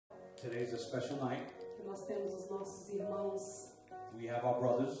Today's a special night. Que nós temos os nossos irmãos We have our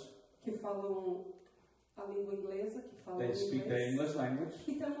brothers. que falam a língua inglesa, que falam They speak the inglês. English language.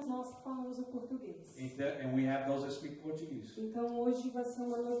 E temos nós que falamos o português. And we have those that speak Portuguese. Então hoje vai ser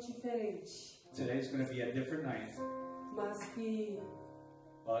uma noite diferente. Today's going to be a different night. Mas que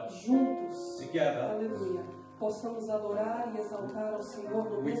But juntos, together, aleluia, possamos adorar e exaltar ao Senhor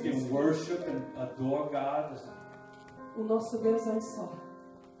no we mesmo can espírito. worship and adore God. O nosso Deus é um só.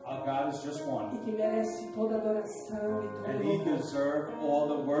 Our God is just E one. que merece toda adoração e todo And He louvor. deserves all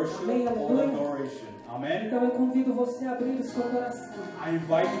the worship, Amém, all the aleluia. adoration. Amen. Então eu convido você a abrir o seu coração. I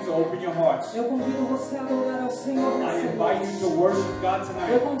invite you to open your hearts. Eu convido você a adorar ao Senhor I nessa invite noite. you to worship God Eu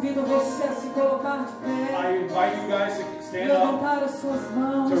tonight. convido você a se colocar de pé, I invite you guys to stand up, levantar as suas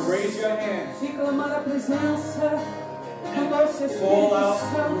mãos to raise your hands, e clamar a presença do nosso call Espírito out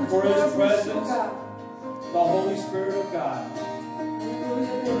Santo de for His Deus neste presence. lugar. the Holy Spirit of God.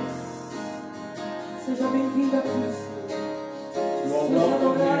 Aleluia, Deus. Seja bem-vindo aqui, Senhor. You are Seja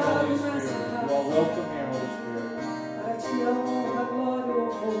welcome here, adorado Holy nessa Spirit. You casa. are welcome here, Holy Spirit. Para ti a honra, a glória e o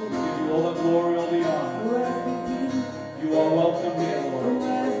louvor. We give you all the glory, all the honor. Tu és bem-vindo. You are welcome here, Lord. Tu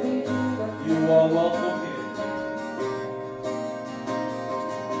és bem-vindo aqui. You are welcome here.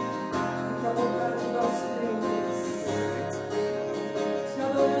 Fique à vontade do nosso Deus. Te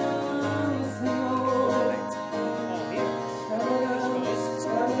adoramos, Senhor. Te adoramos, te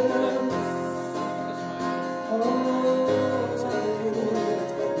adoramos. Oh, aleluia.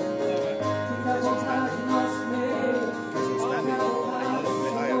 Fique à vontade no nosso meio. Fique à vontade,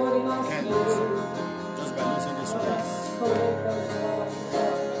 Senhor, em nosso meio.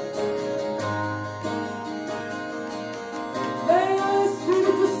 Venha o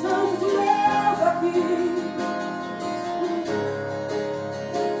Espírito Santo de Deus aqui.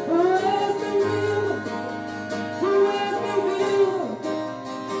 Tu és bem-vindo, tu és bem-vindo,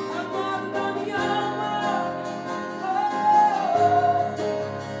 amado da minha alma. Oh,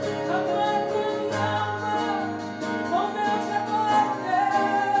 amado da minha alma, momente agora,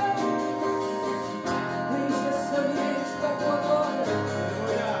 Deus. Enche esse ambiente da tua glória,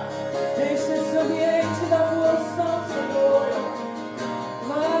 enche esse ambiente da tua unção, Senhor.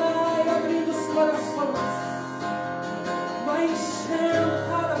 Vai abrindo os corações, vai enchendo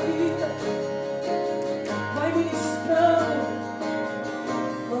cada vida, vai ministrando.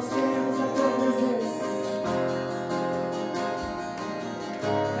 Nós queremos a tua presença.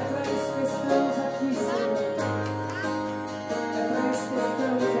 É para isso que estamos aqui, Senhor. É para isso que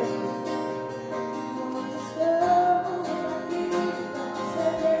estamos aqui. Nós estamos aqui,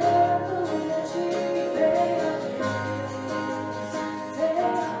 sedentos de ti, venha Deus,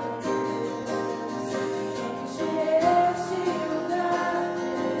 venha Deus, enche este lugar,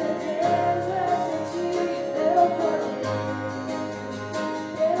 meu desejo é sentir teu poder,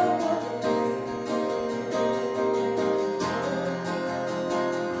 teu poder.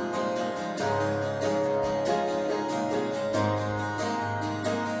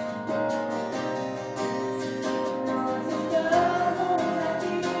 Nós estamos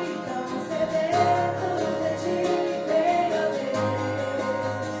aqui, tão sedentos de ti, venha Deus,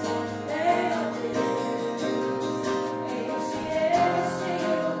 venha Deus, enche este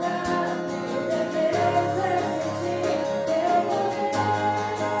lugar, meu desejo é sentir teu poder,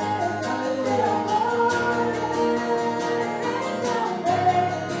 teu poder, então vem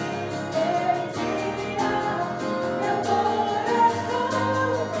incendiar meu coração,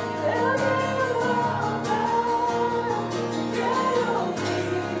 eu tenho vontade, quero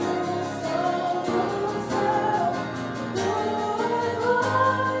ouvir o som do céu, tua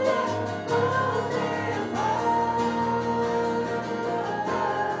glória contemplar.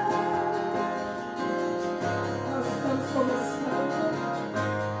 Nós estamos começando.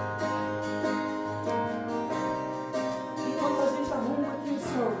 Enquanto a gente arruma aqui o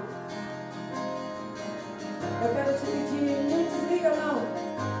som, eu quero te pedir, não desliga não,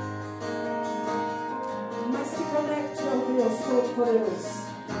 mas se conecte ao Deus Todo-Poderoso,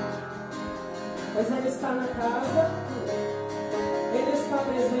 pois Ele está na casa, Ele está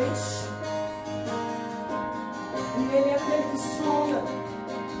presente, e Ele é aquele que sonda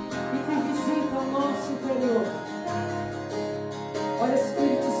e que visita o nosso interior. Ó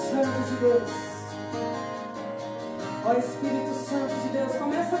Espírito Santo de Deus, ó Espírito Santo de Deus,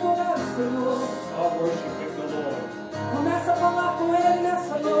 começa a adorar o Senhor, Start worshiping the Lord. começa a falar com Ele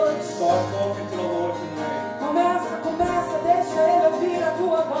nessa noite, Start talking to the Lord tonight. começa, deixa Ele ouvir a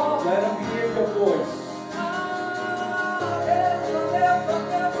tua voz. Let Him hear your voice. Deus, Deus, Deus,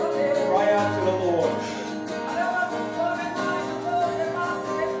 Deus. Cry out to the Lord.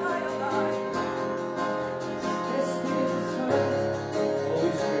 Espírito Santo,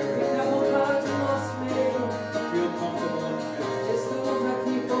 Holy Spirit.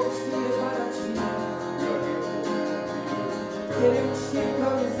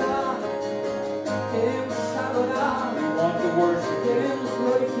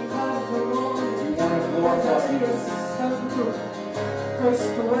 és santo, pois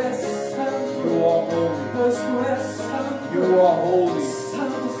tu és santo, You are holy. pois tu és santo, You are holy.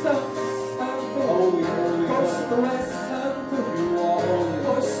 santo, santo, santo, Holy, holy pois God. tu és santo, You are holy.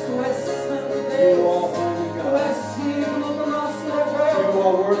 pois tu és santo, You Deus. are holy Tu God. és digno do nosso You louvor.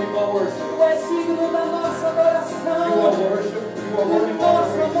 are worthy of our worship. Tu és digno da nossa You adoração. are worship. You are Do worthy of our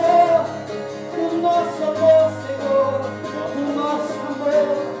nosso praise. amor. Do nosso amor, Senhor. Do nosso amor.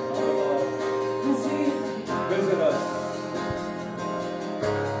 Visite. Visit us.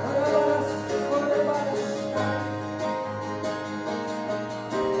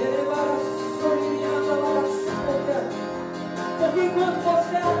 Porque enquanto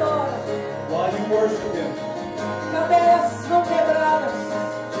você adora, While you worship Him, cadeias são quebradas.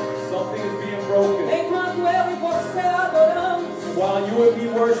 something is being broken. Enquanto eu e você adoramos, While you and me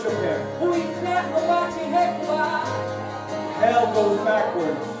worship Him, o inferno pode recuar. hell goes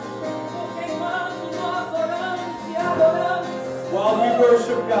backwards. Porque enquanto nós oramos e adoramos, While we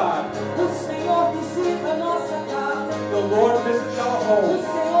worship God, o Senhor visita a nossa casa. the Lord visits our O home.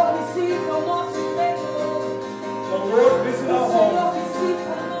 Senhor visita o nosso interior. The Lord visits O our home. Senhor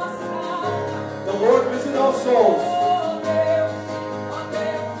visita a nossa alma. The Lord visits our souls. Oh Deus, oh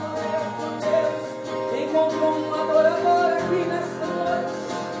Deus, oh Deus, oh Deus. Encontrou um adorador aqui nesta noite.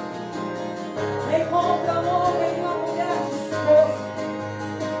 Encontra um homem e uma mulher disposto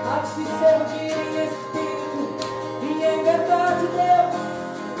a te servir em espírito e em verdade, Deus.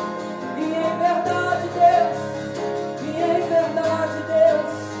 E em verdade, Deus. E em verdade,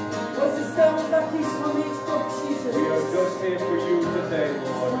 Deus. Pois estamos aqui somente por ti, We are Jesus. just here for you today,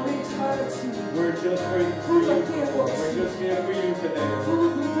 Lord. Somente para ti. We're just for you, Lord. We're just here for you today.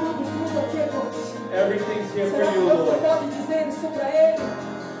 Tudo aqui é por ti. Everything's here for Será que you, você Lord. pode dizer isso para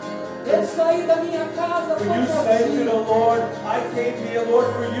Ele? Eu saí da minha casa Will foi you por say to ti. the Lord, I came here, Lord,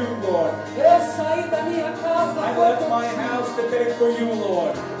 for you, Lord. Eu saí da minha casa I foi left por my ti. house today for you,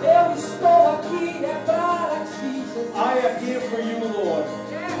 Lord. Eu estou aqui é para ti, Jesus. I am here for you, Lord.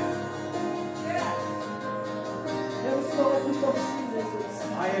 Eu estou aqui por ti, Jesus.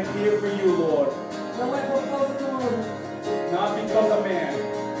 I am here for you, Lord. Não é por causa do homem. Not because of man.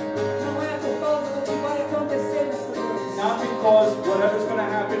 Não é por causa do que vai acontecer nessa noite. Not because whatever's going to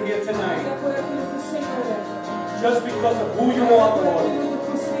happen here Mas tonight. é por aquilo que o Senhor é. Just because of who you Mas é are, por Lord. aquilo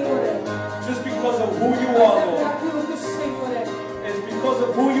que o Senhor é. Just because of who you Mas are, é por Lord. aquilo que o Senhor é. It's because of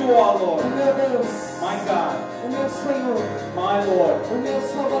who you are, O Lord. meu Deus, My God, o meu Senhor, my Lord, o meu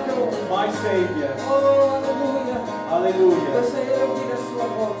Salvador. my Savior. Oh, aleluia. Hallelujah. Deixa Ele ouvir a sua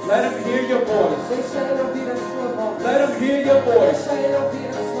voz. Let him hear your voice. Deixa Ele ouvir a sua voz. Let him hear your voice. Deixa Ele ouvir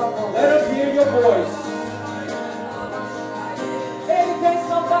a sua voz. Let him hear your voice. Ele tem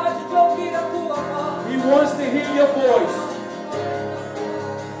saudade de ouvir a tua voz. He wants to hear your voice.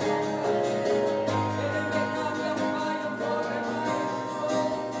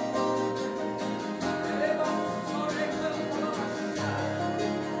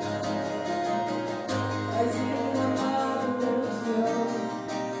 Paizinho amado, eu te amo.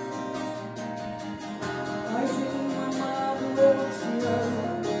 Paizinho amado, eu te amo.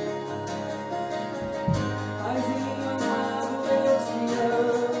 Paizinho amado, eu te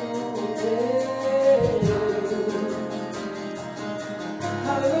amo, Deus.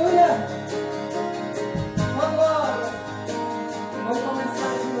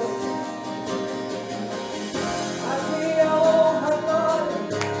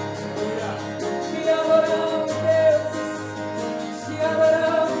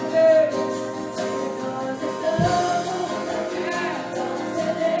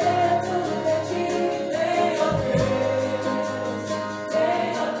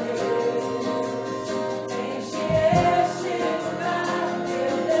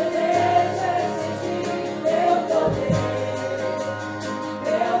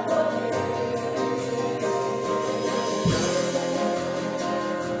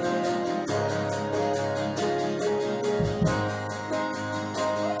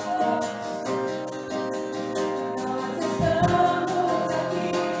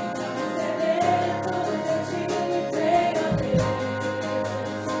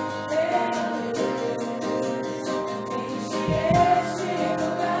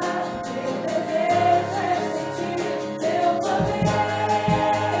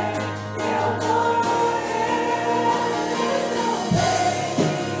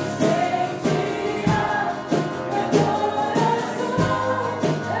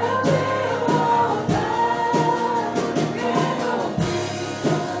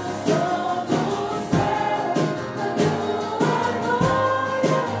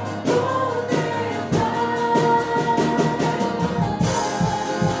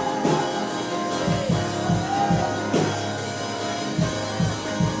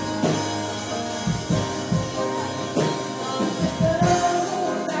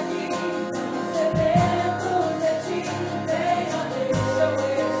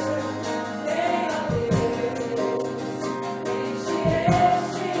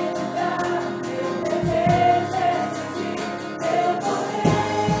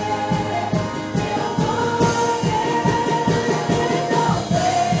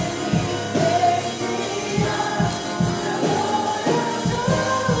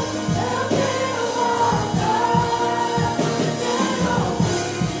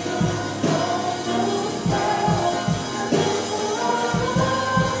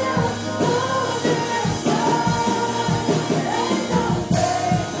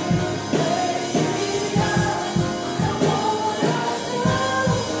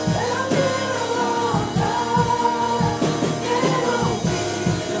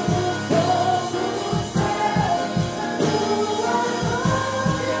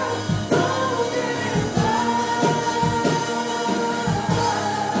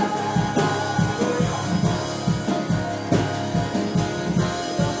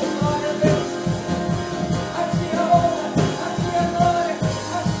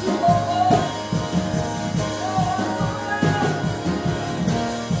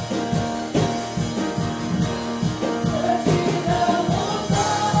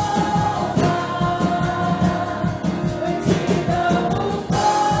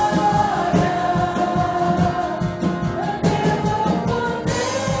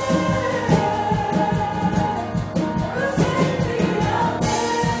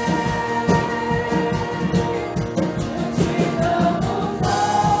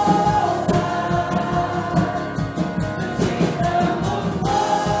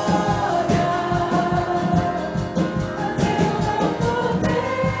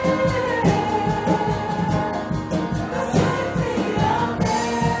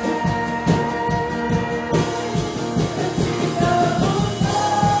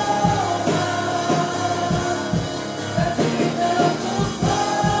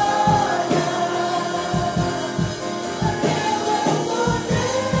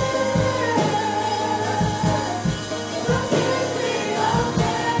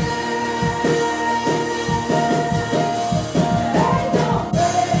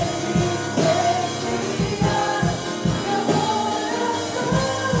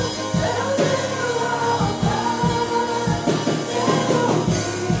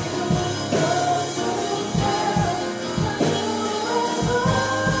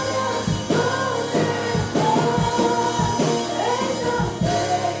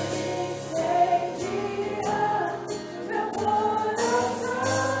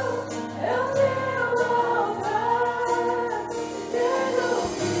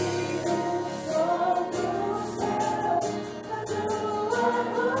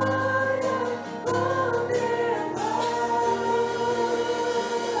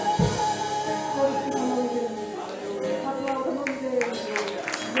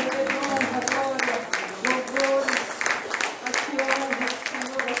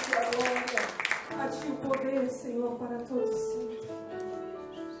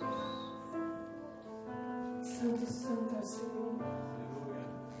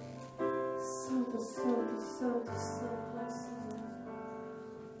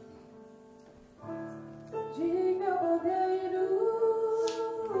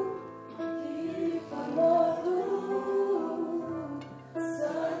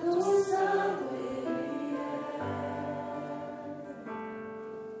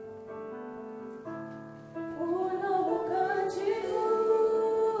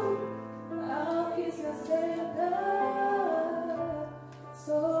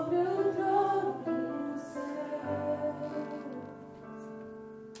 sobre o trono do céu.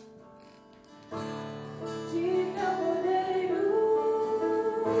 De meu cordeiro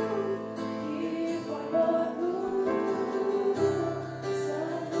que foi morto,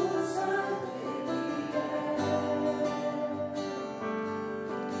 santo, santo ele é.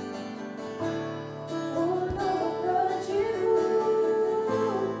 O novo cântico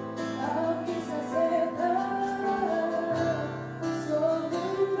ao que se acerta sobre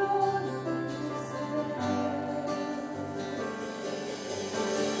o trono do céu.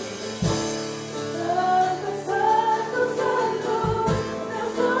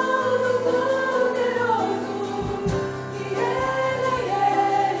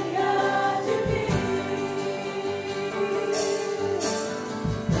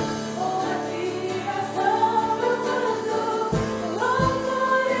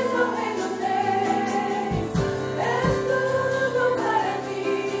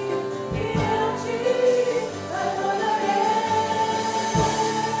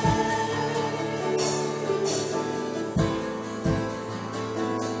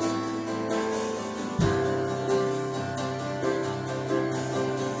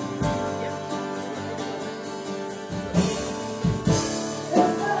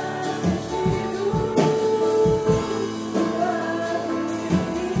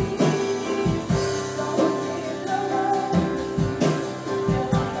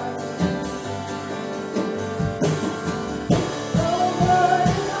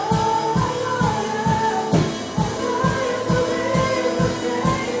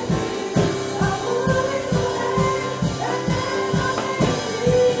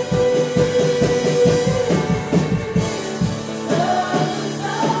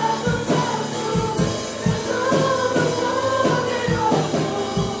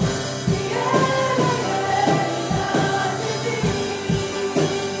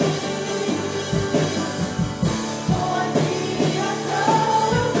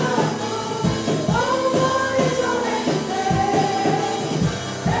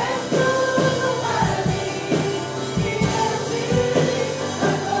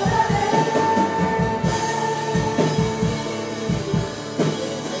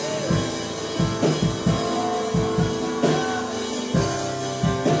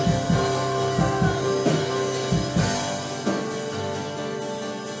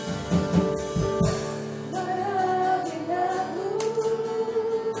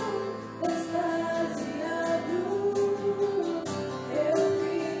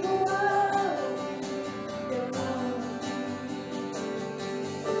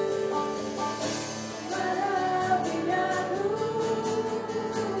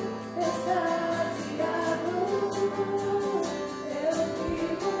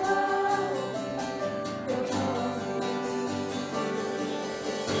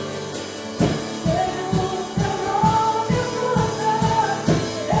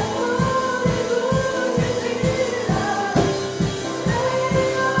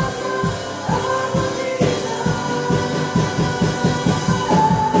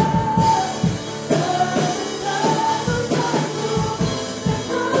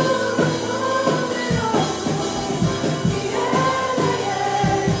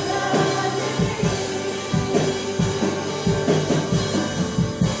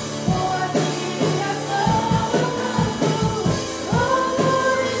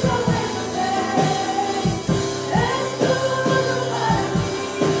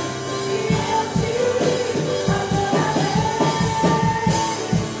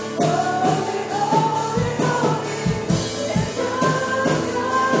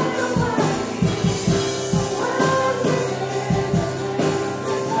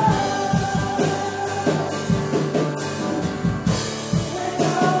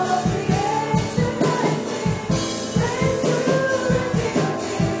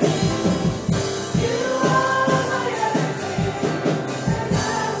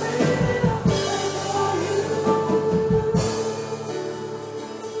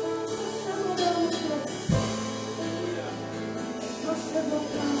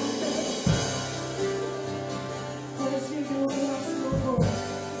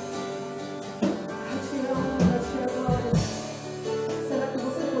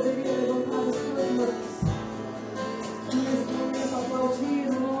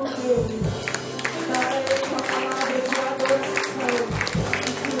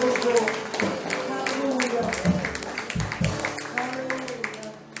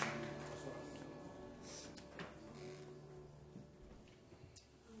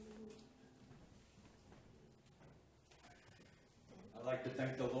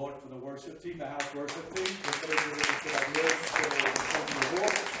 Thank the Lord for the worship team, the house worship team.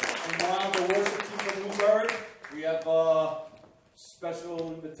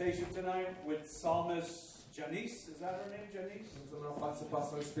 invitation tonight with psalmist Janice. Is that her name, Janice? Temos uma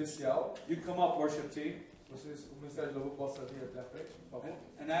participação especial. You come up, worship team. Vocês, o Ministério de Louvor possa vir até a frente, por favor.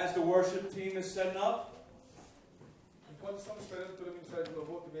 And as the worship team is setting up, Enquanto estamos esperando pelo Ministério de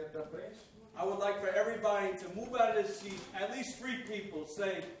Louvor que venha até a frente, I would like for everybody to move out of their seat. At least 3 people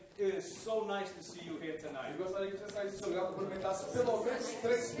say, it is so nice to see you here tonight. eu gostaria que você saísse do seu lugar para cumprimentar pelo menos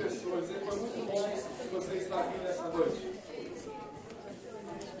 3 pessoas. E foi muito bom que você está aqui nessa noite.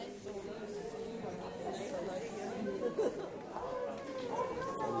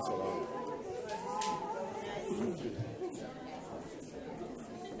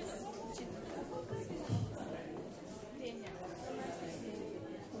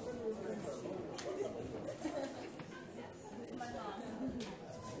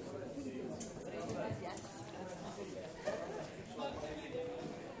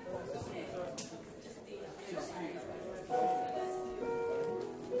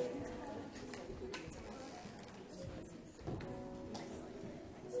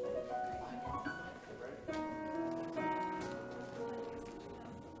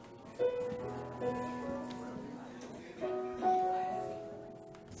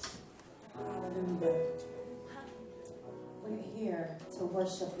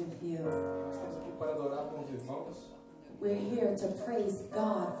 Worship with you. Estamos aqui para adorar com os irmãos. We're here to praise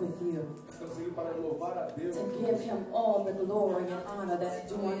God with you. Estamos aqui para louvar a Deus. To give Him all the glory and honor that's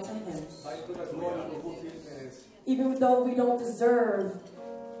due unto Him. Toda a glória e louvor que Ele merece. Even though we don't deserve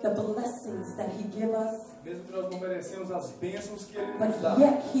the blessings that He gives us, mesmo que nós não merecemos as bênçãos que Ele but nos dá,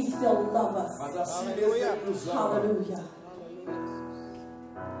 yet He still loves us. mas assim mesmo Ele nos ama. Hallelujah.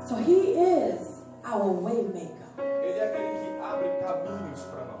 So He is our way maker. Ele é aquele que abre caminhos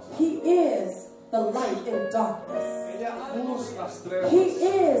para nós. He is the light in darkness. Ele é a luz nas trevas. He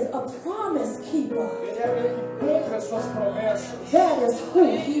is a promise keeper. Ele é aquele que cumpre as suas promessas. That is who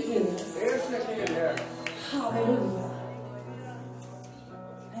He is. Este é quem Ele é. Hallelujah.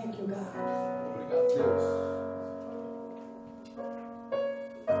 Thank you, God. Obrigado, Deus.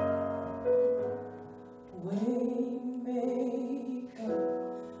 Waymaker,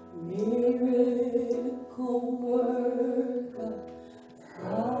 miracle worker,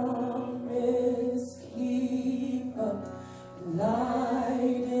 promise keeper,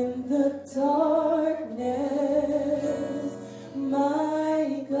 light in the darkness,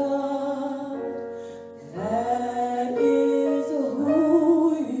 my God, that is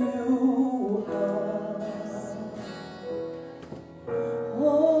who you are.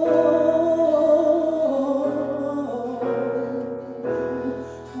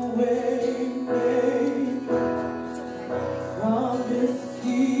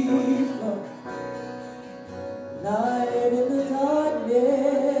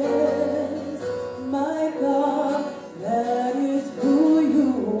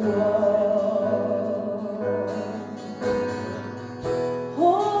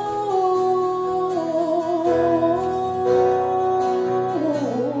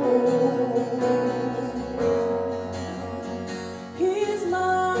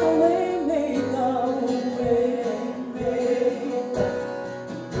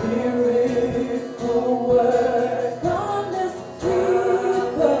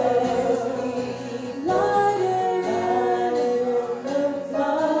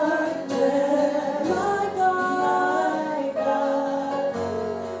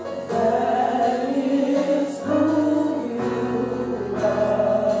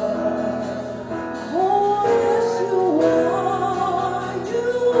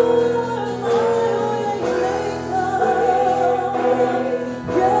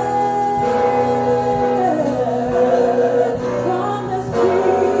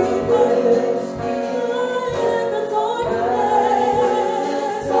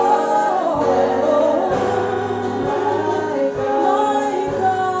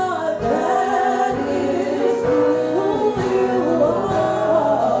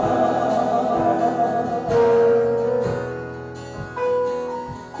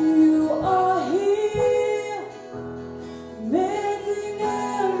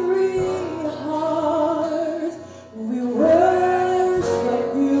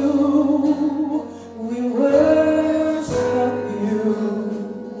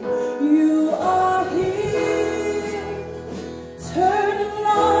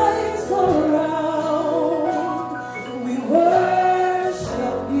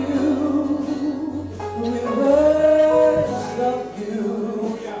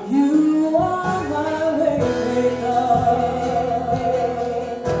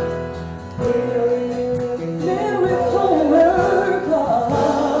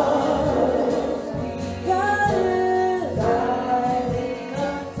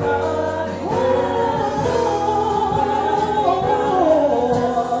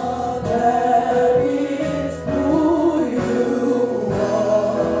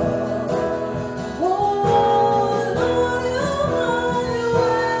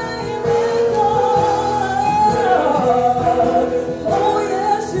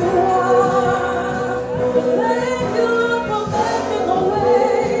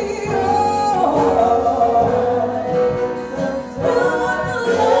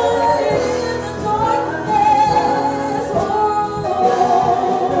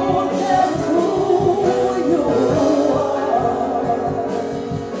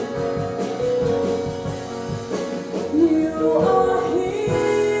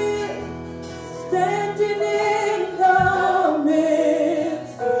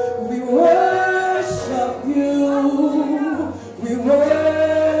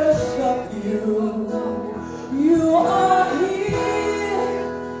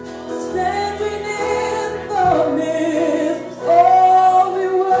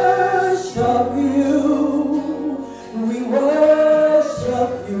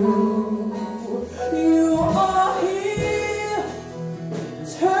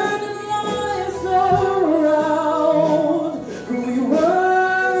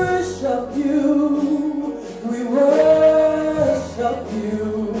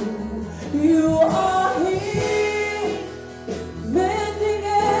 You are here, mending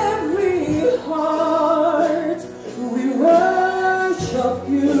every heart. We worship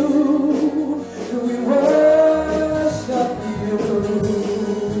you. We worship you.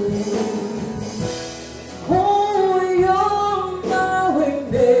 Oh, you're my way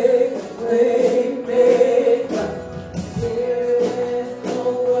maker. There is no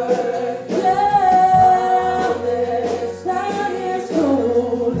word. Yeah, that is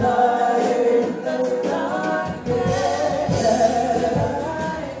who light the darkness.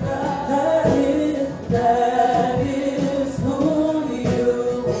 That is who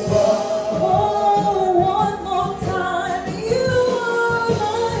you are. Oh, one more time, you are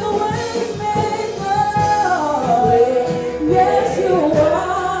my way maker. Yes, you are.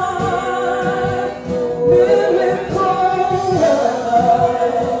 Miracle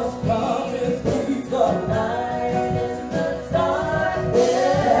workers, promise keeper, light in the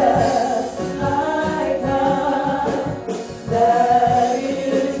darkness. My God, that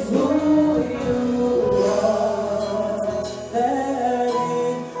is who you are. That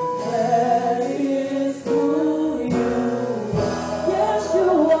is who you are. Yes, you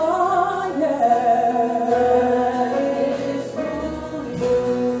are. That is who you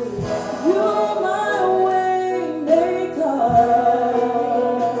are. You're my way maker.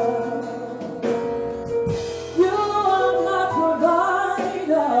 You are my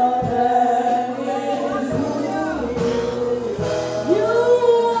provider. That is who you are. You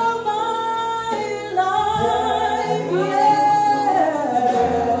are my life. Yeah.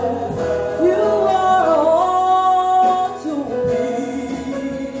 You are all to me.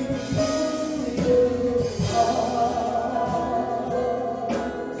 You are.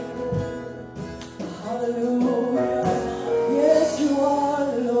 Hallelujah. Yes, you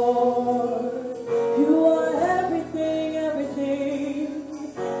are, Lord. You are everything, everything.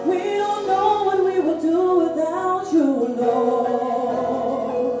 We don't know what we would do without you,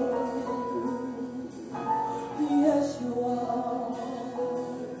 Lord. Yes, you are.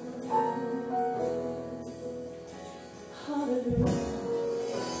 Hallelujah.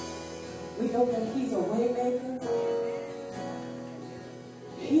 We know that He's a way maker.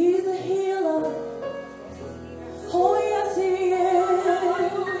 He's a healer. Oh, yes, He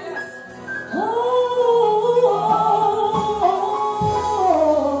is. Oh,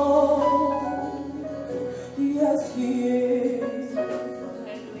 yes, He is.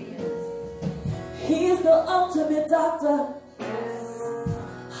 He's the ultimate doctor.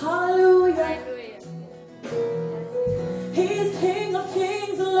 Hallelujah. He's King of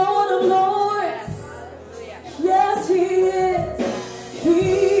kings, Lord of lords. Yes, He is.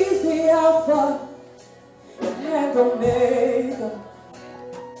 He's the Alpha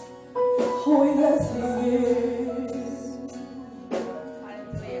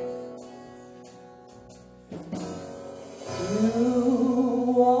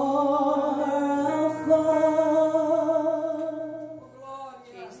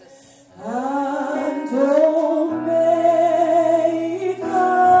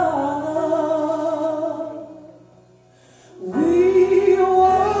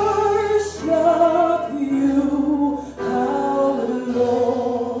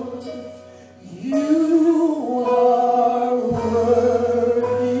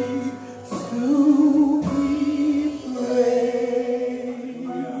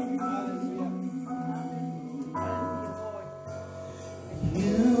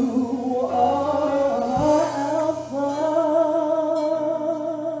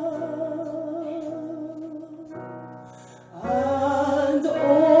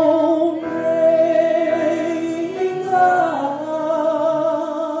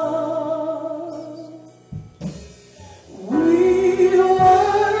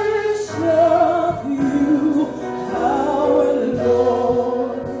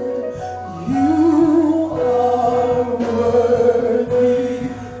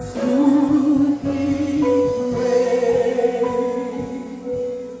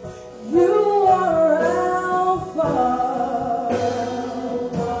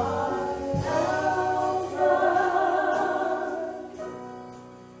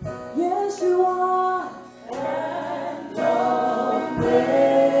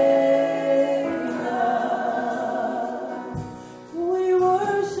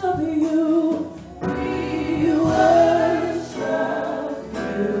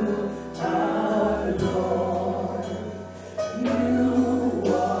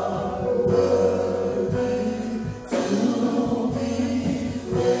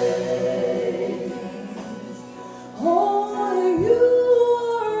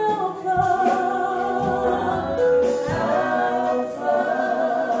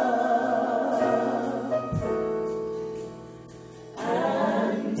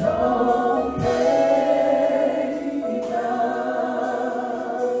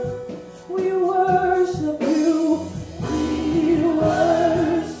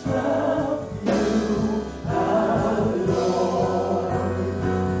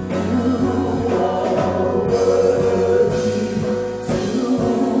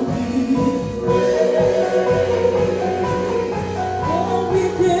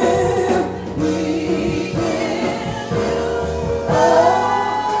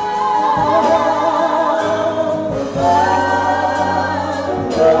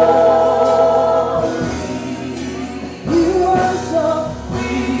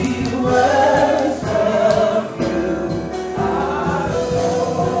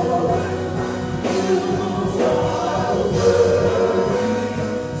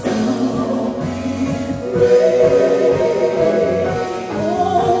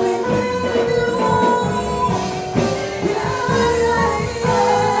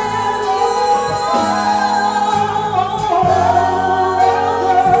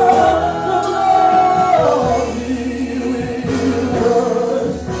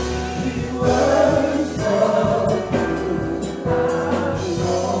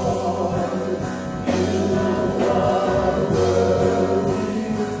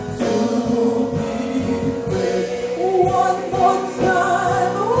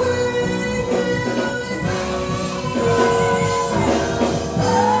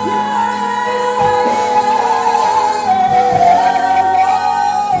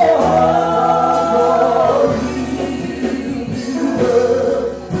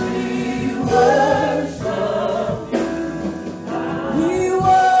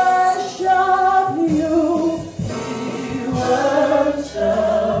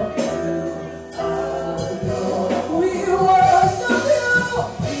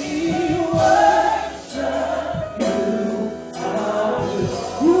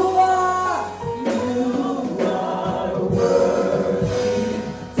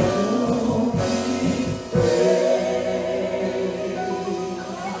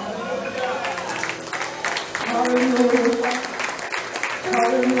Hallelujah.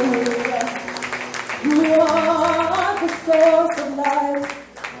 Hallelujah. You are the source of life.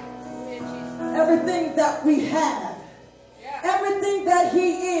 Everything that we have, everything that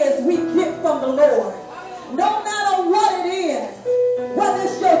He is, we get from the Lord. No matter what it is, whether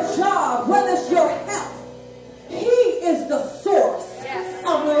it's your job, whether it's your health, He is the source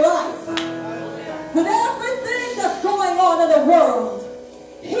of life. With everything that's going on in the world,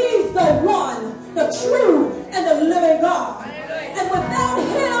 He's the one, the true and the living God. And without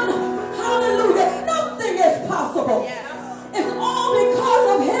Him, hallelujah, nothing is possible. It's all because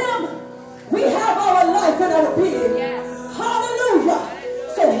of Him we have our life and our being. Hallelujah.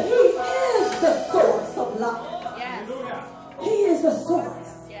 So He is the source of life. He is the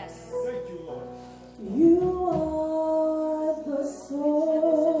source. Thank you, Lord. You are the source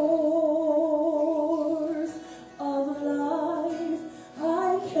of life.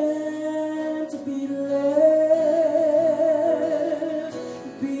 I can't be left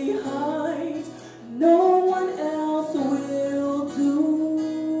behind. No one else will do.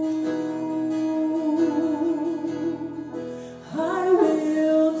 I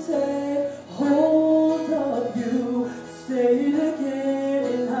will take hold of you. Say it again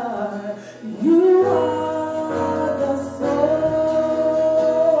and high. You are the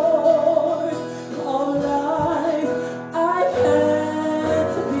source of life. I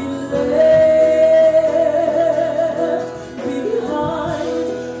can't be left behind.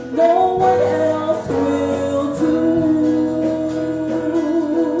 No one else will do.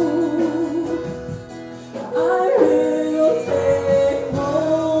 I will take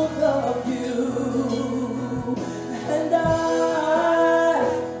hold of you, and I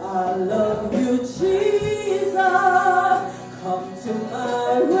love you, Jesus. Come to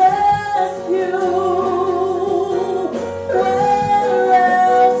my rescue. Where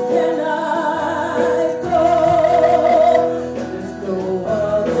else can I go? There's no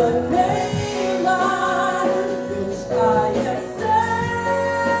other name by which I am saved.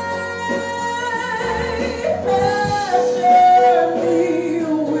 Measure me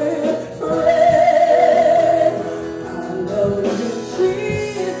with praise. I love you,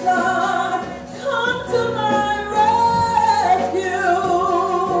 Jesus. Come to my rescue.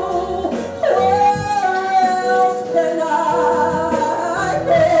 Where else can I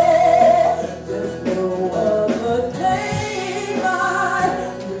go? There's no other name by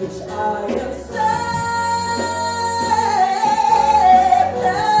which I am saved.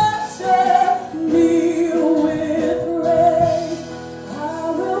 Measure me with praise. I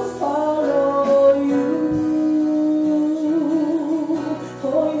will follow you.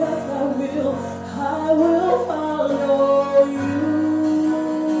 Oh yes, I will. I will follow you.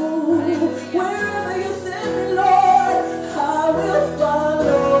 Wherever you send me, Lord, I will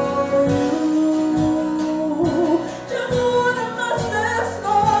follow you. Just one of my steps,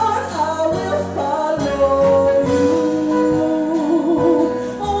 Lord, I will follow you.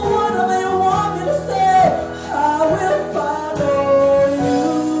 Oh, whatever you want me to say, I will follow you.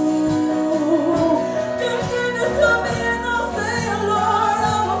 Just give it to me and I'll say, Lord,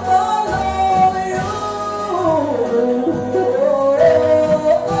 I will follow you.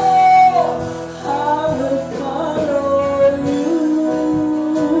 I will follow you.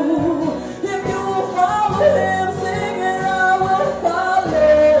 If you will follow Him, sing it, I will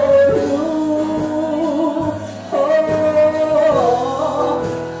follow you. Oh,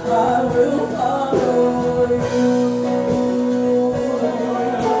 I will follow you.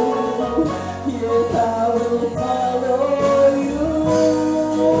 Yes, I will follow you.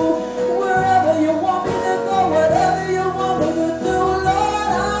 Wherever you want me to go, whatever you want me to do, Lord,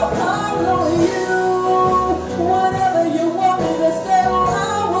 I'll follow you. Whatever you want me to say, I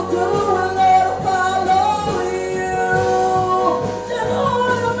will do, and Lord, I'll follow you. Just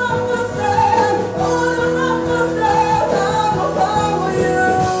order my footsteps, order my footsteps, I will follow you.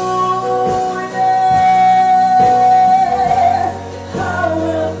 Yes, I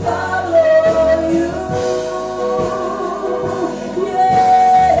will follow you.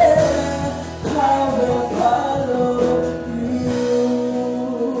 Yeah, I will follow you.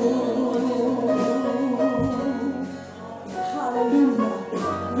 Hallelujah.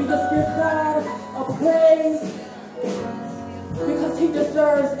 We just give God a praise because He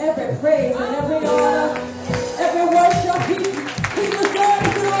deserves every praise and every honor, every worship. He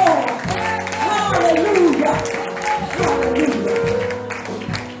deserves it all. Hallelujah. Hallelujah.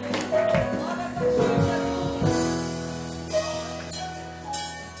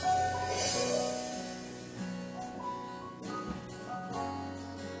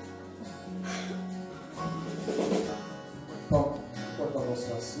 Então, enquanto a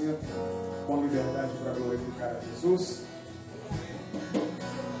vossa assento com liberdade para glorificar a Jesus.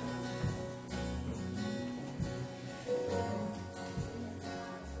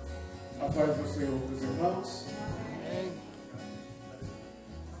 A paz do Senhor dos irmãos.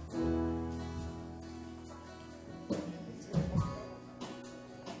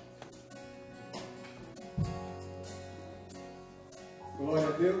 Glória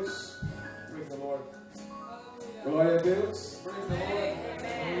a Deus. Praise the Lord. Glória a Deus. Praise the Lord.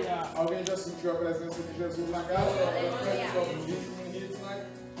 Alguém já sentiu a presença de Jesus na casa?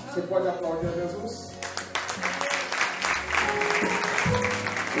 Você pode aplaudir a Jesus?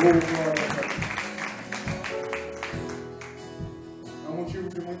 Glória a Deus. É um motivo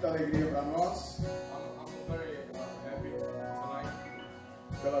de muita alegria para nós. I'm very happy tonight.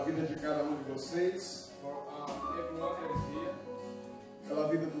 Pela vida de cada um de vocês. Everyone that is here. Pela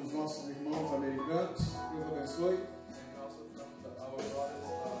vida dos nossos irmãos americanos. Deus abençoe. And also from our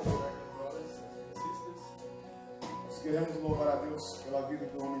American brothers and sisters. Nós queremos louvar a Deus pela vida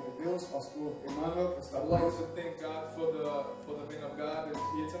do homem de Deus, pastor Emmanuel, que está aqui. I'd like to thank God for the man of God that is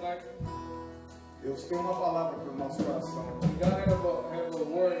here tonight. Deus tem uma palavra para o nosso coração. God have a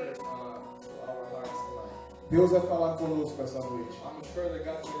word to our hearts tonight. Deus vai falar conosco essa noite. I'm sure that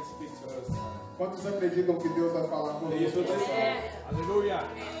God will speak to us tonight. Quantos acreditam que Deus vai falar conosco? Aleluia.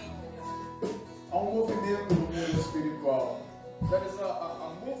 Há um movimento no mundo espiritual. There is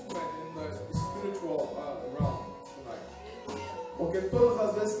a movement in the spiritual realm tonight. Porque todas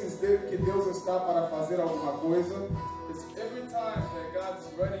as vezes que Deus está para fazer alguma coisa, every time that God is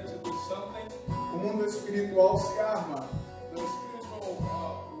ready to do something, o mundo espiritual se arma. The spiritual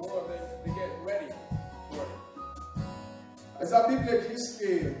world they get ready for it. Mas a Bíblia diz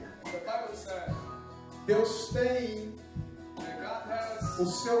que the Bible says, Deus tem o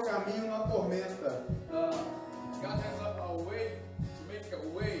seu caminho na tormenta. God has a way to make a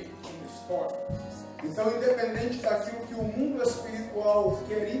way in the storm. Então, independente daquilo que o mundo espiritual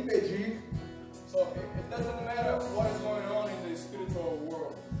quer impedir, so it doesn't matter what is going on in the spiritual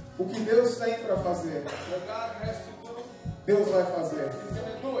world. O que Deus tem para fazer, what God has to do, Deus vai fazer. He's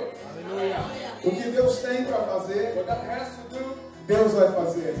going to do it. Aleluia. O que Deus tem para fazer, what God has to do, Deus vai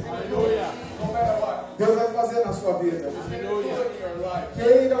fazer. Aleluia. No matter what. Deus vai fazer na sua vida. Aleluia.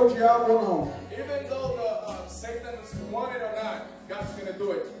 Queira o diabo ou não. Even though Satan is want it or not, God's going to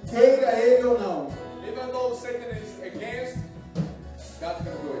do it. Queira ele ou não. Even though Satan is against, God's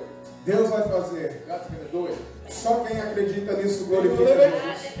going to do it. Deus vai fazer. God's going to do it. Só quem acredita nisso glorifica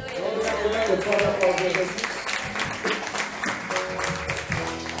Jesus. Você pode aplaudir Jesus.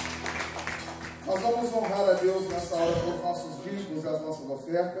 Nós vamos honrar a Deus nessa hora com os nossos dízimos e as nossas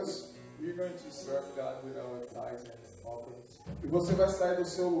ofertas. We're going to serve God with our tithes and offerings. E você vai sair do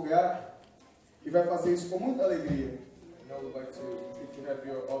seu lugar e vai fazer isso com muita alegria. I would like to, if you have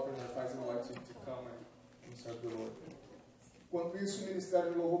your offering or tithes, I would like to come and serve the Lord. Enquanto isso, o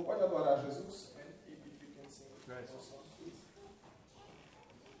Ministério de Louvor pode adorar Jesus. And if you can sing a song, please.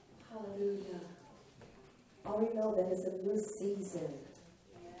 Hallelujah. All we know that it's a new season.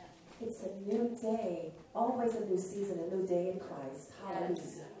 It's a new day. Always a new season, a new day in Christ. Hallelujah.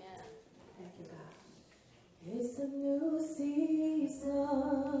 Yes. Thank you, God. It's a new season.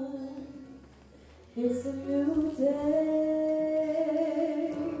 It's a new day.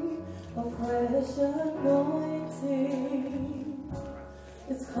 A fresh anointing.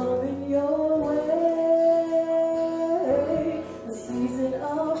 It's coming your way. A season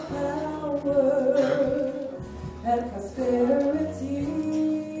of power and prosperity.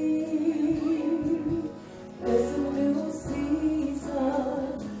 It's a new season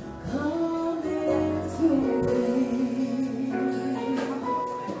coming to me.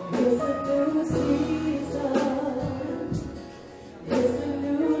 It's a new season. It's a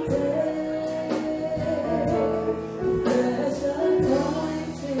new day. Fresh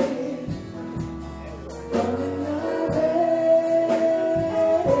anointing coming your way.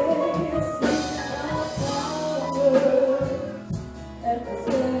 A season of power and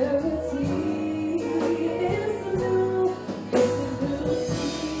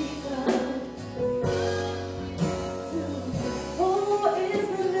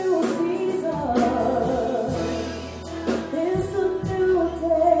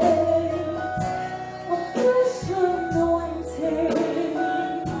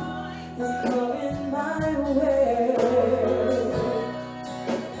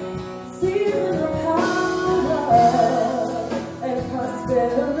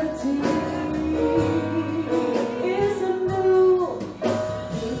prosperity.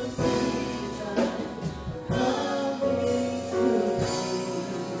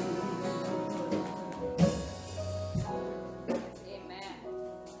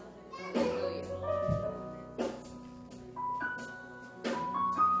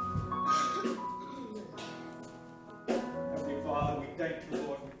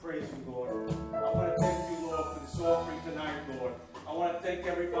 thank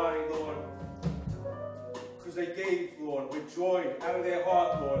everybody, Lord, because they gave, Lord, with joy out of their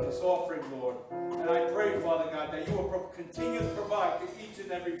heart, Lord, this offering, Lord. And I pray, Father God, that you will continue to provide to each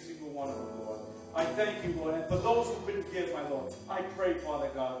and every single one of them, Lord. I thank you, Lord. And for those who couldn't give, my Lord, I pray, Father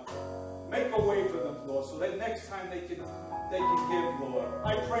God, make a way for them, Lord, so that next time they can give, Lord.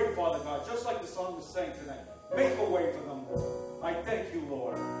 I pray, Father God, just like the song was saying tonight, make a way for them, Lord. I thank you,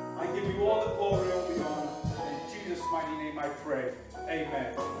 Lord. I give you all the glory, all the honor. In Jesus' mighty name I pray.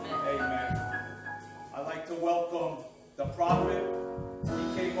 Amen. Amen. I'd like to welcome the prophet.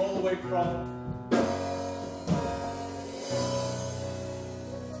 He came all the way from...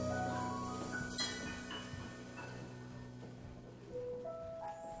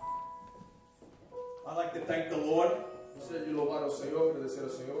 I'd like to thank the Lord. Gostaria de louvar ao Senhor, agradecer ao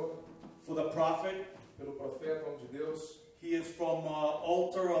Senhor. For the prophet. Pelo profeta, homem de Deus. He is from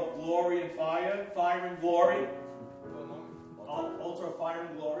altar of glory and fire and glory. Altar of fire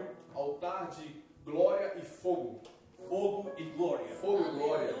and glory. Altar de glória e fogo. Fogo e glória. Fogo e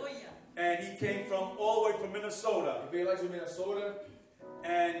glória. And he came from all the way from Minnesota. He veio lá de Minnesota.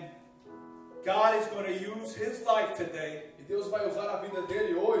 And God is going to use his life today. E Deus vai usar a vida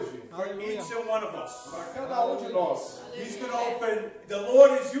dele hoje. For each and one of us. Para cada de nós. He's going to open. The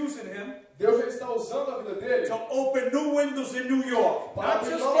Lord is using him. Deus já está usando a vida dele. To open new windows in New York. Para Not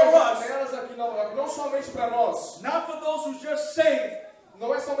abrir just for novas us. janelas aqui em Nova York, não somente para nós. Not for those who just saved.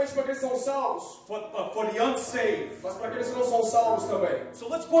 Não é somente para aqueles que são salvos. For the unsaved. Mas para aqueles que não são salvos também. So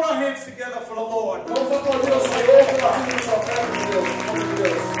let's put our hands together for the Lord. Vamos aplaudir ao Senhor pela vida do profeta de Deus. Em nome de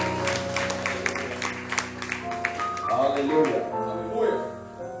Deus. Aleluia. Aleluia.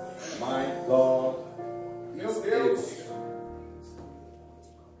 My God. Meu Deus.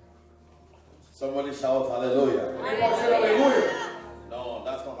 Somebody shout hallelujah. Alguém pode dizer aleluia? No,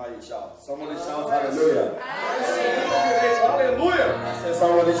 that's not how you shout. Somebody shout hallelujah. Aleluia. I said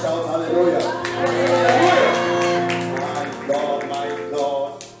somebody shout hallelujah. Aleluia. My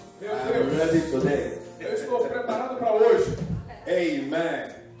God. I'm ready today. Eu estou preparado para hoje.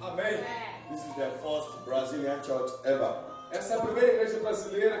 Amen. Amém. This is the first Brazilian church ever. Essa é a primeira igreja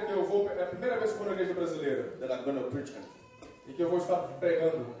brasileira que eu vou. É a primeira vez que eu vou na igreja brasileira. That I'm going to preach in. E que eu vou estar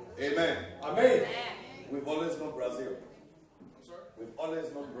pregando. Amen. Amém. We've always known Brazil. We've always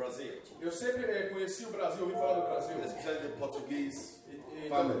known Brazil. Eu sempre conheci o Brasil, ouvi falar do Brasil. Especially the Portuguese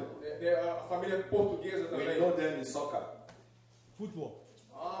family. A família portuguesa também. We know them in soccer. Futebol.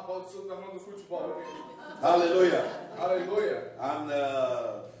 Ah, Paulo de Souza está falando do futebol. Hallelujah. Aleluia. I'm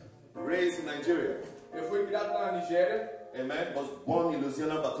raised in Nigeria. Eu fui criado na Nigéria. Amen. Was born in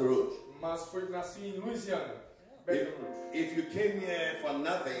Louisiana, Baton Rouge. Mas nasci em Louisiana. If you came here for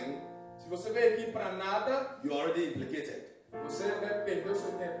nothing, se você veio aqui para nada, you already implicated. Você perdeu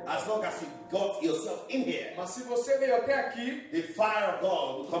seu tempo. As long as you got yourself in here, mas se você veio até aqui, the fire of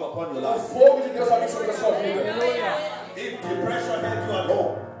God will come upon your o life. fogo de Deus vai vir sobre a sua vida. If depression held you at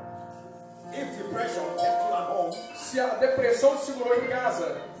home, if depression kept you at home, se a depressão te segurou em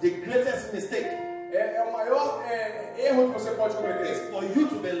casa, the greatest mistake é o maior erro que você pode cometer. is for you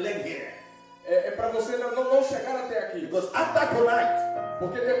to be led here. É para você não chegar até aqui. Because after tonight,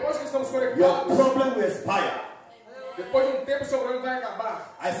 porque depois que estamos conectados, your problem will expire. Depois de tempo, o seu problema vai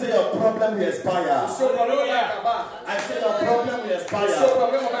acabar. I say your problem will expire. O seu problema vai acabar. I say your problem will expire. O seu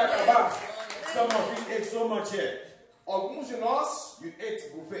problema vai acabar. Some of you ate so much here. Alguns de nós, you ate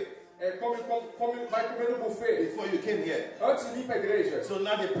buffet. Vai comer no buffet. Before you came here. Antes de vir para a igreja. So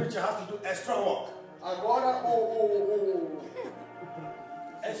now the preacher has to do extra work. Agora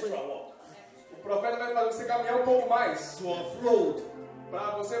extra work. O profeta vai fazer você caminhar um pouco mais. To offload.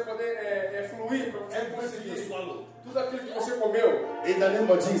 Para você poder fluir, para você conseguir tudo aquilo que você comeu. In the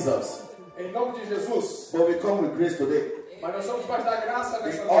name of Jesus. Em nome de Jesus. But we come with grace today. Mas nós somos debaixo da graça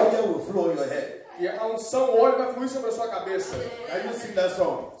nessa noite. The oil will flow in your head. E a unção, o óleo vai fluir sobre a sua cabeça. Can you sing that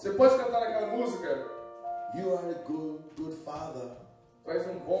song? Você pode cantar aquela música? You are a good father. Tu és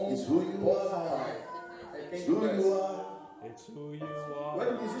bom. It's who you are. É quem It's who you are. It's who you are. Where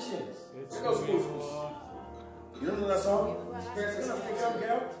are the musicians? It's who you are. You don't know that song?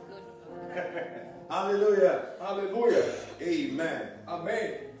 Hallelujah. Hallelujah. Amen.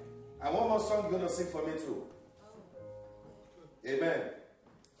 Amen. And one more song you're going to sing for me too. Amen.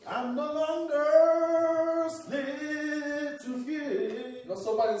 I'm no longer slave to fear. Não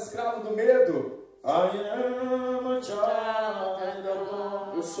sou mais escravo do medo. I am a child of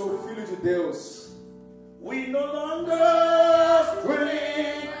God. Eu sou filho de Deus. We no longer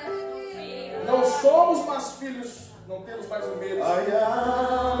stray. Não somos mais filhos, não temos mais o medo. I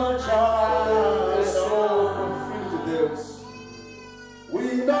am a child. Eu sou um filho de Deus.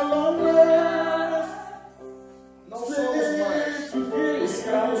 We no longer não somos mais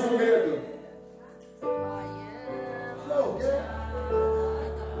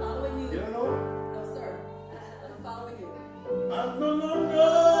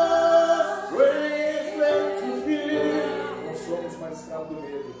do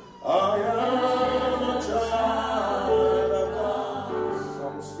medo. I am a child of God.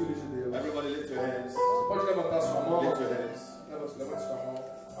 Somos filhos de Deus. Everybody lift your hands. Você pode levantar sua mão? Lift your hands. Levante sua mão.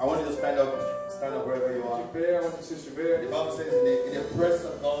 I want you to stand up wherever you are. De pé, onde você estiver. The Bible says in the presence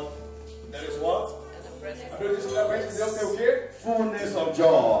of God, there is what? A Bíblia diz que na frente de Deus tem o quê? Fullness of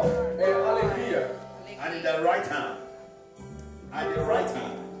joy. É alegria. And in the right hand. At the right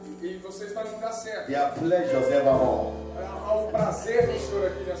hand. E você está no lugar certo. There are pleasures evermore. Há um prazer do Senhor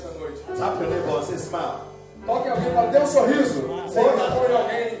aqui nessa noite. Tap your neighbor and say smile. Toque alguém e fala, dê um sorriso. Toque apoie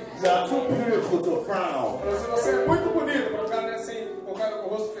alguém. You are too beautiful to frown. Você é muito bonito para ficar assim, com o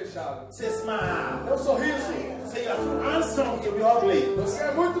rosto fechado. Say smile. Dê um sorriso. Say you are too handsome to be ugly. Você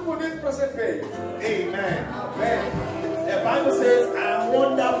é muito bonito para ser feio. Amen. Amém. The Bible says I am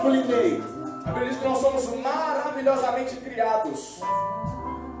wonderfully made. A Bíblia diz que nós somos maravilhosamente criados.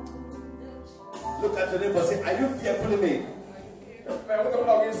 Look at your neighbor and say, are you fearfully made? Pergunta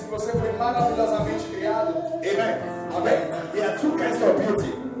para alguém se você foi maravilhosamente criado. Amen. Amém. There are two kinds of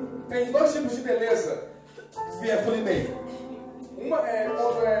beauty. Tem dois tipos de beleza. Fearfully made. Uma é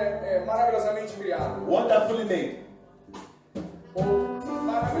quando é maravilhosamente criado. Wonderfully made. Ou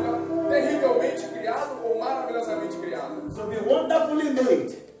terrivelmente criado ou maravilhosamente criado. So be wonderfully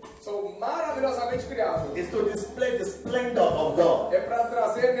made. Sou maravilhosamente criado. Is to display the splendor of God. É para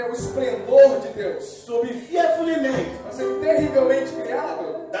trazer, né, o esplendor de Deus. To be fearfully made. Para ser terrivelmente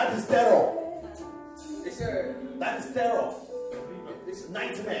criado. That is terror. Isso é. That is terror.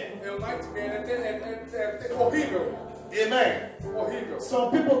 Nightmare. É o nightmare. É horrível. Amen. Horrível.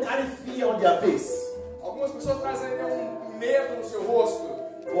 Some people carry fear on their face. Algumas pessoas trazem, né, medo no seu rosto.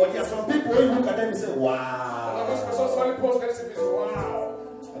 But there are some people when you look at them and say, wow. Algumas pessoas olham para o rosto deles e dizem, uau.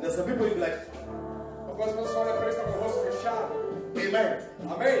 And there's some people who be like, algumas pessoas olham para eles com o rosto fechado. Amen.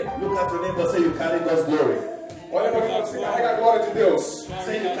 Amém. Look at your neighbor and say you carry God's glory. Olha para quem você carrega a glória de Deus.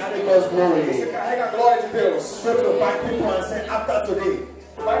 Say you carry God's glory. Você carrega a glória de Deus. Go to 5 people and say after today.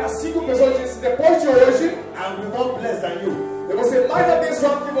 Vai a 5 pessoas e diz, depois de hoje, I will be more blessed than you. eu vou ser mais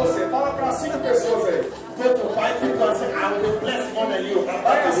abençoado que você. Fala para 5 pessoas aí. Go to 5 people and say I will be blessed more than you.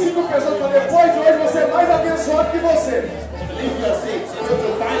 Vai a 5 pessoas e fala, depois de hoje eu vou ser mais abençoado que você. Leave your seat. Go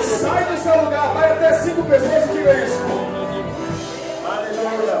to 5 people. Sai do seu lugar, vai até 5 pessoas e diga isso.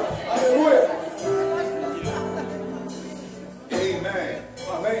 Hallelujah. Aleluia. Amen.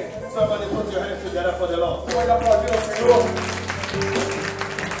 Amém. Somebody put your hands together for the Lord. Você vai aplaudir ao Senhor.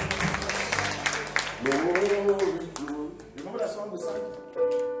 Glory, glory. Remember that song we sang?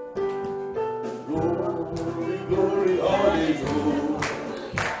 Glory, glory, hallelujah.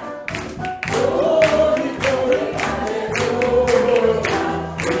 Glory, glory, hallelujah.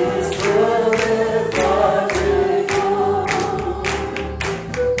 His glorified Jesus.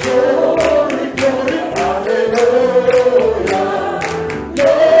 Glory, glory, hallelujah.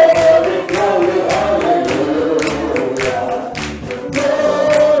 Glory, glory, hallelujah.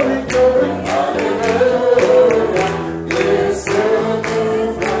 Glory, glory, hallelujah. His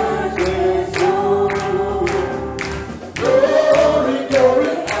glorified Jesus. Glory, glory,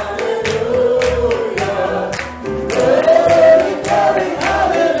 hallelujah. Glory, glory,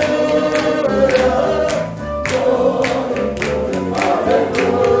 hallelujah. Glory, glory,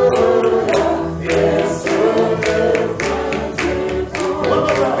 hallelujah. Yes, glorified Jesus. One more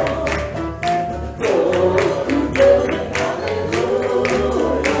time. Glory, glory, hallelujah.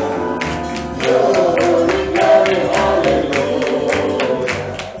 Glory, glory, hallelujah.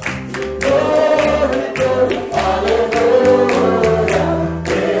 Glory, glory, hallelujah.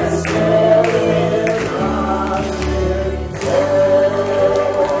 Yes, glorified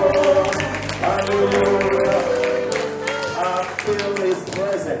Hallelujah. I feel His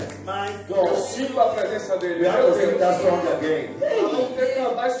presence. My Eu God. sinto a presença dele. We have Meu to sing Deus. that song again. Nós vamos ter que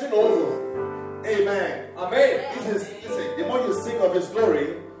cantar isso de novo. Amen. Amém? Listen, the more you sing of His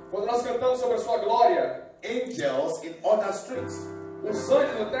glory, Quando nós cantamos sobre a sua glória, angels in other streets, os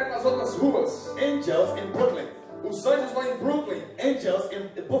anjos até nas outras ruas, angels in Brooklyn, os anjos lá em Brooklyn, angels in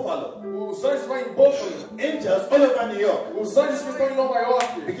Buffalo, os anjos lá em Buffalo, angels all over New York os anjos que estão em Nova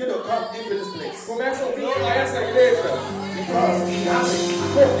York, begin to come into this place começam a vir a essa igreja, because He has it.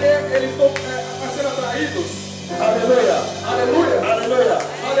 porque eles estão a ser atraídos. Hallelujah. Aleluia! Hallelujah.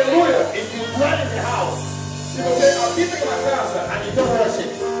 Aleluia! If you dwell in the house Se você habita em uma casa and you don't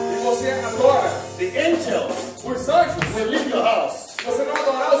worship, e você adora, the angels os anjos, will leave your house se você não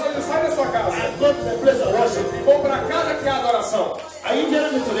adorar, os anjos saem da sua casa and go to the place of worship. e vão para a casa que é a adoração. Are you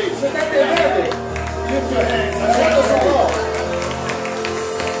hearing me today? Você está entendendo? Lift your hands and say, Levanta sua mão.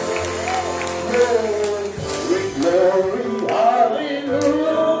 Glory, glory,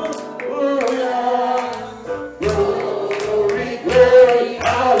 hallelujah. Glory, glory,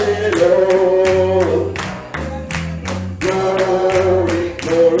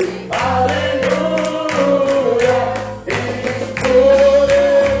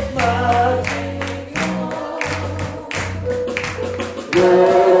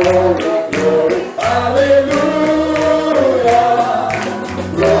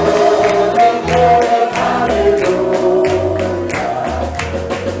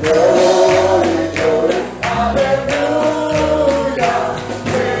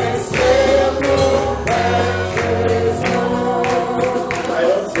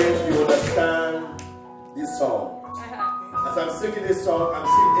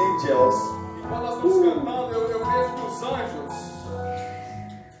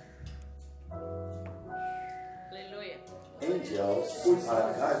 angels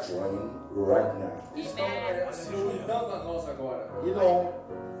are gathering right now. Estão se juntando a nós agora. You know,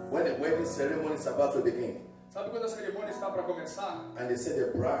 when the wedding ceremony is about to begin, Sabe quando a cerimônia está para começar? and they say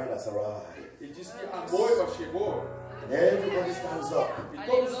the bride has arrived, E diz que a noiva chegou. and everybody stands up. E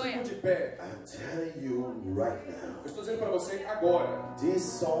todos ficam de pé. I'm telling you right now, Eu estou dizendo para você agora. this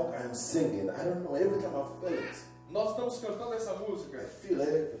song I'm singing, I don't know, every time I feel it, Nós estamos cantando essa música. I feel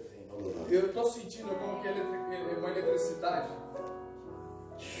everything all over. Eu estou sentindo como que é uma eletricidade.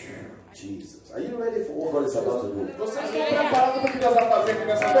 Jesus, are you ready for what God is about to do? Vocês estão preparados para o que Deus vai fazer aqui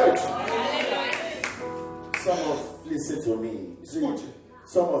nessa noite? Some of, listen to me. Escute.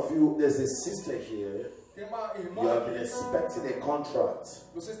 Some of you, there's a sister here. Tem uma You irmã have been aqui. expecting a contract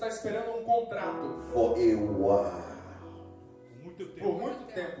Você está esperando um contrato for a while. por muito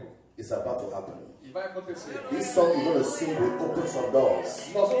tempo. It's about to happen. E vai acontecer. This song you're going to sing will open some doors.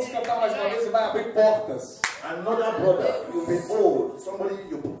 Nós vamos cantar mais uma vez e vai abrir portas. Another brother, you've been old.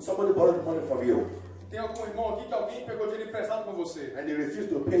 Somebody borrowed money from you, Tem algum irmão aqui que alguém pegou dinheiro emprestado com você and they refuse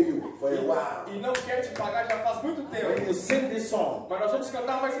to pay you for a while. e não quer te pagar já faz muito When tempo. you sing this song, Mas nós vamos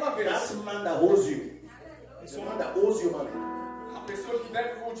cantar mais uma vez. that man that owes you, the man that owes you money, A pessoa que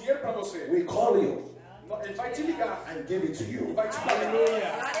deve o dinheiro para você, we call you ele vai te ligar and give it to e you. vai te pagar.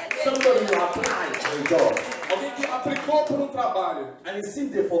 Somebody you applied for a job, Alguém que aplicou por um trabalho and it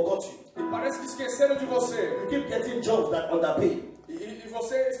seems they forgot you. e parece que esqueceram de você. You keep getting jobs that underpay. E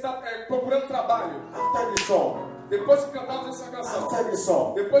você está procurando trabalho. After this song, Depois que cantamos essa canção, after this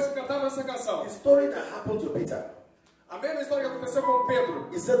song, depois que cantamos essa canção, the story that happened to Peter, a mesma história que aconteceu com Pedro,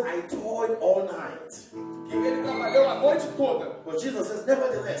 he said, I toiled all night. que ele trabalhou a noite toda. But Jesus says,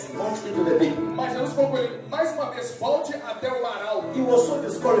 nevertheless, launch into the deep. Mas Jesus falou com ele, mais uma vez, volte até o mar alto. He was so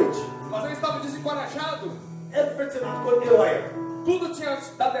discouraged. Mas ele estava desencorajado. Everything had gone haywire. Tudo tinha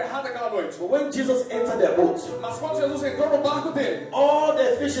dado errado aquela noite. But when Jesus entered the boat, Mas quando Jesus entrou no barco dele, all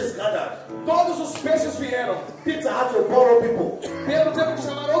the fishes gathered. todos os peixes vieram. Peter had to borrow people, Pedro teve que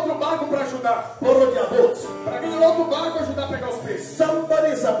chamar outro barco para ajudar. borrow their boat. Para vir no outro barco ajudar a pegar os peixes.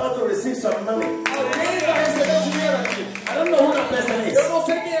 Somebody is about to receive some money. Alguém vai receber dinheiro aqui. I don't know who that person Eu is. não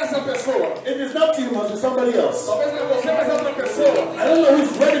sei quem é essa pessoa. If it's not you, it must be somebody else. Talvez não é você, mas é outra pessoa. I don't know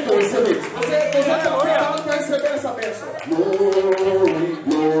who's ready to receive it. Você está preparado para receber essa bênção. Glory,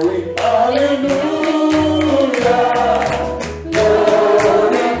 glory, hallelujah.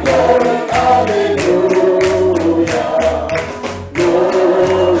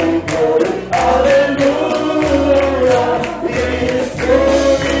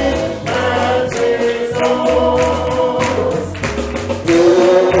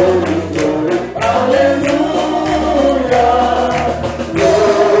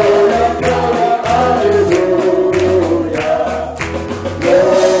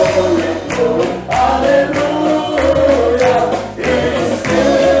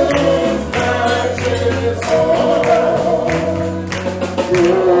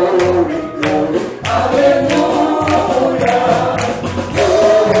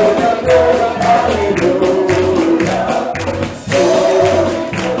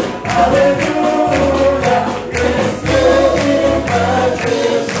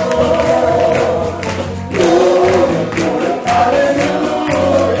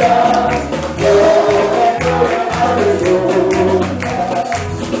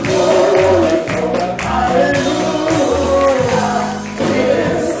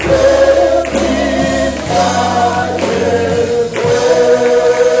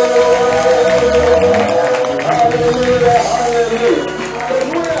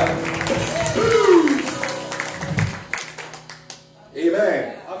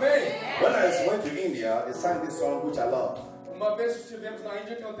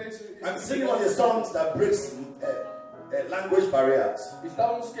 Language barriers.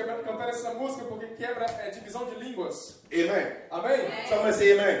 Estávamos cantando essa música porque quebra divisão de línguas. Amen. Amém? Somebody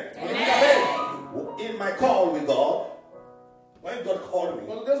say amen. Amém. In my call with God, when God called me,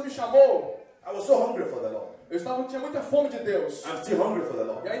 Quando Deus me chamou, I was so hungry for the Lord. tinha muita fome de Deus. I'm still hungry for the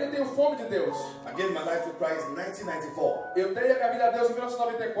Lord. E ainda tenho fome de Deus. I gave my life to Christ in 1994, Eu dei a minha vida a Deus em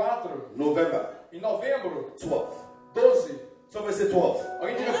 1994, November em novembro 12. 12. Somebody say 12.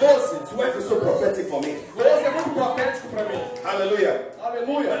 Alguém diga 12. 12 is so prophetic for me. 12 é muito profético para mim. Hallelujah. When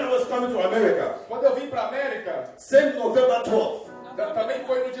Aleluia. I was coming to America, Quando eu vim para a América, same November 12, também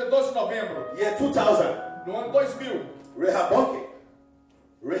foi no dia 12 de novembro, year 2000, no ano 2000. Rehabonke,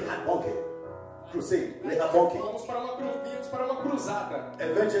 crusade, Rehabonke, Vimos para uma cruzada.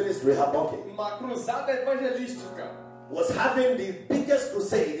 evangelist Rehabonke Uma cruzada evangelística. was having the biggest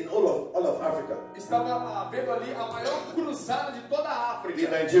crusade in all of Africa, Estava havendo ali a maior cruzada de toda a in África.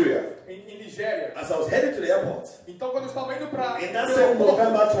 Nigeria. Em Nigéria. As I was heading to the airport, Então, quando eu estava indo para in that same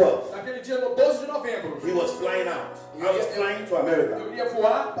November 12th, naquele dia, no 12 de novembro, he was flying out. I was flying to America eu ia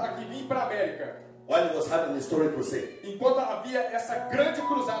voar aqui, vim para a América. while he was having a historic crusade. Enquanto havia essa grande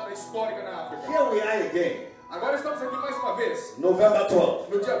cruzada histórica na África. Here we are again, Agora estamos aqui mais uma vez, November 12th,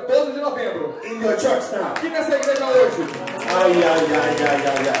 no dia 12 de novembro, in your church now. aqui nessa igreja hoje. Ay, ay, ay, ay,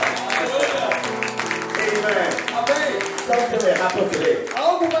 ay, ay. Amen. Amém? Something will happen today.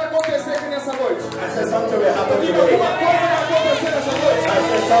 Algo vai acontecer aqui nessa noite. I said something will happen Diga, today. alguma coisa vai acontecer nessa noite. I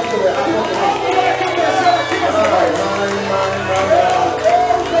said something will happen today. Algo vai acontecer aqui nessa noite.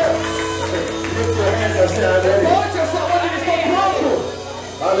 Lift your hands and say, I'm ready. Levante a sua mão e estou pronto.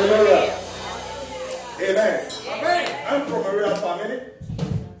 Hallelujah. Amen. Amém? I'm from a royal family.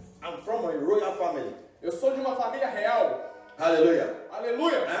 I'm from a royal family. Eu sou de uma família real. Hallelujah.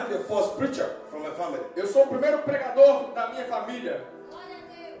 Aleluia. I am the first preacher from a family. Eu sou o primeiro pregador da minha família.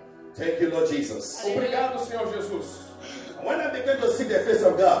 Thank you, Lord Jesus. Obrigado, Senhor Jesus. When I began to seek the face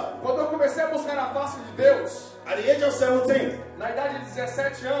of God, Quando eu comecei a buscar a face de Deus, at the age of 17, na idade de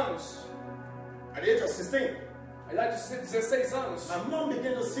 17 anos, at the age of 16, na idade de 16 anos, my mom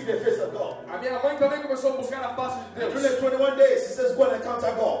began to seek the face of God. a minha mãe também começou a buscar a face de During Deus. the 21 days, she says, go and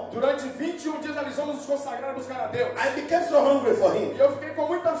encounter God. Durante 21 dias nós vamos nos consagrar a buscar a Deus. I became so hungry for Him. E eu fiquei com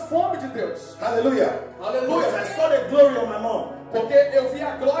muita fome de Deus. Hallelujah. Aleluia. Because I saw the glory of my mom. Porque eu vi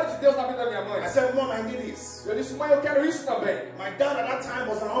a glória de Deus na vida da minha mãe. I said, Mom, I need this. Eu disse, mãe, eu quero isso também. My dad at that time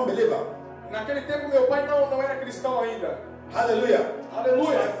was an unbeliever. Naquele tempo meu pai não era cristão ainda. Hallelujah. So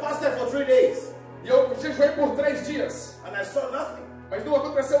Aleluia. I fasted for 3 days. E eu jejuei por 3 dias. And I saw nothing. Mas não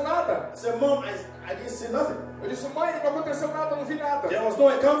aconteceu nada. I said, Mom, I didn't see nothing. Eu disse, mãe, não aconteceu nada, não vi nada. There was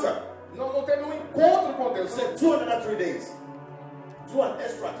no encounter. Não teve um encontro com I Deus. said, 2 another 3 days. Do an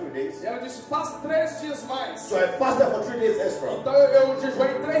extra 3 days. E ela disse, faça 3 dias mais. So I fasted for 3 days extra. Então eu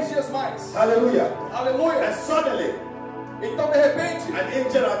jejuei 3 dias mais. Hallelujah. Aleluia. And suddenly, Então de repente, an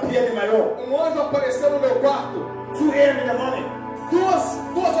angel appeared in my room. anjo apareceu no meu quarto. 2 a.m. in the morning. 2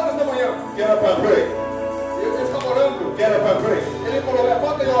 horas da manhã. Get up and pray. Eu estava orando. Get up and pray. Ele falou,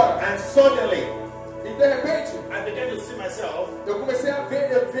 levanta e ora. And suddenly, E de repente, I began to see myself eu comecei a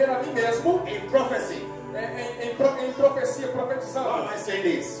ver a mim mesmo in prophecy. em profecia, Why profetizando. am I saying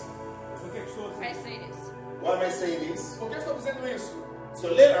this? I say this. Why am I saying this? Por que eu estou dizendo isso? So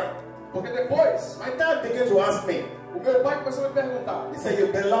later, Porque depois, my dad began to ask me. o meu pai começou a me perguntar. He said, "You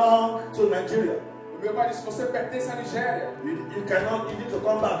belong to Nigeria. O meu pai disse, você pertence à Nigéria. You cannot. You need to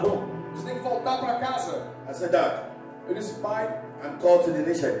come back home." Você tem que voltar para casa. I said, "Dad, Eu disse, pai, I'm called to the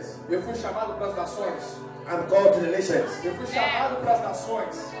nations. eu fui chamado para as nações. I'm called to the nations, Eu fui chamado para as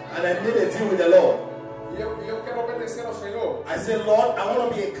nações. and I need a deal with the Lord." E eu quero obedecer ao Senhor. I said, "Lord, I want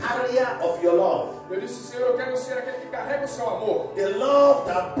to be a carrier of your love, Eu disse, Senhor, eu quero ser aquele que carrega o seu amor. the love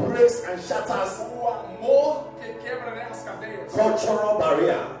that breaks and shatters O amor que quebra, né, as cadeias. cultural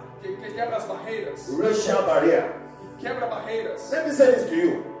barrier, Que quebra as barreiras. racial barrier." Quebra barreiras. Let me say this to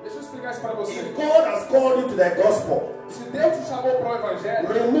you: Deixa eu explicar isso para você. if God has called you to the gospel, Se Deus te chamou para o Evangelho,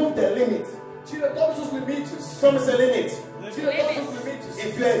 remove the limit. tira todos os limites. Some say limit. Tira todos os limites.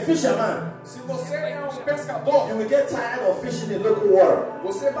 If you're a fisherman, Se você é um pescador, you will get tired of fishing in local water.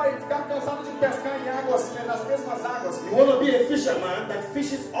 você vai ficar cansado de pescar em águas, nas mesmas águas. You want to be a fisherman that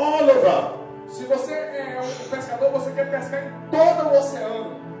fishes all over. Se você é um pescador, você quer pescar em todo o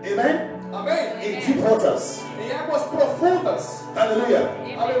oceano. Amen? Amém? In deep waters. Em águas profundas. Hallelujah.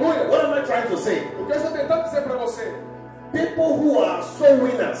 Aleluia. What am I trying to say? O que eu estou tentando dizer para você? People who are soul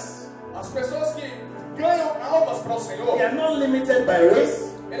winners, As pessoas que ganham almas para o Senhor, they are not limited by race,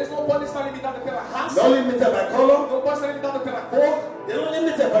 eles não podem estar limitados pela raça, not limited by color, não podem estar limitados pela cor, they're not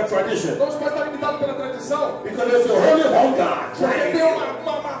limited by tradition. não podem estar limitados pela tradição. Because there's a holy hunger Porque trying tem you.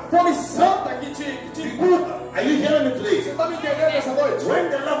 uma fome santa que te empuja. Are you hearing me Você today? está me entendendo essa noite? When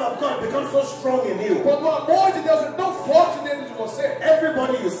the love of God becomes so strong in you, Quando o amor de Deus é tão forte dentro de você,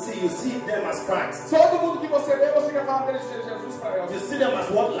 everybody you see them as Christ. todo mundo que você vê, você quer falar dele de Jesus para You eles. see them as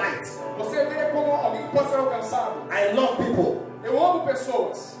what light. Você vê como alguém que pode ser alcançado. I love people. Eu amo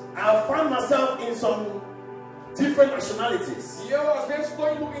pessoas. I find myself in some different nationalities, E eu, às vezes, estou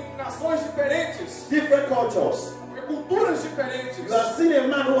indo em nações diferentes, different cultures. culturas diferentes. You have seen a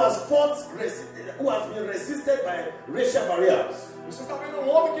man who has who has been resisted by racial barriers. Você está vendo um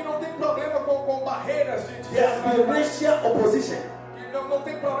homem que não tem problema com barreiras de There has been racial opposition. que não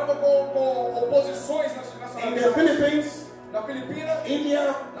tem problema com oposições In the nacionais. Philippines, Na Filipina,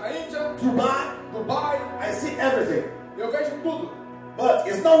 India, na Índia, Dubai, Dubai, I see everything. eu vejo tudo. But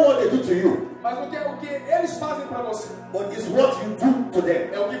it's not what they do to you, Mas o que eles fazem para você but it's what you do to them.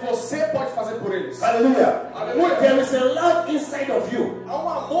 é o que você pode fazer por eles. Hallelujah. Aleluia. There is a love inside of you Há um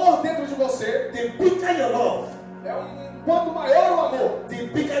amor dentro de você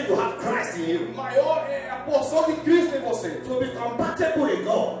unção de Cristo em você. To be compatible with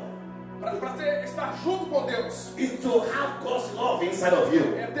God Para estar junto com Deus. is to have God's love inside of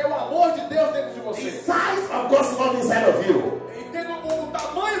you. É ter o amor de Deus dentro de The você. size of God's love inside of you E tendo o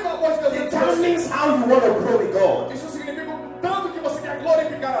tamanho do amor de Deus dentro de você. determines how you want to grow with God. Isso significa o tanto que você quer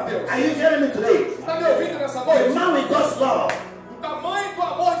glorificar a Deus. Are you hearing me today? Está me ouvindo nessa A noite? man with God's love O tamanho do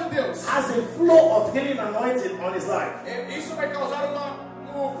amor de Deus. has a flow of healing anointing on his life. Isso vai causar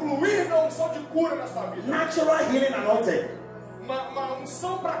um fluir da unção de cura na sua vida. Natural healing anointing. Uma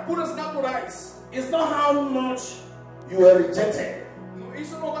unção para curas naturais. It's not how much you were rejected,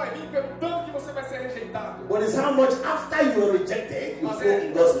 Isso não vai vir pelo tanto que você vai ser rejeitado. but it's how much after you were rejected, you flow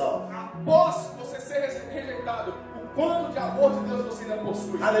in God's love. Após você ser rejeitado, o quanto de amor de Deus você ainda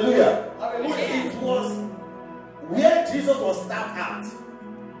possui. Hallelujah. Aleluia. It was where Jesus was stabbed at,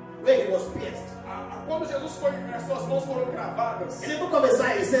 where he was pierced. Quando Jesus foi, suas mãos foram cravadas. In the book of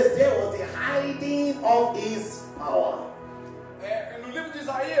Isaiah, it says there was the hiding of his power. No livro de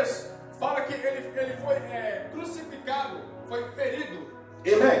Isaías, fala que ele foi crucificado, foi ferido.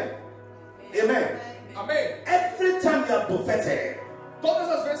 Amen. Amen. Amém? Every time you are prophetic, Todas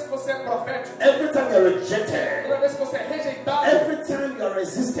as vezes que você é profético, every time you are rejected, toda vez que você é rejeitado, every time you are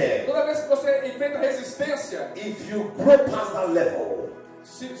resisted, toda vez que você enfrenta resistência, if you grow past that level,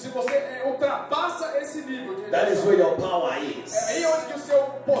 se você ultrapassa esse nível de that is rejeição, where your power is. é aí onde que o seu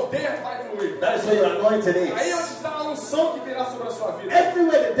poder vai fluir. That is where your anointing Aí onde is. está a unção que virá sobre a sua vida.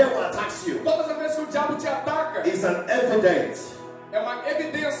 Everywhere the devil attacks you Todas as vezes que o diabo te ataca, is an evidence é uma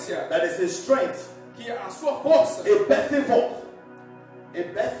evidência that is a strength, que a sua força a birthing forth, a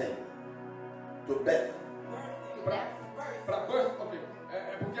birthing to birth. para birth, ok,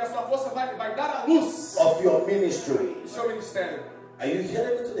 é porque a sua força vai dar a luz Of your ministry. do seu ministério. Are you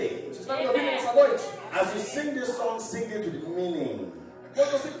hearing me today? Você está me ouvindo nessa noite? As you sing this song, sing it to the meaning.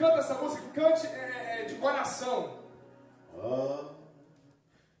 Quando você canta essa música, cante de coração.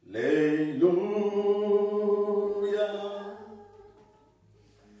 Hallelujah.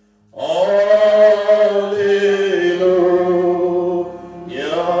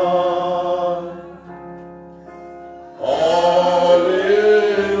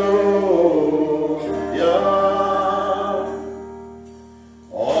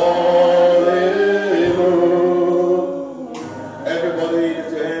 Everybody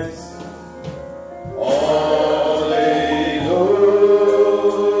lift your hands.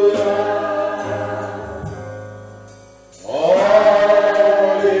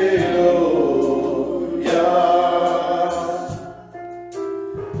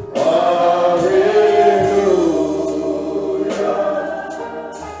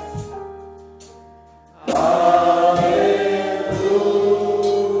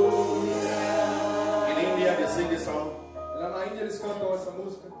 In India, they sing this song. Lá na Índia eles cantam essa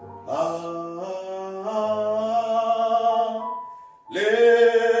música. Hallelujah.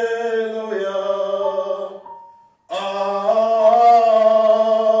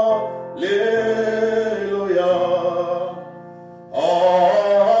 Hallelujah.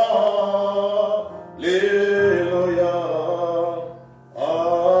 Hallelujah.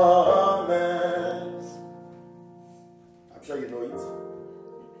 Amen. I'm sure you know it.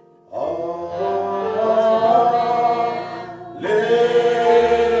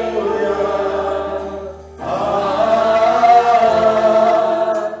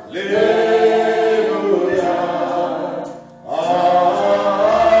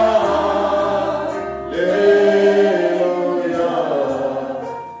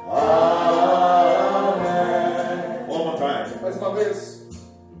 One more time. Mais uma vez.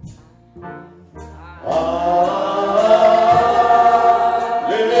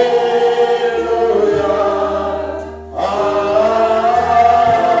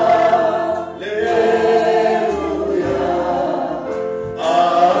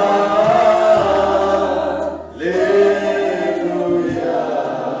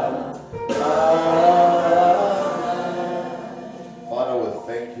 Father, we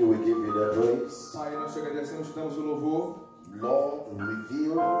thank you, we give you the praise. Pai, nós te agradecemos, te damos o louvor. Lord,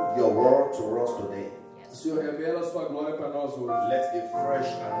 reveal your word to us today. O Senhor revela a sua glória para nós hoje. Let a fresh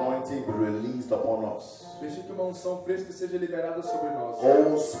anointing be released upon us. Deixe que uma unção fresca seja liberada sobre nós.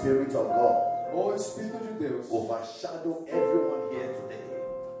 Oh, Spirit of God, Ó Espírito de Deus, overshadow everyone here today.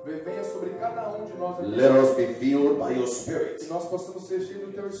 venha sobre cada um de nós aqui. Let us be filled by your Que Spirit. nós possamos ser cheios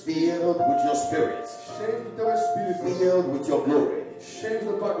do Teu Espírito. Filled with your Spirit. Cheios do Teu Espírito. Filled with your glory. Cheios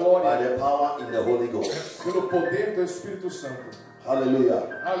da Tua By glória. the power in the Holy Ghost. Pelo poder do Espírito Santo.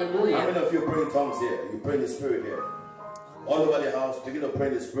 Hallelujah. How Aleluia. many of you pray in tongues here? You pray in the Spirit here. All over the house, begin to pray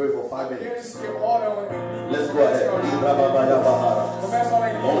in the spirit for 5 minutes. Aqueles que oram em línguas, Let's go ahead. começam a orar em línguas. Começa a orar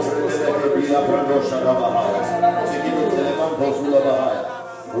no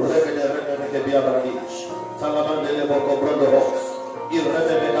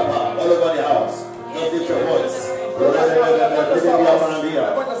all over the house. Just lift your voice. Levanta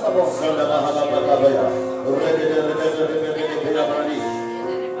essa voz.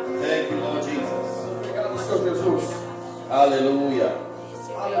 Thank you, Lord Jesus. Obrigado, Senhor Jesus. Hallelujah.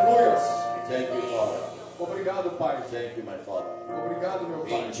 Aleluia. Thank you, Father. Obrigado, Pai. Thank you, my Father. Obrigado, meu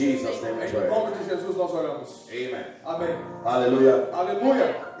Pai. In Jesus' name we Em pray. nome de Jesus nós oramos. Amen. Amém. Hallelujah.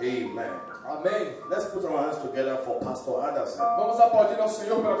 Aleluia. Amen. Amém. Let's put our hands together for Pastor Anderson. Vamos aplaudir ao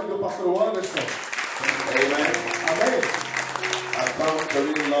Senhor pela vida do pastor Anderson. Amen. Amém. I've come to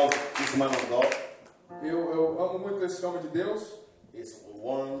really love this man of God. Eu amo muito esse homem de Deus. He's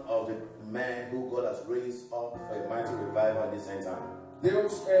one of the men who God has raised up for a mighty revival in this end time.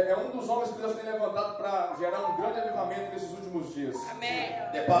 Deus é um dos homens que Deus tem levantado para gerar um grande avivamento nesses últimos dias. Amém.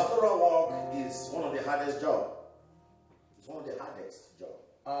 The pastoral work is one of the hardest jobs. It's one of the hardest jobs.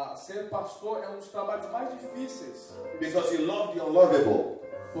 Ser pastor é um dos trabalhos mais difíceis. Because you love the unlovable.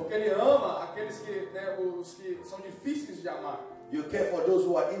 Porque ele ama aqueles que, os que são difíceis de amar. You care for those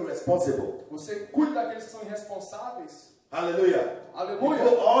who are irresponsible. Você cuida daqueles que são irresponsáveis. Hallelujah. Aleluia. You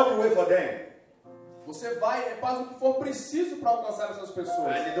go all the way for them. Você vai e faz o que for preciso para alcançar essas pessoas.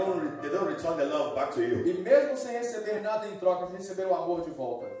 And they don't return the love back to you. E mesmo sem receber nada em troca, sem receber o amor de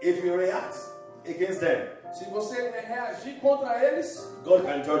volta. If you react against them, Se você reagir contra eles, God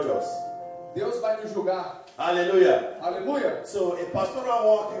can judge us. Deus vai nos julgar. Hallelujah. Aleluia. So a pastoral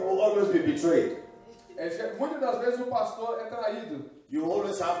work, you will always be betrayed. Muitas das vezes o pastor é traído. You will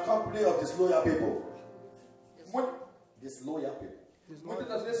always have company of disloyal people. Muito, Disloyal people. muitas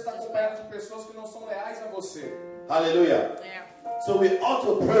das vezes está acompanhado de pessoas que não são leais a você. Hallelujah. So we ought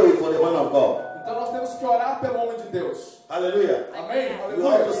to pray for the man of God. Então nós temos que orar pelo homem de Deus. Hallelujah. Amém? We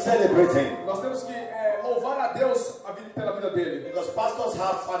ought to Aleluia. celebrate him. Nós temos que louvar a Deus pela vida dele. Because pastors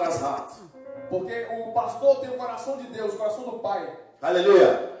have father's heart. Porque o pastor tem o coração de Deus, o coração do Pai.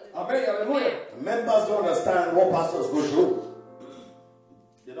 Hallelujah. Amém? Aleluia. Members don't understand what pastors go through.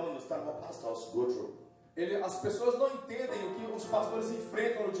 They don't understand what pastors go through. As pessoas não entendem o que os pastores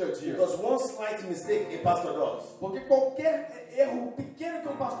enfrentam no dia a dia. Because one slight mistake a pastor does, Porque qualquer erro pequeno que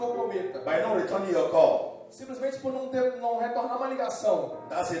um pastor cometa, by not returning your call, simplesmente por não retornar uma ligação,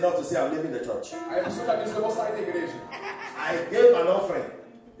 that's enough to say I'm leaving the church. aí a pessoa já diz: eu vou sair da igreja. I gave an offering.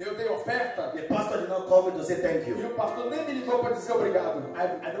 Eu dei oferta The pastor did not call me to say thank e you. o pastor nem me ligou para dizer obrigado.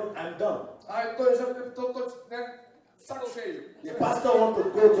 I'm done. Eu tô saco cheio. The pastor wants to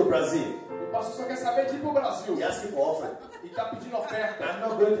go to Brazil. O pastor só quer saber de ir para o Brasil He asked me for offering. e está pedindo oferta. I'm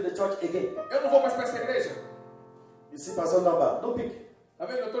not going to the church again. Eu não vou mais para essa igreja. You see pastor number, don't pick. Tá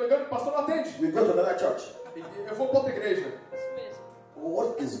vendo? Eu estou ligando, o pastor não atende. We go to another church. Eu vou para outra igreja.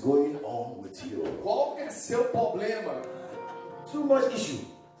 What is going on with you? Qual que é seu problema? Too much issue.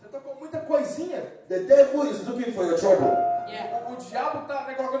 Você está com muita coisinha. The devil is looking for your trouble. O diabo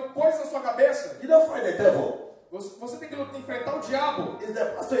está colocando coisas na sua cabeça. You don't fight the devil. Você tem que enfrentar o diabo. It's the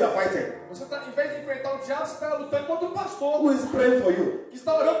pastor you're fighting. Você tá, em vez de enfrentar o diabo, você está lutando contra o pastor Who is praying for you? que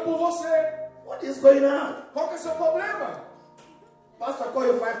está orando por você. What is going on? Qual que é o seu problema? Pastor call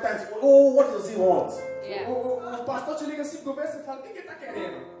you 5 times. Oh, what does he want? O pastor te liga 5 vezes e fala: o que ele está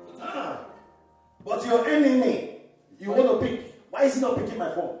querendo? But your enemy, you want to pick. Why is he not picking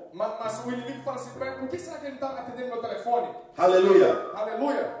my phone? Mas o inimigo fala assim: por que será que ele não está atendendo meu telefone? Hallelujah.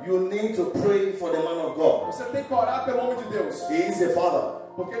 Aleluia. You need to pray for the man of God. Você tem que orar pelo homem de Deus. He is a father.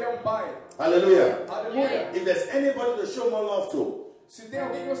 Porque ele é um pai. Hallelujah. Aleluia. If there's anybody to show more love to, Se tem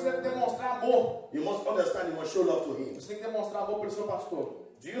alguém que você deve demonstrar amor, you must understand you must show love to him. você tem que demonstrar amor pelo seu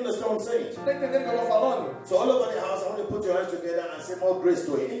pastor. Do you understand what I'm saying? Você está entendendo o que eu estou falando? So all over the house, I want to put your hands together and say more grace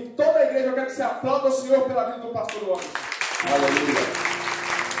to him. Em toda a igreja eu quero que você aplaude o Senhor pela vida do pastor Anderson. Hallelujah.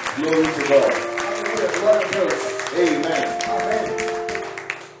 Glory to God. Aleluia, glória a Deus. Amen. Amém.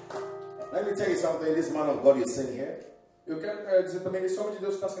 Let me tell you something. This man of God you're seeing here Eu quero dizer também, esse homem de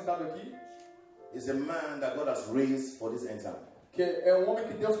Deus que está sentado aqui, is a man that God has raised for this end time. que é um homem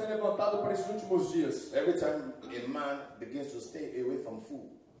que Deus tem levantado para esses últimos dias. Every time a man begins to stay away from food,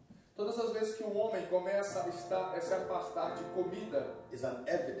 Todas as vezes que um homem começa a se afastar de comida, it's an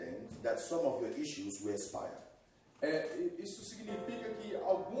evidence that some of your issues will expire. isso significa que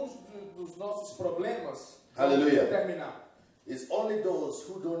alguns dos nossos problemas Hallelujah. vão terminar. It's only those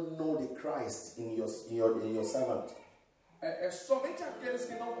who don't know the Christ in your servant. É somente aqueles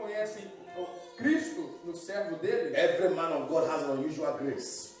que não conhecem o Cristo no servo dele. Every man of God has an unusual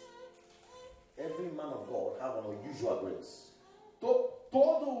grace. Every man of God have an unusual grace.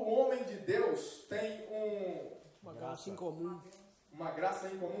 Todo homem de Deus tem uma graça em comum. Uma graça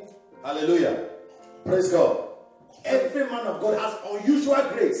em comum. Hallelujah. Praise God. Every man of God has unusual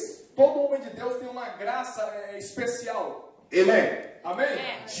grace. Todo homem de Deus tem uma graça especial. Amen. Amém?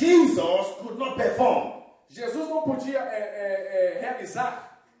 Jesus could not perform. Jesus não podia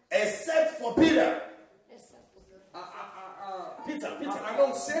realizar, except for Peter. Peter. A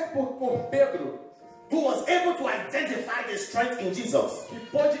não ser por Pedro, who was able to identify the strength in Jesus. Que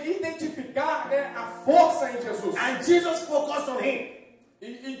pôde identificar a força em Jesus. And Jesus focused on him.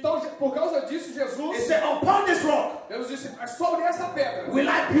 Então, por causa disso, Jesus, he said, upon this rock, Deus disse, sobre essa pedra, will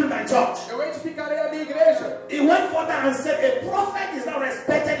I build my church. Eu edificarei a minha igreja. He went further and said, a prophet is not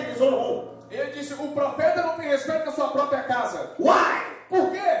respected in his own home. Ele disse, o profeta não tem respeito na sua própria casa. Why?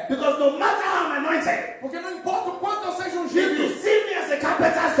 Por quê? Because no matter how I'm anointed, porque não importa o quanto eu seja ungido, if you see me as a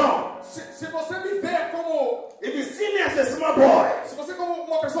carpenter's son, se você me ver como, if you see me as a small boy, se você como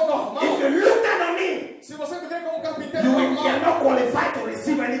uma pessoa normal, if you look down on me, se você me ver como um carpinteiro you normal, are not qualified to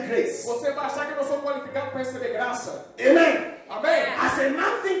receive any grace. Você vai achar que eu não sou qualificado para receber graça. Amen. Amém. As a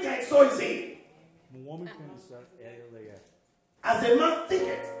man thinketh, so is he. As a man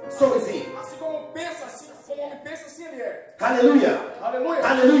thinketh, so is he. Assim como pensa, assim como o homem pensa, assim ele é. Hallelujah. Hallelujah.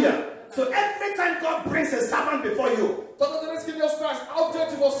 Hallelujah. So every time God brings a servant before you, toda vez que Deus traz algo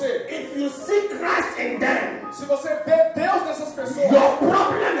diante de você, if you see Christ in them, se você vê Deus nessas pessoas, your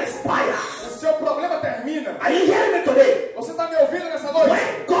problem expires. O seu problema termina. Are you hearing me today? Você está me ouvindo nessa noite?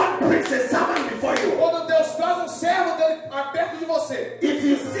 When God brings a servant before you, quando Deus traz um servo dele perto de você, if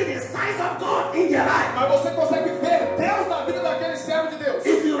you see the signs of God in your life, mas você consegue ver Deus na vida daquele servo de Deus,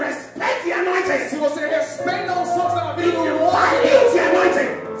 if you respect the anointing, se você respeita a unção que está na vida if do you homem, violate the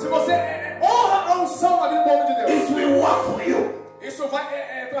anointing, se você honra a unção na vida do homem de Deus, it will work for you. Isso vai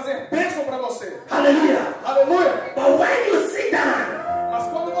trazer bênção para você. Hallelujah. Aleluia. But when you sit down, mas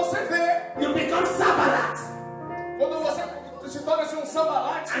quando você vê, you become Sabalat. Quando você se torna um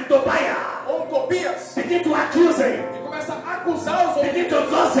Sambalate and Tobiah, ou um Tobias, begin to accuse him, e começa a acusar os outros, begin to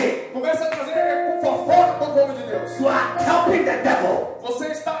gossip, começa a trazer fofoca contra o homem de Deus, you are helping the devil. Você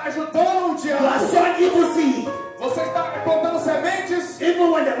está ajudando o diabo. You are sowing evil seed. Você está plantando sementes.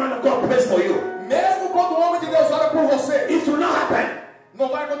 Even when the man of God prays for you, mesmo quando o homem de Deus ora por você, it will not happen. Não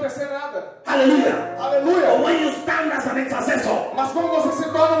vai acontecer nada. Hallelujah. Aleluia. But when you stand as an intercessor, mas quando você se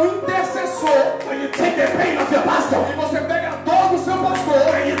torna um intercessor, when you take the pain of your pastor, e você pega a dor do seu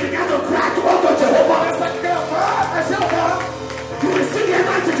pastor, and you begin to cry to Jehovah, começa a clamar a Jeová, you will see the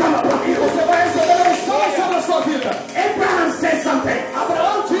anointing come upon you. Você vai receber a unção sobre a sua vida. Abraham said something.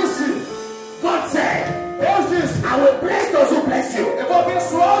 Abraão disse, God said, Deus disse, I will bless those who bless you. Eu vou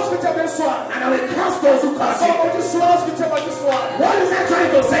abençoar os que te abençoarem. And I will curse those who curse Eu you. vou amaldiçoar os que te amaldiçoarem. What is that trying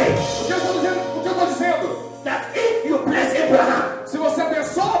to say? O que eu estou dizendo? That if you bless Abraham, se você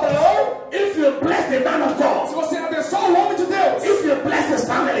abençoa Abraão, if you bless the man of God, se você abençoa o homem de Deus, if you bless his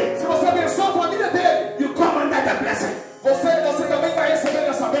family, se você abençoa a família dele, you come under the blessing. Você também vai receber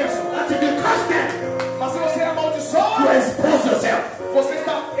essa bênção. But if you curse them, mas se você amaldiçoa, you expose yourself. Você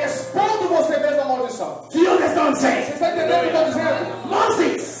está expondo você mesmo à maldição. Do you understand what I'm saying? Você está entendendo o que eu estou dizendo?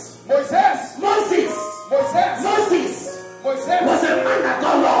 Moisés was a man that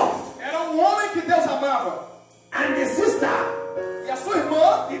God loved. Era um homem que Deus amava. And the sister, e a sua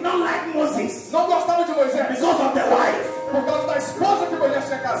irmã, did not like Moses. Não gostava de Moisés. Because of the wife. Por causa da esposa que Moisés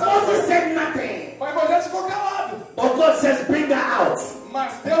tinha casado. Moses said nothing. Mas Moisés ficou calado. But God says, bring her out.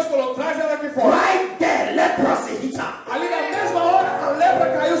 Mas Deus falou, traz ela aqui fora. Right there, leprosy hit her. Ali na mesma hora, a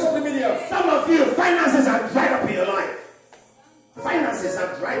lepra caiu sobre Miriam. Some of you, finances are dried up in your life. Finances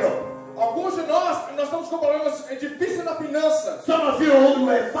are dried up. Alguns de nós estamos com problemas difíceis na finança. Some of you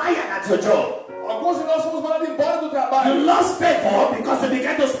were fired at your job. Alguns de nós fomos mandados embora do trabalho. You lost favor because you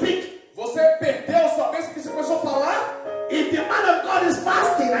began to speak. Você perdeu a sua bênção porque você começou a falar. If the man of God is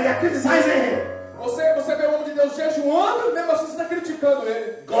fasting and you're criticizing him, você vê o homem de Deus jejuando e mesmo assim você está criticando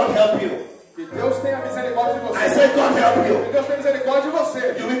ele. God help you. Que Deus tenha misericórdia de você. I say God help you. Que Deus tenha misericórdia de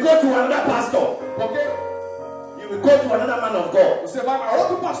você. You will go to another pastor. Porque you will go to another man of God. Você vai a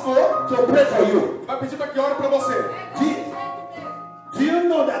outro pastor to pray for you. E vai pedir para que ore para você. Do you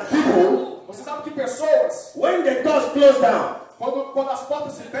know that people? Você sabe que pessoas, when the doors close down, quando as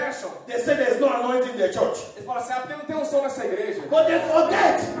portas se fecham, they say there's no anointing in the church. Eles falam assim, porque não tem unção nessa igreja. But they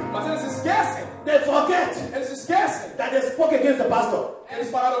forget. Mas eles esquecem. They forget. Eles esquecem. That they spoke against the pastor. Eles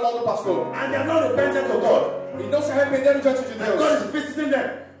falaram mal do pastor. And they are not repentant to God. E não se arrependeram diante de Deus. And God is visiting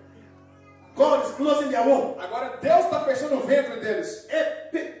them. God is closing their womb. Agora Deus está fechando o ventre deles.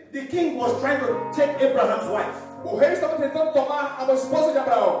 The king was trying to take Abraham's wife. O rei estava tentando tomar a esposa de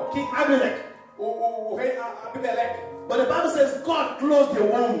Abraão. King Abimelech. o rei Abimeleque. But the Bible says God closed the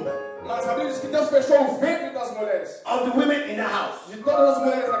womb Mas a Bíblia diz que Deus fechou o ventre das mulheres. of the women in the house. De todas as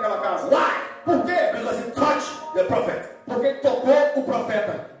mulheres naquela casa. Why? Por quê? Because he touched the prophet. Porque tocou o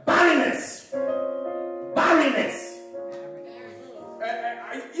profeta. Barrenness. Barrenness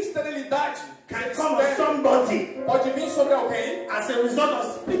A esterilidade can come on somebody pode vir sobre alguém as a result of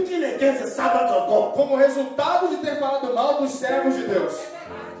speaking against the servants of God. como resultado de ter falado mal dos servos de Deus.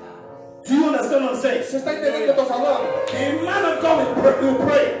 Do you understand what I'm saying? Você está entendendo o que eu estou falando? The man of God will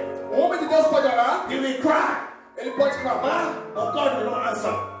pray. O homem de Deus pode orar, He will cry. ele pode clamar, But God will not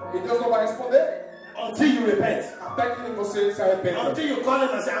answer e Deus não vai responder until you repent. até que você se arrependa. Until you call him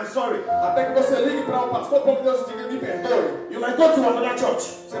and say, I'm sorry. Até que você ligue para o pastor para que Deus diga, me perdoe. You might go to another church.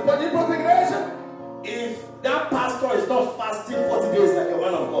 Você pode ir para outra igreja. If that pastor is not fasting 40 days like a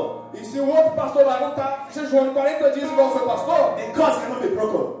man of God, E se o outro pastor lá não está jejuando 40 dias igual o seu pastor, the curse cannot be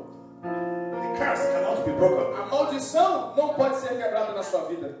broken. The curse cannot be broken. a maldição não pode ser quebrada na sua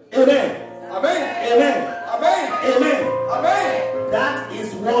vida. Amen. Amém? Amen. Amém? Amen. Amém? That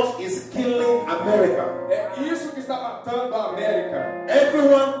is what is killing America. É isso que está matando a América.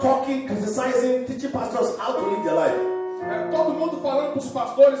 Everyone talking, criticizing, teaching pastors how to live their life. É todo mundo falando para os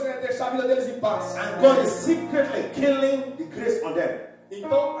pastores, né, deixar a vida deles em paz. And God is secretly killing the grace on them.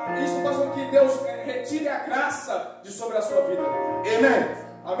 Então, isso faz com que Deus retire a graça de sobre a sua vida. Amen.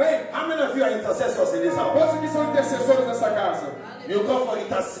 Amém? How many of you are intercessors in this house? Quantos aqui são intercessores nessa casa? You go for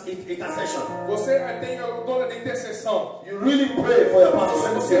intercession. Você tem o dono da intercessão. You really pray for your pastor.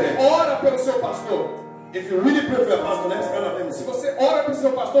 Let me see Você that. ora pelo seu pastor. If you really pray for your pastor, let me stand up. Let me Se see. você ora pelo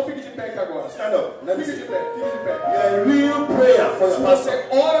seu pastor, fique de pé aqui agora. Stand up. Let me Fique see. de pé, fique de pé. You are a real prayer for Se your pastor. você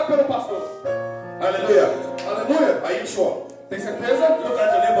ora pelo pastor, Hallelujah. aleluia, Are you sure? tem certeza? Look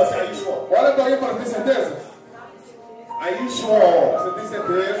at your neighbor and say, are you sure? Olha para alguém e fala, tem certeza? Are you sure? Você tem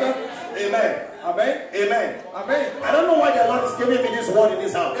certeza? Amen. Amém? Amen. Amém? I don't know why the Lord is giving me this word in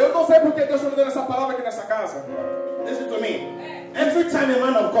this house. Eu não sei porque Deus está me dando essa palavra aqui nessa casa. Listen to me. Every time a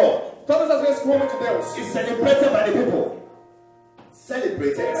man of God Todas as vezes que o homem de Deus is celebrated by the people, é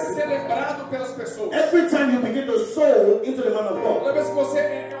celebrated. celebrado pelas pessoas. Every time you begin to sow into the man of God, Toda vez que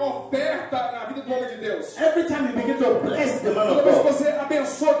você oferta na vida do homem de Deus. every time you begin to bless the man Toda of vez que God você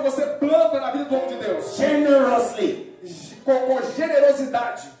abençoa, que você planta na vida do homem de Deus. generously, Com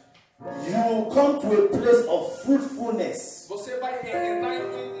generosidade. you will come to a place of fruitfulness. Você vai entrar em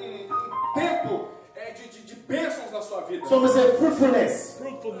um tempo de bênçãos na sua vida. Some say fruitfulness.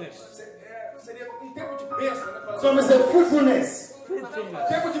 Fruitfulness. Seria um tempo de bênçãos, né? Some say fruitfulness. Fruitfulness.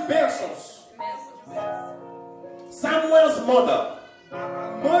 Tempo de bênçãos. Samuel's mother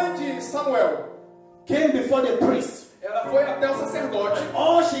A mãe de Samuel, came before the priest. ela foi até o sacerdote.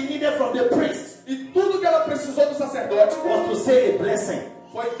 All she needed from the priest E tudo que ela precisou do sacerdote was to say a blessing.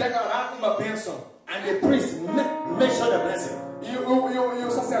 foi declarar uma bênção. And the priest mentioned the blessing. E o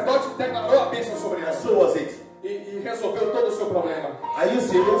sacerdote declarou a bênção sobre And ela. so was it. E resolveu todo o seu problema. Are you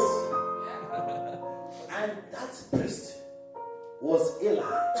serious? And that priest was Eli,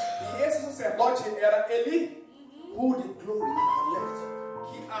 E esse sacerdote era Eli, who the glory had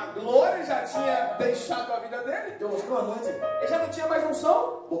left. que a glória já tinha deixado a vida dele. There was no anointing. Ele já não tinha mais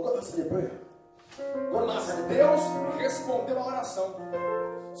unção. But God answered the prayer. God Mas answered the prayer. Deus respondeu a oração.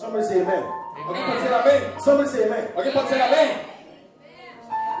 Somebody say amen. Alguém pode dizer amém? Somebody say amen. Alguém pode dizer amém?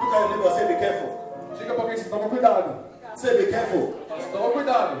 Look at your neighbor, say be careful. Diga para alguém, toma cuidado. Say be careful. Toma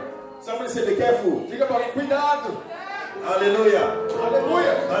cuidado. Somebody say be careful. Diga para alguém, cuidado. Hallelujah.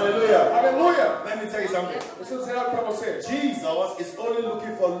 Aleluia. Hallelujah. Aleluia. Let me tell you something. Deixa eu dizer algo para você. Jesus is only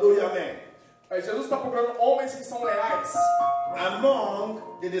looking for loyal men Jesus está procurando homens que são leais. among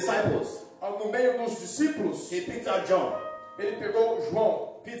the disciples. No meio dos discípulos, He picked out John, ele pegou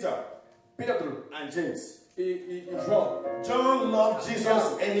João, Peter, Pedro and James. e João. John loved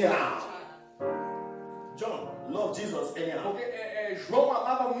Jesus anyhow. John loved Jesus anyhow. Porque João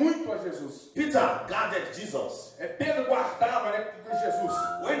amava muito a Jesus. Peter guarded Jesus. Pedro guardava, né, Jesus.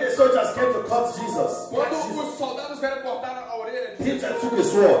 When the soldiers came to cut Jesus, Quando os soldados vieram cortar a orelha de Peter took his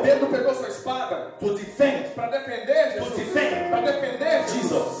sword Pedro pegou sua espada to defend. para defender Jesus. To defend Para defender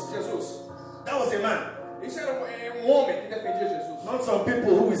Jesus. Jesus. That was a man. Isso era um homem que defendia Jesus. Not some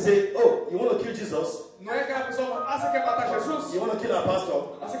people who will say, oh, you want to kill Jesus? Não é aquela pessoa que fala, você quer matar Jesus? You want to kill our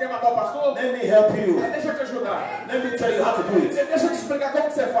pastor? Você quer matar o pastor? Let me help you. Deixa eu te ajudar. Let me tell you how to do it. Deixa eu te explicar como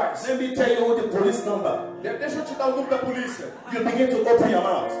que você faz. Let me tell you the police number. Deixa eu te dar o número da polícia. You begin to open your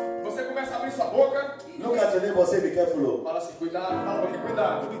mouth. Você começa a abrir sua boca. Look at your neighbor, say be careful. Fala assim, cuidado. Fala pra alguém,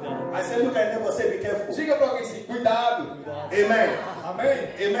 cuidado. I said, look at your neighbor, say be careful. Diga pra alguém assim, cuidado. Amen. Amém?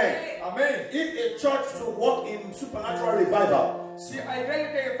 Amen. Amém? If a church to walk in supernatural revival, Se a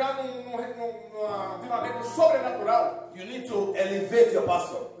igreja quer entrar num avivamento sobrenatural, you need to elevate your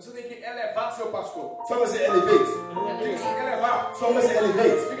pastor. você tem que elevar seu pastor. Someone say elevate. Tem que elevar. Someone say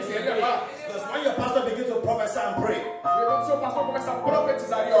elevate. Tem que elevar. Because when your pastor begins to prophesy and pray, Porque quando seu pastor começa a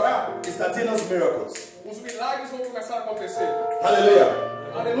profetizar e orar, instantaneous miracles. os milagres vão começar a acontecer. Hallelujah.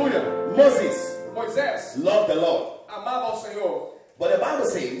 Aleluia. Moses Moisés loved the Lord. amava ao Senhor. But the Bible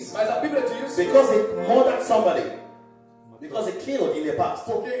says, Mas a Bíblia diz, because he murdered somebody, because he killed in the past,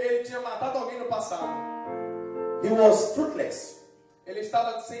 porque ele tinha matado alguém no passado. he was fruitless. Ele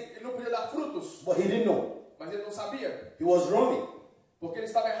não podia dar frutos, But he didn't know. mas ele não sabia. He was running, Porque ele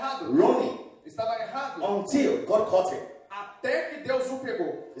estava errado. running, Estava errado. until God caught him. Até que Deus o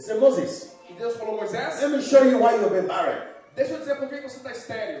pegou. He said, Moses, E Deus falou, Moisés, let me show you why you've been barren. deixa eu dizer por que você está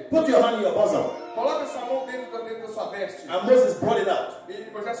estéril. Put your hand in your bosom. Coloca essa mão dentro da sua veste. And Moses brought it out. E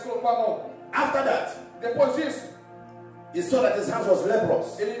Moisés colocou a mão. After that, Depois disso, he saw that his hands was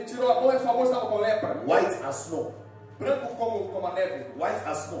leprous, ele tirou a mão e sua mão estava com lepra. white as snow. Branco como a neve. White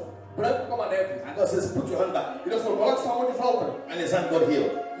as snow. Branco como a neve. And God says, put your hand back. E Deus falou, coloca sua mão de volta. And his hand got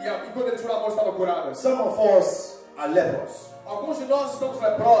healed. E quando ele tirou a mão, estava curada. Some of us are lepers. Alguns de nós estamos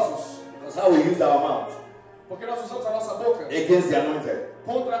leprosos. Because how we use our mouth Porque nós usamos a nossa boca against the anointed.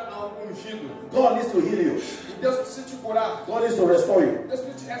 contra o ungido. God needs to heal you. E Deus precisa te curar. God needs to restore you. Deus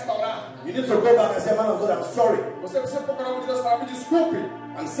precisa te restaurar. You need to go back and say, man of God, I'm sorry. Você precisa procurar o de Deus e falar, me desculpe.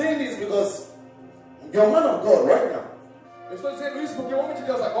 I'm saying this because your man of God right now Eu estou dizendo isso porque o homem de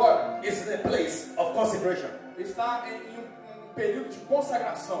Deus agora is in a place of consecration. está em um período de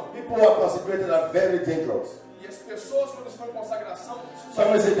consagração. People who are consecrated are very dangerous. E as pessoas, quando estão em consagração,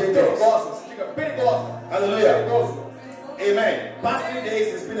 Someone say são dangerous. perigosas. Diga, perigosa. Hallelujah. Perigoso. Amen. Past 3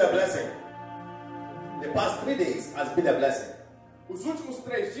 days has been a blessing. The past 3 days has been a blessing. Os últimos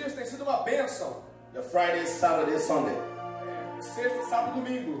 3 dias têm sido uma bênção. The Friday, Saturday, Sunday. Sexta, sábado e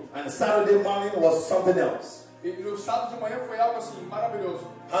domingo. And Saturday morning was something else. E no sábado de manhã foi algo assim, maravilhoso.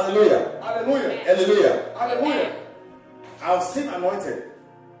 Hallelujah. Aleluia. Hallelujah. Aleluia. I've seen anointed.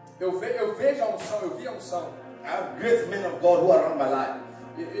 Eu vejo a unção, eu vi a unção. I have great men of God who are around my life.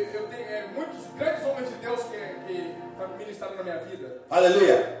 Eu tenho muitos grandes homens de Deus que ministraram na minha vida.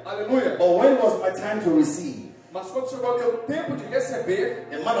 Hallelujah. Aleluia. But when was my time to receive? Mas quando chegou o meu tempo de receber,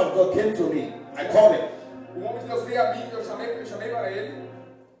 The man of God came to me. I called him. o homem de Deus veio a mim, eu chamei para ele.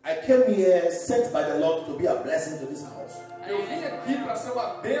 I came here sent by the Lord to be a blessing to this house. Eu vim aqui para ser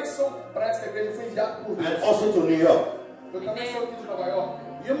uma bênção para essa igreja. Eu fui enviado por And Deus. also to New York. Eu também sou aqui de Nova York.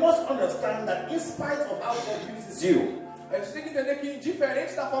 You must understand that in spite of how God uses you, A gente tem que entender que,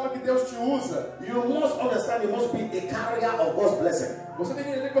 indiferente da forma que Deus te usa, you must understand you must be a carrier of God's blessing. você tem que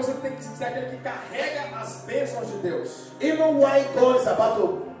entender que você tem que ser aquele que carrega as bênçãos de Deus. Even while God is about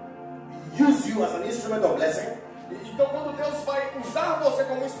to use you as an instrument of blessing, Então, quando Deus vai usar você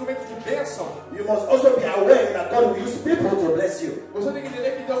como um instrumento de bênção, you must also be aware that God will use people to bless you. você tem que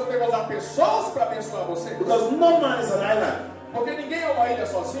entender que Deus vai usar pessoas para abençoar você. Because no man is an island. Porque ninguém é uma ilha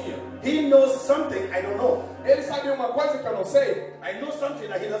sozinha. He knows something I don't know. Ele sabe uma coisa que eu não sei. I know something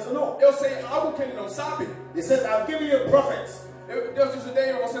that he doesn't know. Eu sei algo que ele não sabe. He says, I've given you prophets, Deus diz,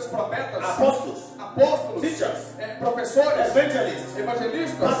 dei a vocês profetas, apostles, apóstolos, teachers, professores, evangelists,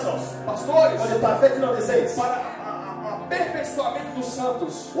 evangelistas, pastors, pastores, for the perfecting of the saints. para aperfeiçoamento dos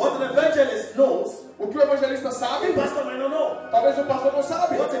santos. What an evangelist knows, O que o evangelista sabe, the pastor might not know. talvez o pastor não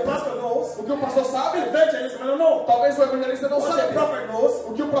sabe. What a pastor knows, O que o pastor the sabe, evangelist might not know. talvez o evangelista não What a sabe. prophet knows,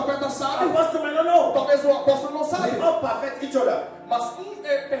 O que o profeta the sabe, pastor might not know. talvez o apóstolo não We sabe. all perfect each other. Mas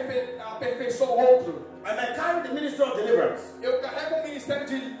aperfeiçoa o outro. I might carry the ministry of deliverance. Eu carrego um ministério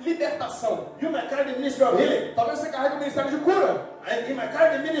de libertação. You might carry the ministry of healing. Talvez você carregue um ministério de cura. And you might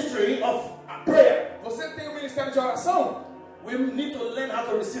carry the ministry of prayer. Você tem um ministério de oração. We need to learn how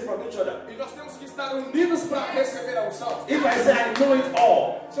to receive from each other. E nós temos que estar unidos para receber a unção. If I say I know it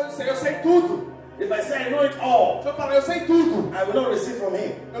all, Se eu disser, eu sei tudo. if I say I know it all, Se eu falar, eu sei tudo, I will not receive from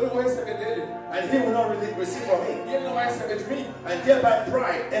him, eu não vou receber dele. and he will not really receive from me. E ele não vai receber de mim. And thereby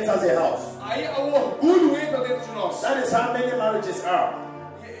pride enters the house. Aí o orgulho entra dentro de nós. That is how many marriages are.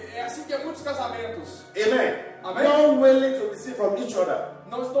 E é assim que é muitos casamentos. Amen. Amen. Not willing to receive from each other.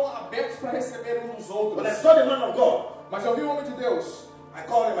 Não estão abertos para receber um dos When I outros. saw the man of God, Mas eu vi o homem de Deus. I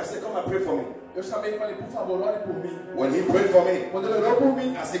called him. I said, "Come and pray for me." Eu chamei e falei, por favor, ore por mim. When he prayed for me, Quando ele orou por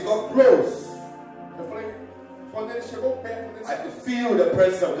mim, as he got close, eu falei, quando ele chegou perto, I could feel the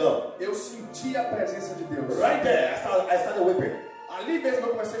presence of God. eu senti a presença de Deus. Right there, I started weeping. Ali mesmo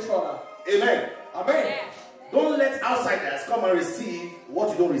eu comecei a chorar. Amen. Amém? Don't let outsiders come and receive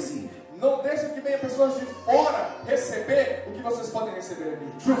what you don't receive. Não deixe que venham pessoas de fora receber o que vocês podem receber aqui.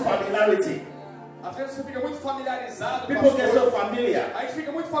 Through familiarity, Às vezes você fica muito familiarizado com People as get coisas. so familiar. A gente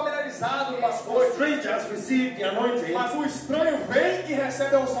fica muito familiarizado com as coisas. Strangers receive the anointing. Mas o estranho vem e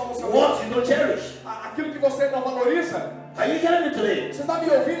recebe a unção do seu What you don't cherish. Aquilo que você não valoriza. Are you getting me today? Você está me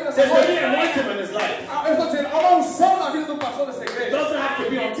ouvindo nessa There's noite? only anointing in his life. Eu estou dizendo, há uma unção na vida do pastor dessa It igreja. doesn't have to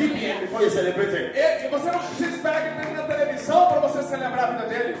be on TBN before you celebrate it. E você não precisa esperar que ele esteja na televisão para você celebrar a vida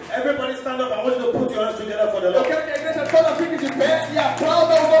dele. Everybody stand up. I want you to put your hands together for the Eu Lord. quero que a igreja toda fique de pé e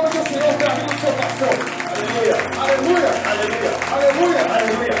aplauda o nome do Senhor pela vida do seu pastor. Hallelujah. Aleluia! Hallelujah. Aleluia!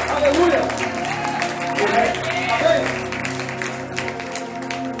 Hallelujah. Aleluia! Amen. Amém?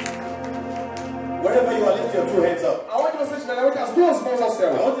 Wherever you are, lift your two hands up. Aonde você estiver, levante as duas mãos ao I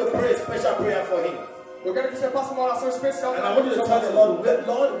céu. want you to pray a special prayer for him. Eu quero que você faça uma oração especial And I para want you o to seu tell the pastor.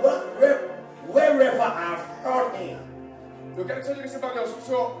 Lord, wherever I've hurt him, Eu quero que você diga assim para Deus,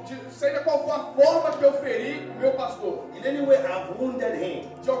 Senhor, seja qual for a forma que eu feri o meu pastor. in any way I've wounded him,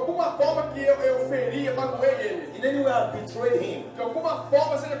 De alguma forma que eu feri, eu magoei ele. in any way I've betrayed him, De alguma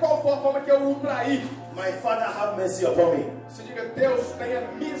forma, seja qual for a forma que eu o traí. my Father, have mercy upon me. Você diga, Deus, tenha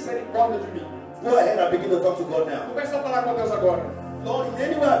misericórdia de mim. Go ahead and begin to talk to God now. Comece a falar com Deus agora. Lord, in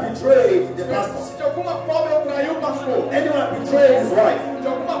any way I betrayed the pastor, Se de alguma forma eu traí o pastor, any way I betrayed his wife, de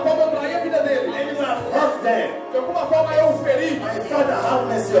alguma forma eu traí a vida dele, any way I've hurt them, de alguma forma eu o feri, my Father, have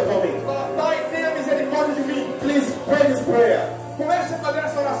mercy upon me. fala, Pai, tenha misericórdia de mim. Please pray this prayer. Comece a fazer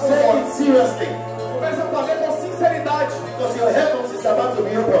essa oração Say agora. it seriously, Comece a fazer com sinceridade, because your heavens is about to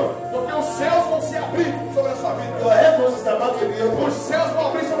be open. porque os céus vão se abrir sobre a sua vida. Your heavens is about to be Os open. céus vão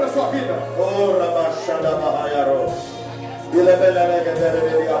abrir sobre a sua vida. Oh, Rabashanda Bahayaro.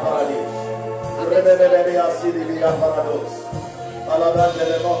 Ilebelegedelia Paradis. Rebebelia Sidilia Parados.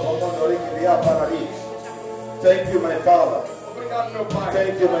 Alabandelemo Homondorikia Paradis. Thank you, my Father. Obrigado, meu Pai.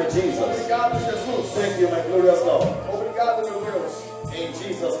 Thank you, my Jesus. Obrigado, Jesus. Thank you, my glorious Lord. Obrigado, meu Deus. In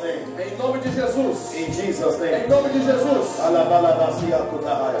Jesus' name. Em nome de Jesus. In Jesus' Em name. nome de Jesus. Alabalabasia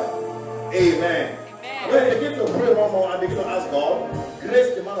Kutahaya. Amen. When you begin to pray one more and begin to ask God,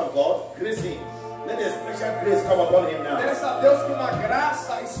 grace the man of God, grace him. Let a special grace come upon him now. Peça a Deus que uma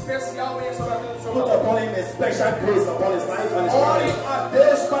graça especial venha sobre a vida do seu Put pastor. upon him a special grace upon his life and his Ore family. a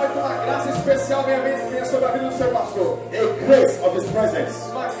Deus para que uma graça especial venha sobre a vida do seu pastor. A grace of his presence.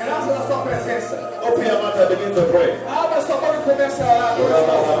 Uma graça da sua presença. Open your mouth and begin to pray. Abra sua boca e comece a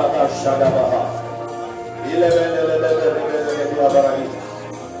orar.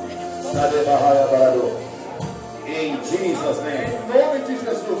 In Jesus' name. Em nome de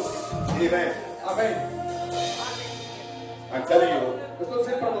Jesus. Amen. Amém. I'm telling you, Eu estou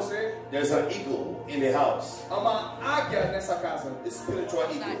dizendo para você, there's an eagle in the house. há uma águia nessa casa. A spiritual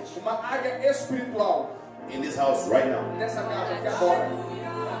eagle Uma águia espiritual in this house right now. nessa casa aqui agora.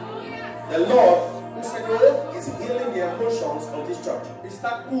 The Lord O Senhor is healing the emotions of this church.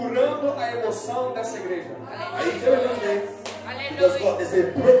 está curando a emoção dessa igreja. Are you feeling it today? Because God, there's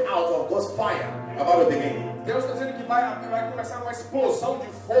a breakout of God's fire about to begin. Deus está dizendo que vai começar uma explosão de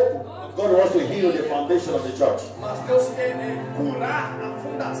fogo. God wants to heal the foundation of the church. Mas Deus quer curar a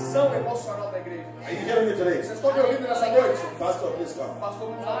fundação emocional da igreja. Are you hearing me today? Vocês estão me ouvindo nessa noite? Pastor, please come. Pastor,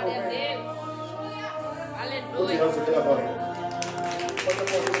 por favor, Glória a venha. Deus. Put your Aleluia. hands together for him. Pode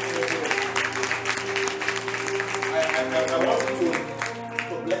aplaudir. I want you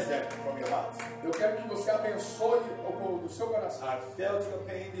to bless them from your heart. Eu quero que você abençoe o povo do seu coração. I felt your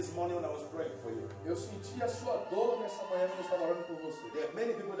pain this morning when I was praying for you. Eu senti a sua dor nessa manhã quando eu estava orando por você. There are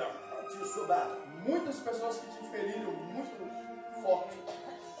many people that hurt you so bad. Muitas pessoas que te feriram muito forte.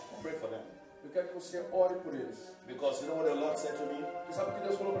 Pray for them. Eu quero que você ore por eles. Because you know what the Lord said to me? E sabe o que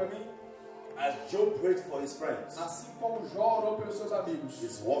Deus falou para mim? As Job prayed for his friends, Assim como Jó orou pelos seus amigos,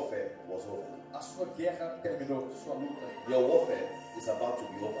 his warfare was over. a sua guerra terminou, sua luta. Your warfare is about to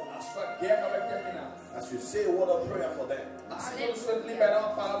be over. A sua guerra vai terminar. As you say a word of prayer for them, Assim quando o Senhor liberar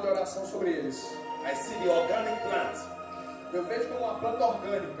uma palavra de oração sobre eles. I see the organic plant Eu vejo como uma planta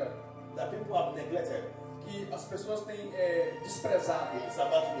orgânica that people have neglected. que as pessoas têm desprezado, It's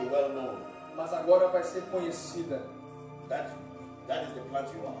about to be well known. mas agora vai ser conhecida. That is the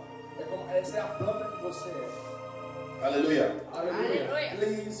plant you are. Essa é a planta que você é. Hallelujah. Aleluia. Aleluia.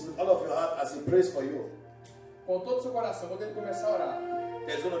 Please, with all of your heart, as he prays for you, Com todo o seu coração, quando ele começar a orar,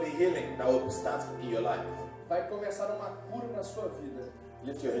 there's going to be healing that will start in your life. vai começar uma cura na sua vida.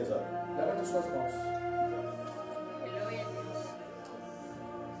 Lift your hands up. Levante as suas mãos. Aleluia, Deus.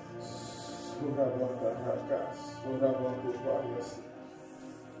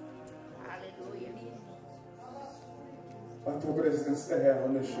 Aleluia. A tua presença é real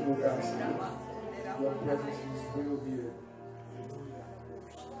neste lugar, Senhor. Tua presença nos foi ouvir.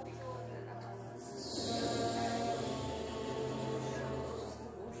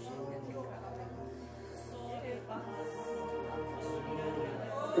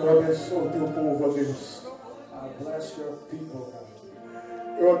 Eu abençoo o teu povo, ó Deus. I bless your people,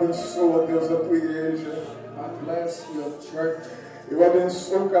 God. Eu abençoo, ó Deus, a tua igreja. I bless your church. Eu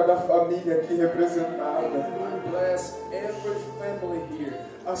abençoo cada família aqui representada. I bless every family here.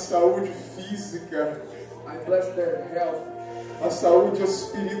 A saúde física, I bless their health, a saúde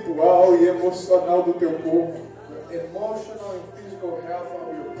espiritual e emocional do teu povo. the emotional and physical health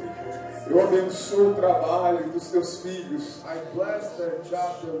of your people. Eu abençoo o trabalho dos teus filhos. I bless their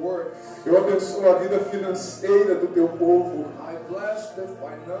job, their work. Eu abençoo a vida financeira do teu povo. I bless the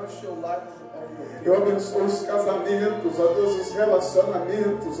financial life of your Eu people. abençoo os casamentos, ó Deus, os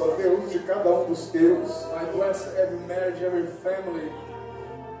relacionamentos, ó Deus, de cada um dos teus. I bless every marriage, every family.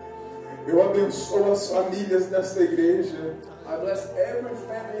 Eu abençoo as famílias desta igreja. I bless every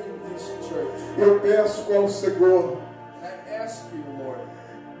family in this church. Eu peço ao Senhor, I ask you, Lord,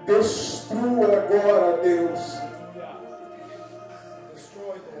 destrua agora, Deus.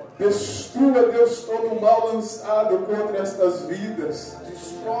 destroy, Lord. Destrua, Deus, todo o mal lançado contra estas vidas.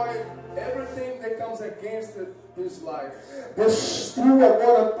 Destroy everything that comes against this life. Destrua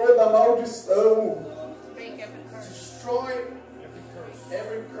agora toda a maldição. Break every curse. Destroy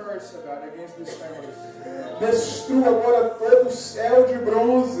every curse, oh God, against these families. Destrua agora todo o céu de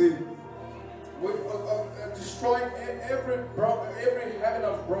bronze. Destroy every heaven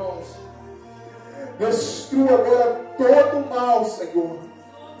of bronze. Destrua agora todo o mal, Senhor.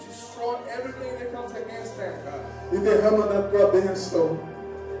 Destroy everything that comes against them, God. E derrama da tua bênção.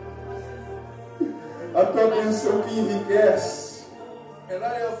 A tua bênção que enriquece. And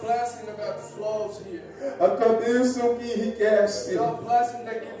let your blessing, oh God, flows here. A tua bênção que enriquece. Your blessing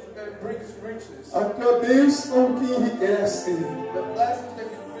that brings richness. A tua bênção que enriquece. The blessing that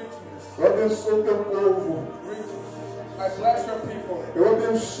gives richness. Eu abençoo o teu povo. Riches. I bless your people. Eu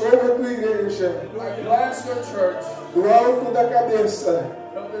abençoo a tua igreja. I bless your church. Do alto da cabeça,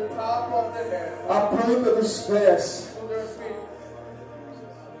 From the top of the head à planta dos pés. to their feet.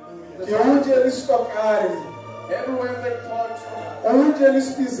 Que onde eles tocarem, Everywhere they touch, onde eles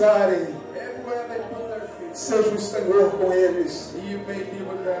pisarem, everywhere they put their feet, seja o Senhor com eles. you may be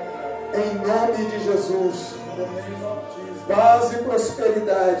with them, God. Em nome de Jesus. In the name of Jesus. Paz e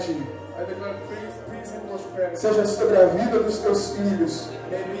prosperidade I declare peace and prosperity. seja sobre a vida dos teus filhos.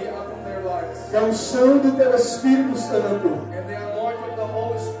 May be upon their lives. Que a unção do teu Espírito Santo And the anointing of the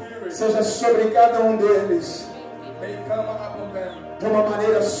Holy Spirit seja sobre cada um deles may come upon them de uma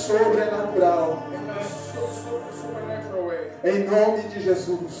maneira sobrenatural. in a supernatural way. Em nome de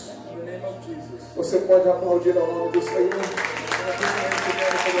Jesus. In the name of Jesus. Você pode aplaudir ao nome do Senhor. And I put my hands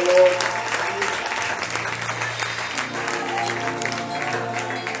together for the Lord.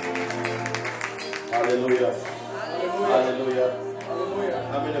 Hallelujah. Hallelujah. Aleluia.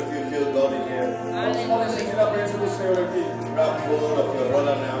 How many of you feel God in here? Vamos podem sentir a presença do Senhor aqui. Grab hold of your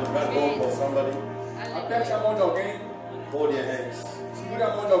brother now. Grab hold of somebody. Aperte a mão de alguém. Hold your hands. Segure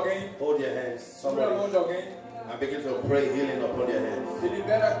a mão de alguém. Hold your hands. Segure a mão Somebody. de alguém. And begin to pray healing upon your hands. E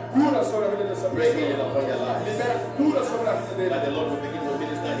libera cura sobre a vida dessa Pray pessoa. healing upon your life. Libera cura sobre a vida That dele. the Lord will begin to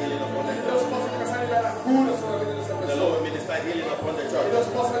minister healing upon them. Deus possa começar a liberar cura sobre a vida dessa The pessoa. Lord will minister healing upon the E church. Deus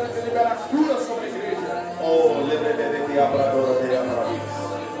possa liberar cura sobre a igreja. Oh, lebebebe ki abradoro de amarabi.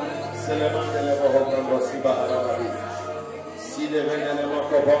 Seleman de lebo hobrando siba arabi. Si de venene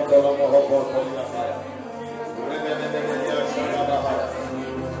moko bonto lomo hobonto liafaya. Rebebebe ki asharabahaya.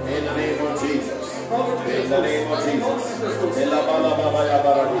 In the name of Jesus. In the name of Jesus. In la balababaya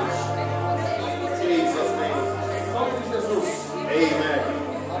baradish. Jesus' name. Em nome de Jesus. Amen.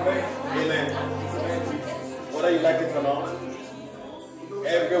 Amém. Amen. Whether you like it or not,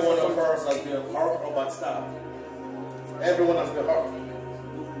 every one of us has been hurt or backstabbed. Everyone has been hurt.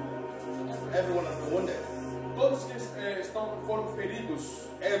 Everyone has been wounded. Todos que foram feridos.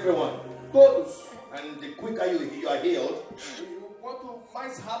 Everyone. Todos. And the quicker you are healed, E o quanto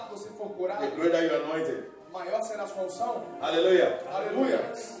mais rápido você for the curado, greater you are anointed. maior será a sua unção. Hallelujah. Aleluia.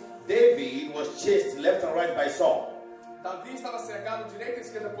 David was chased left and right by Saul, Davi estava cercado direita e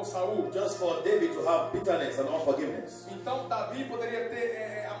esquerda por Saul. just for David to have bitterness and unforgiveness, Então Davi poderia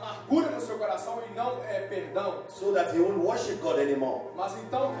ter amargura no seu coração e não perdão. so that he won't worship God anymore. Mas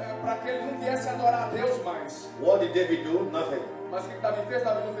então, para que ele não viesse adorar a Deus mais. What did David do? Nothing. Mas o que Davi fez?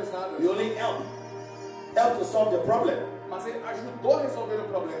 Davi não fez nada. He only helped to solve the problem. Mas ele ajudou a resolver o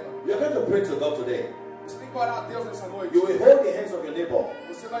problema. You are going to pray to God today. Você tem que orar a Deus nessa noite. You will hold the hands of your neighbor.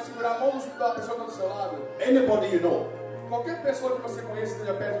 Você vai segurar a mão da pessoa que está do seu lado. Anybody you know. Qualquer pessoa que você conheça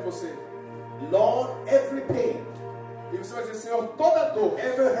esteja perto de você. Lord, every pain, E você vai dizer, Senhor, toda dor,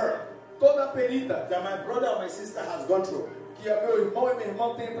 every hurt toda ferida that my brother or my sister has gone through que meu irmão e minha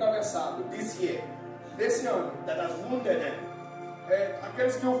irmã têm atravessado this year, desse ano, that has wounded them,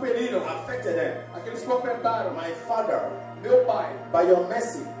 aqueles que o feriram, affected them. aqueles que o afetaram. My Father, Meu Pai, by your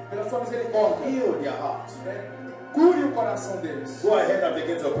mercy, pela sua misericórdia, heal their hearts. cure o coração deles. Go ahead and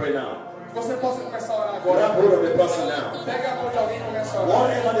begin to pray now. Que você possa começar a orar Grab agora. hold of the person now. Pega a mão de alguém e comece a orar.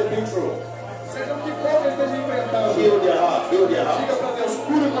 Whatever they've been through, Seja o que for que esteja enfrentando, heal their heart, heal their diga heart, para Deus,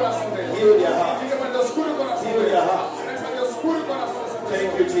 cure o coração deles. heal their heart. Diga para Deus, cure o coração Heal deles. their heart. Diga para Deus, cure o coração dessa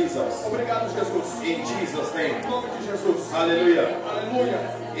Thank pessoa. you, Jesus. Obrigado, Jesus. In Jesus' name. Em nome de Jesus. Hallelujah. Aleluia.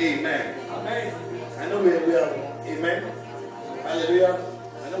 Amen. Amém. I know we are, amen. Hallelujah.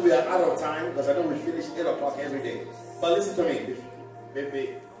 I know we are out of time because I know we finish 8 o'clock every day. But listen to me,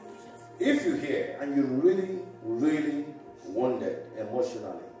 baby. If you're here and you're really wounded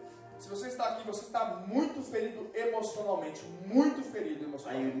emotionally, Se você está aqui, você está muito ferido emocionalmente, muito ferido and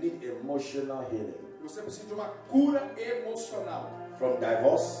emocionalmente. you need emotional healing Você precisa de uma cura emocional. from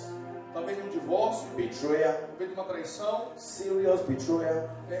divorce, Talvez um divórcio, betrayal, talvez uma traição, serious betrayal,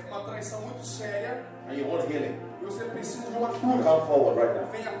 uma traição muito séria, and you want healing, e você precisa de uma cura. come forward right now.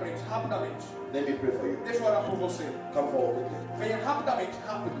 Venha à frente, rapidamente. Let me pray for you. Deixa eu orar por você. Come forward quickly. Venha rapidamente,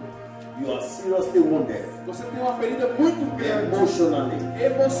 rápido. You are seriously wounded Você tem uma ferida muito grande, emotionally,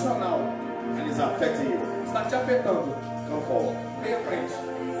 emocional. and it's affecting you. Está te afetando. Come forward. Venha à frente.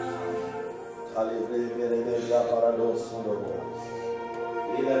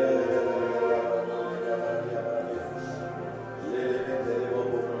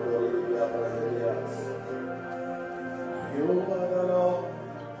 You are the Lord,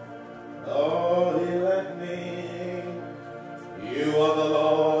 oh, He led me. You are the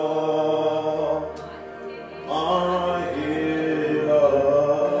Lord, my Senhor que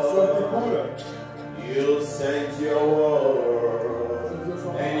healer. cura. You sent your word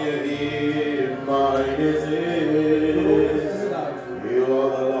and you healed my disease. Enfermidade. You are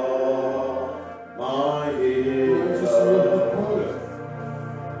the Lord, my Senhor que healer. cura.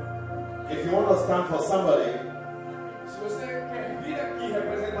 If you want to stand for somebody Se você quer vir aqui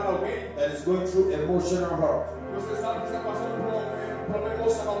representar alguém, that is going through emotional hurt, você sabe que está passando por um problema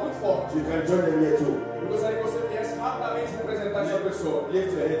emocional muito forte. you can join them here too. Eu gostaria que você viesse rapidamente representar essa pessoa.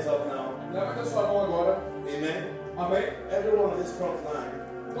 Lift your hands up now. Levanta a sua mão agora. Amen. Amém? Everyone on this front line,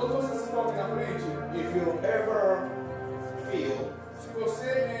 Todos vocês que estão aqui na frente, if you ever feel se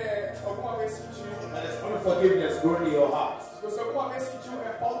você alguma vez sentiu, that there's unforgiveness growing in your heart, se você alguma vez sentiu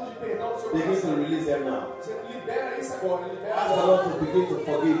falta de perdão no seu begin to coração, release them now. você libera isso agora, libera Ask the agora. Lord to begin to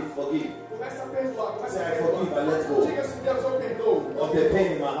forgive. Começa a perdoar, começa Say, a I forgive perdoar. and let go Diga assim, Deus, eu perdoo. of the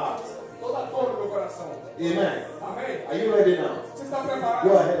pain in my heart. Toda a dor no meu coração. Amen. Amém? Are you ready now? Você está preparado?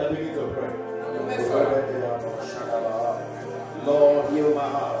 Go ahead and begin to pray. Comece a orar. Lord, heal my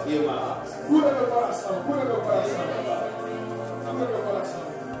heart, heal my heart. Cura meu coração, cura meu coração. Cura meu coração.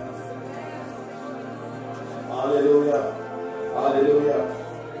 Hallelujah, hallelujah,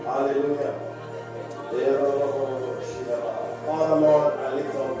 hallelujah. Father, Lord, I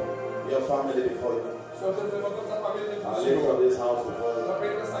lift up your family before you. Senhor Deus, levantamos a família diante I do lift up Senhor. this house before you. Na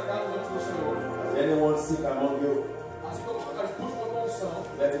frente dessa casa diante do Senhor. Is anyone sick among you? Assim como as buscas uma unção,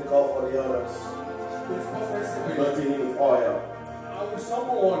 Let him call for the others. que eles possam receber. Anointing him with oil. A unção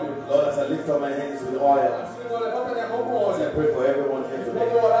com óleo. Lord, as I lift up my hands with oil, Senhor, levanta minha mão com as I óleo. pray for everyone here Vou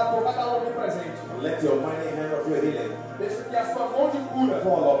today, orar por cada um aqui presente. let your mighty hand of your healing Deixa que a sua mão de cura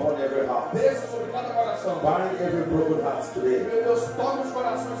fall upon every heart. desça sobre cada coração. Bind every broken heart today. Meu Deus, toque os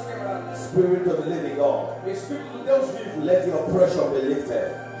corações quebrados. Spirit of the living God, Espírito do Deus vivo. let your pressure be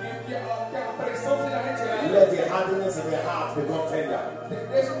lifted. Que a pressão seja retirada. Let the hardness in your heart become tender.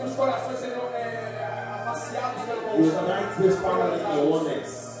 Deixa que os corações sejam afaciados pelo unção. Unite this family in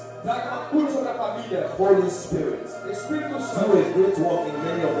oneness. Traga uma cura sobre a família. Holy Spirit, Espírito do Santo, a great work in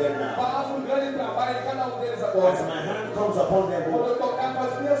many of them now. faz grande trabalho em cada deles As agora. my hand comes upon them, Quando eu tocar com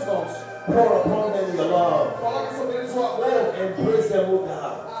as minhas mãos, pour upon them your love. coloque sobre eles o amor. Embrace them, O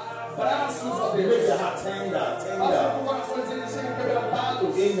God. Abraços a Make Deus. their heart tender, Faça tender. com que corações eles sejam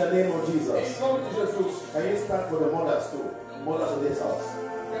quebrantados. In the name of Em Jesus. nome de Jesus. Can you stand for the mothers too? Mothers of this house.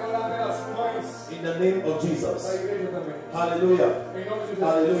 Quero orar pelas mães In the name of da Jesus. igreja também. Hallelujah. Em nome de Jesus.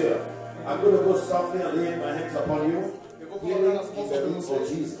 Hallelujah. I'm going to go softly and lay my hands upon you. Eu vou Healing colocar nas in mãos the sobre name of vocês.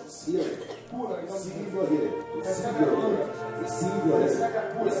 Jesus. Healing. Cura em nome de Receive Jesus. your healing. Receive your healing. Receive your healing. Recebe a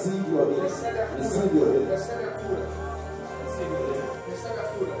cura. Receive your healing. Recebe a cura. Receive your healing. Recebe a cura. Receive your healing. Recebe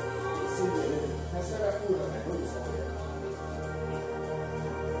a cura. Receive your healing. Recebe a cura.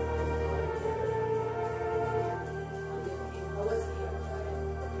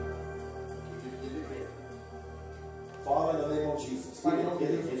 Father, in the name of Jesus. Pai, em Healing, nome de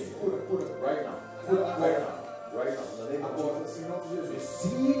healing, Jesus. healing. Cura, cura. Right now. Cura Right agora. now. Right now. In the name of Agora, Jesus. em nome de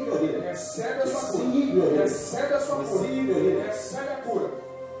Receive your healing. Recebe a sua cura. Receive your healing. Recebe a sua cura. Receive your healing. Recebe a cura.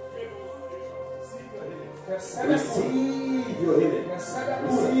 Recebe a cura. Receive your healing. Recebe a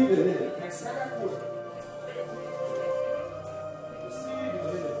cura. Receive your healing. Recebe a cura.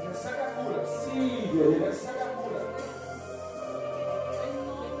 Recebe a cura. Receive your healing. Recebe a cura.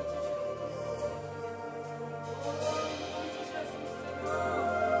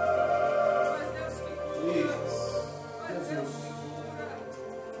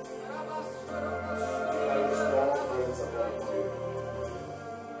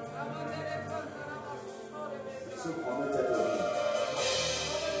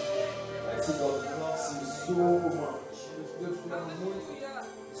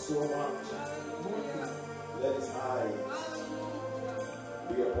 So much. Let his eyes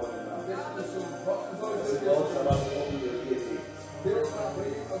be upon him now. As he walks about to open your ears.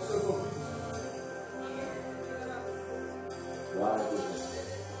 Wow, goodness.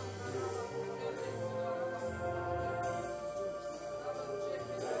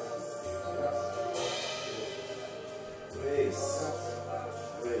 Grace.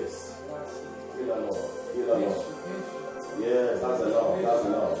 Grace. Feel the Lord. Feel the Lord. Yes, that's the Lord. That's the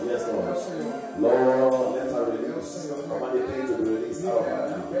Lord. Yes, Lord. Lord, let her release. Command the pain to be released out of her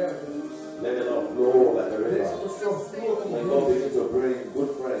now. Let it not flow like a river. Let God begin to bring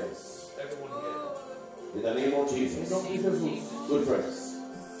good friends. Everyone here. In the name of Jesus. Good friends.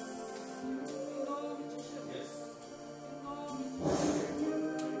 Yes.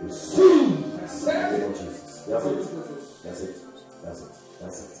 Receive. In the name of Jesus. That's it. That's it. That's it.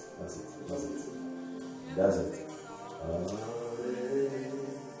 That's it. That's it. That's it. That's it.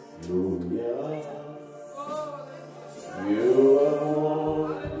 Hallelujah. You are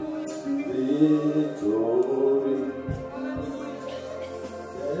won victory.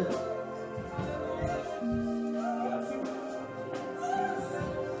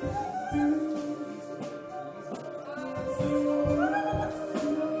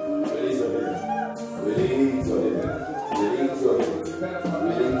 Release your head. Release your head. Release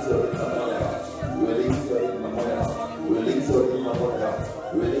your head. Release your head. Release your head upon the house. Release your head upon the house.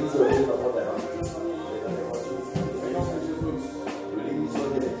 Release your head upon the house. Release your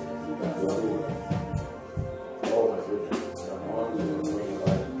head. Oh my goodness. I'm wondering what you're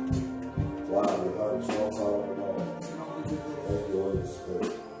like. Wow, we have a strong power of God. Thank you, Holy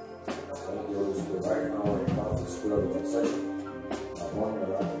Spirit. Thank you, Holy Spirit. Right now, I count the spirit of obsession upon your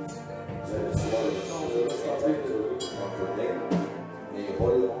life. Say this word of the Spirit. Take to you from today. May your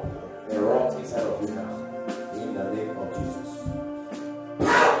body erupt inside of you now. In the name of Jesus.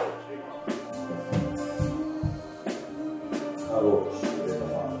 Hello.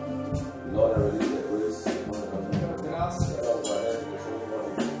 Lord, I release the grace.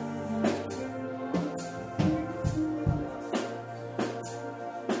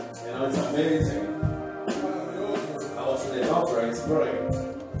 You know, it's amazing. I was in the conference praying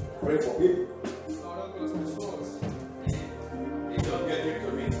for people. He don't get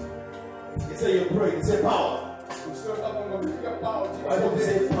victory. He said you pray, he said power. Why don't you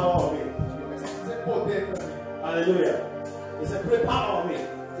say power on me? Hallelujah. He said pray power on me. I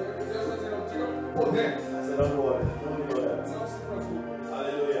said don't worry. Don't do that.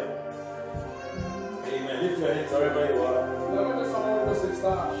 Hallelujah. Amen. Lift your hands wherever you are.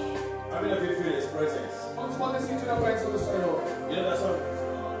 How many of you feel his presence? You know that song?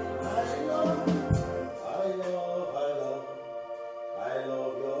 I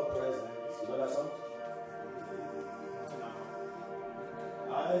love your presence. You know that song?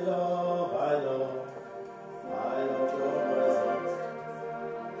 I love your presence.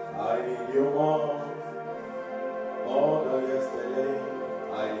 I need you more than yesterday.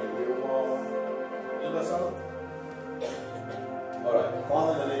 I need you more. You know that song? Alright,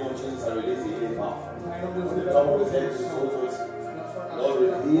 Father, in the name of Jesus, I release the healing power. From the top of his head to the soles of his feet. Lord,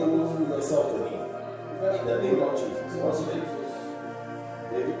 reveal yourself to me. In the name of Jesus. What's your name?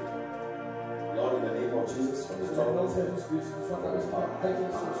 David? Lord, in the name of Jesus, from the top of his head to his heart.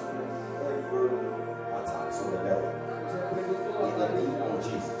 Every attacks of the devil. In the name of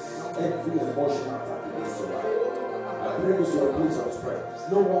Jesus. Every emotional attack against your life. I bring you to a place of presence.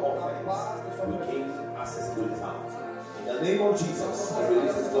 No more offense. We gain access to his heart. In the name of Jesus, I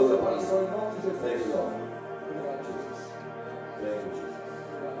release his close upon you. Thank you, Lord. Thank you, Jesus. Thank you,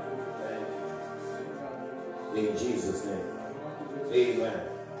 Jesus. In Jesus' name. Amen.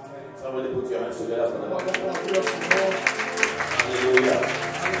 Somebody put your hands together for the Lord. Hallelujah.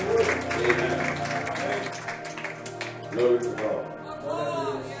 Amen. Glory to God.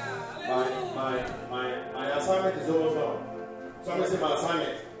 My assignment is almost done. Somebody say my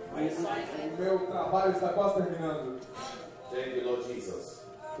assignment. O meu trabalho está quase terminando. Thank you, Lord Jesus.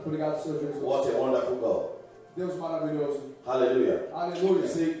 Obrigado, Senhor Jesus. What a wonderful God. Deus maravilhoso. Hallelujah. Aleluia.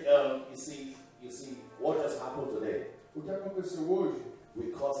 You see, what has happened today? O que aconteceu hoje, We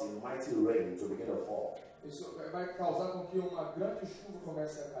caused a mighty rain to begin to fall. isso vai causar com que uma grande chuva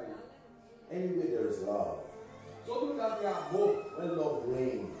comece a cair. Anywhere there is love, Todo lugar tem amor, when love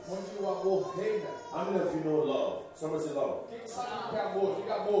reigns. onde o amor reina. How many of you know love? Somebody say love. Quem sabe o que é amor?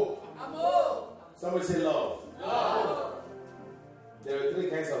 Diga amor. Somebody say love. There are three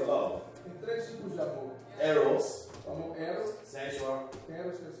kinds of love. Tem 3 tipos de amor. Eros, O amor eros, sensual, tem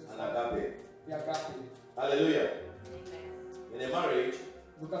eros que é and sensual, agape. e agape. Hallelujah. In a marriage,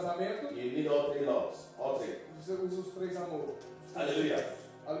 No casamento, you need all three loves. All three. você usa os 3 amores. Hallelujah.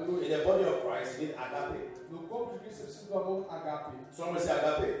 In Aleluia. the body of Christ, you need agape. No corpo de Cristo, você precisa do amor agape. Somebody say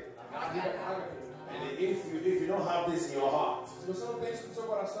agape. Diga agape. And if you don't have this in your heart, Se você não tem isso no seu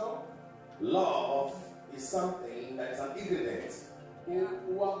coração, love is something that is an ingredient.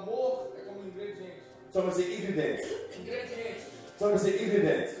 o amor é como um ingrediente. Somebody say ingredient. Ingrediente. Somebody say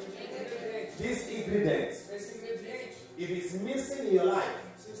ingredient. Ingrediente. This ingredient, Esse ingrediente, if it's missing in your life,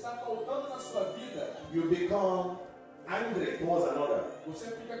 se está faltando na sua vida, you become angry towards another.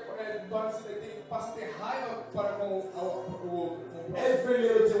 você fica, passa a ter raiva para com o outro. Every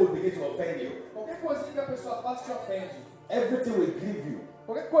little thing will begin to offend you. Qualquer coisinha que a pessoa faça te ofende. Everything will grieve you.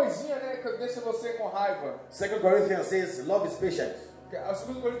 Qualquer coisinha, né, que deixa você com raiva. 2 Corinthians says, love is patient. A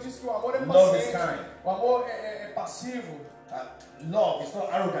segunda Coríntios diz que o amor é Love is paciente. kind. O amor é passivo. Love is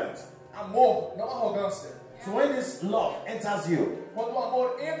not arrogant. Amor, não arrogância. So when this love enters you, Quando o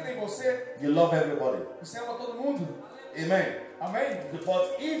amor entra em você, you love everybody. você ama todo mundo. Amen. Amém?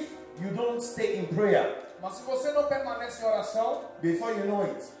 But if you don't stay in prayer, Mas se você não permanece em oração, before you know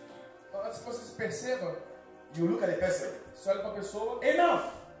it, antes que você se perceba, you look at the person. você olha para a pessoa Enough!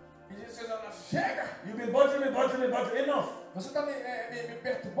 e diz assim, chega! You've been bothering me. Enough! Você está me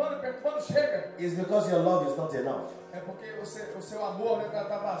perturbando, chega! It's because your love is not enough. É porque o seu amor está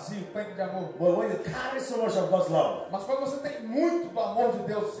vazio, o tanque de amor. But when you carry so much of God's love, Mas quando você tem muito do amor de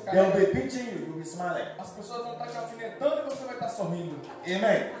Deus, se they'll carrega, be pinching you, you'll be smiling. as pessoas vão estar te alfinetando e você vai estar sorrindo.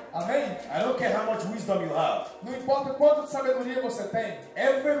 Amen. Amém? I don't care how much wisdom you have. Não importa quanto de sabedoria você tem,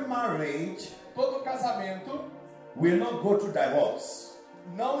 Every marriage todo casamento will not go through divorce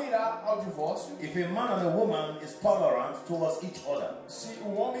não irá ao divórcio if a man and a woman is tolerant towards each other. se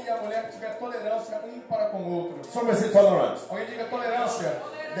o homem e a mulher tiver tolerância um para com o outro. Somebody say tolerant. Alguém diga tolerância.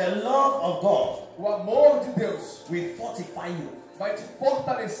 The love of God O amor de Deus will fortify you. vai te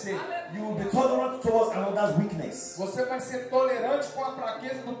fortalecer. You will be tolerant towards another's weakness. Você vai ser tolerante com a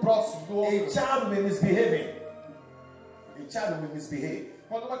fraqueza do próximo, do A outro. child will be misbehaving. A child will misbehave.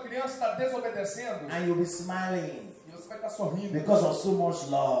 Quando uma criança está desobedecendo, And you'll be smiling e você vai estar sorrindo, because of so much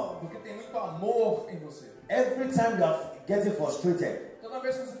love. porque tem muito amor em você. Every time you are getting frustrated, Toda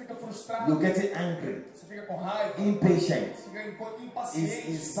vez que você fica frustrado, you're getting angry, você fica com raiva, impatient, fica it's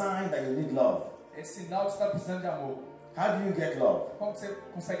impaciente, a sign that you need love. é sinal de estar precisando de amor. How do you get love? Como você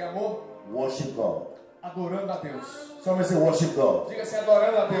consegue amor? Worship God. Adorando a Deus. Somebody say worship God. Diga assim,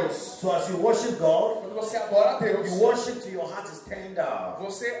 adorando a Deus. So as you worship God, Quando você adora a Deus, you worship till your heart is tender,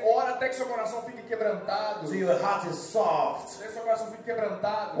 você ora até que seu coração fique quebrantado. till your heart is soft. Até que seu coração fique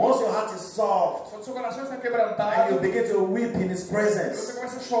quebrantado. Once your heart is soft, Quando seu coração está and quebrantado, you begin to weep in His você presence,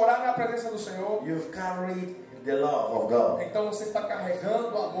 começa a chorar na presença do Senhor. you've carried the love of God. Então você está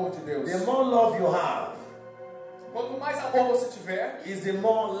carregando o amor de Deus. The more love you have, Quanto mais amor você tiver, is the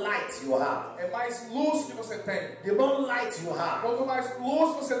more light you have. é mais luz que você tem. The more light you have, Quanto mais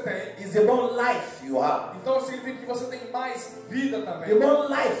luz você tem, is the more life you have. então significa que você tem mais vida The também. more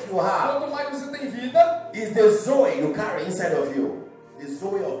life you have, Quanto mais você tem vida, is the Zoe you carry inside of you. The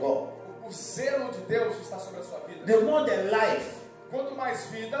Zoe of God. o zelo de Deus está sobre a sua vida. The more the life, Quanto mais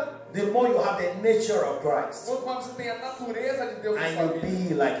vida, the more you have the nature of Christ. quanto mais você tem a natureza de Deus na And sua you'll vida,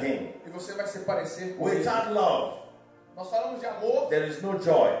 be like Him. e você vai se parecer com Ele. Without love, Nós falamos de amor, there is no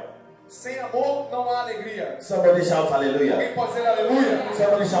joy. sem amor não há alegria. Somebody shout hallelujah. Alguém pode dizer aleluia?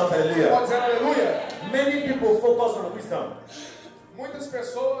 Somebody shout Pode hallelujah. dizer aleluia? Many people focus on wisdom. Muitas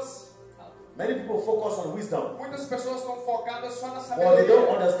pessoas Muitas pessoas estão focadas só na but they don't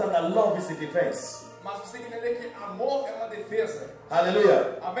sabedoria. understand that love is a defense. Mas você tem que entender que amor é uma defesa.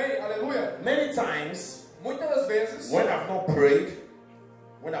 Hallelujah. Amém? Aleluia? Many times, Muitas das vezes, when I've not prayed,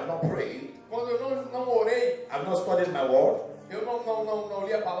 quando eu não orei, I've not studied my word, eu não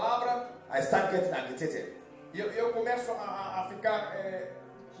li a palavra, I start getting agitated, e eu começo a ficar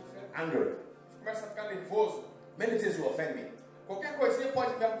angry. começo a ficar nervoso. Many things will offend me. Qualquer coisinha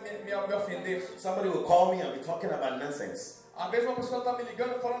pode me ofender. Somebody will call me and be talking about nonsense. Às vezes uma pessoa está me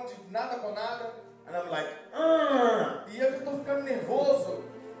ligando falando de nada com nada. And I'm like, E eu estou ficando nervoso.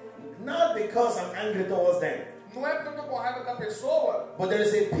 not because I'm angry towards them, Não é porque eu estou com raiva da pessoa, but there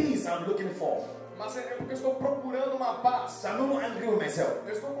is a peace I'm looking for. mas é porque eu estou procurando uma paz. So I'm not angry with myself.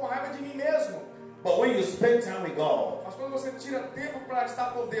 Eu estou com raiva de mim mesmo. But when you spend time with God, Mas quando você tira tempo para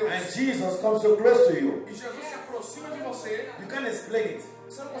estar com Deus and Jesus comes so close to you, e Jesus se aproxima de você, you can't explain it.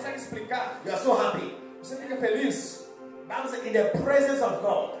 você não consegue explicar. You are so happy. Você fica feliz. Bible says, in the presence of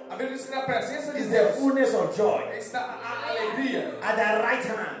God A Bíblia diz que na presença de is the Deus fullness of joy. está a alegria. At the right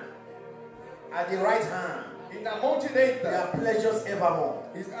hand, at the right hand, E na mão there direita are pleasures evermore.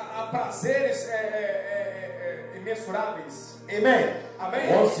 há prazeres imensuráveis. Amen.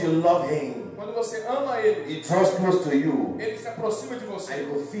 Amém? Once you love Him, Quando você ama Ele, He draws close to you, Ele se aproxima de and você.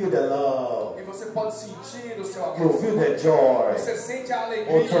 you will feel the love. E você pode sentir o seu You amor. will feel the joy Você sente a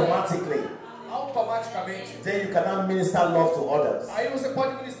alegria automatically. automaticamente. Then you cannot minister love to others. Aí você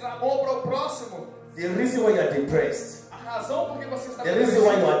pode ministrar amor para o próximo. The reason why you are depressed, A razão por que você está the reason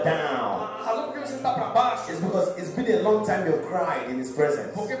why you are a down, razão por que você está para baixo is because it's been a long time you've cried in His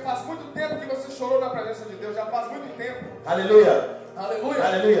presence. porque faz muito tempo que você chorou na presença de Deus. Já faz muito tempo. Hallelujah. Aleluia.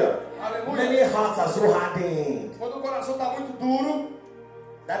 Hallelujah. Aleluia. Many hearts are so hardened. Quando o coração está muito duro,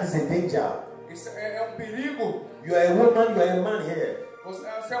 That is a danger. isso é um perigo. You are a woman, you are a man here. Você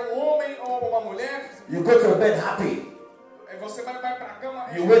é um homem ou uma mulher, You go to bed happy. você vai para a cama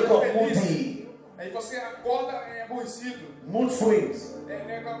You wake up feliz. moody. Aí você acorda aborrecido. Mood swings.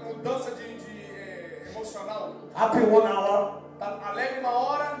 Com a mudança emocional. Happy 1 hour, Tá alegre uma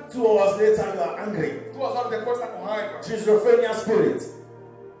hora, 2 hours later you are angry. 2 horas depois está com raiva. Schizophrenia spirit.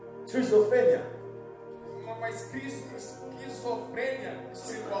 Schizophrenia. Uma esquizofrênia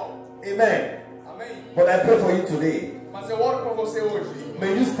espiritual. Amen. Amém? But I pray for you today. Mas eu oro por você hoje.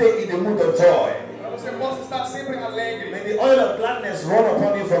 May you stay in the mood of joy. Para você possa estar sempre alegre. May the oil of gladness run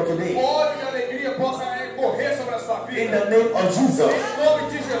upon you from today. Óleo de alegria possa correr sobre a sua vida. In the name of Jesus. Em nome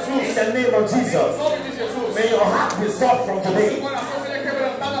de In Jesus. the name of Em Jesus. nome de Jesus. May your heart be soft from Seu today. coração seja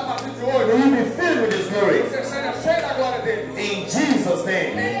quebrantado a partir de May hoje. you be filled with His glory. Você seja cheio da glória dele. In Jesus'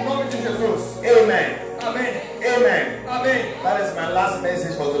 name. Em nome de Jesus. Amen. Amém. Amen. Amém. That is my last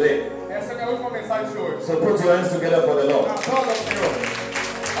message for today. Essa é a minha última mensagem de hoje. So put your hands together for the Lord. Aplauda ao Senhor.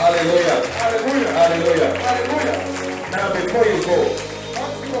 Hallelujah. Aleluia. Hallelujah. Aleluia. Now before you go,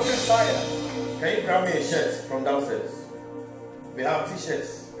 Antes que você saia, can you grab me a shirt from downstairs? We have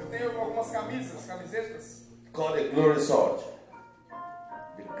t-shirts eu tenho algumas camisetas. called the Glory Sword.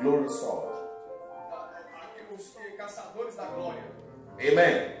 The Glory Sword. Os caçadores da glória.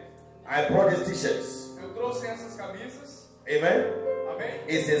 Amen. I brought these t-shirts. Eu trouxe essas camisas. Amen. Amém?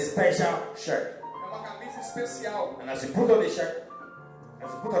 It's a special shirt. É uma camisa especial. And as you put on the shirt,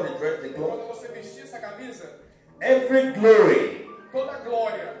 as you put on the dress, the clothes, Quando você vestir essa camisa, every glory toda a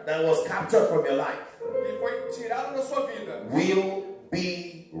glória that was captured from your life que foi tirada da sua vida will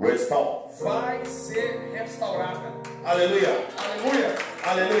be restored. vai ser restaurada. Hallelujah. Aleluia.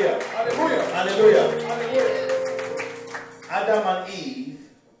 Hallelujah. Aleluia. Hallelujah. Aleluia. Adam and Eve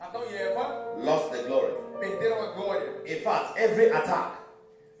Adão e Eva lost the glory. perderam a glória. In fact, every attack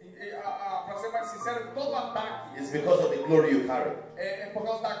Para ser mais sincero, todo ataque is because of the glory you carry. é por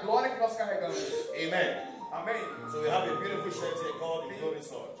causa da glória que nós carregamos. Amen. Amém? So we have a beautiful shirt here called the Glory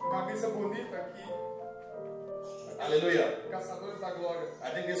Sword. Camisa bonita aqui. Hallelujah. Caçadores da glória. I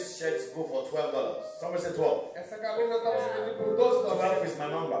think these shirts go for $12. Somebody say 12. Essa camisa estava sendo vendida por $12. 12 is my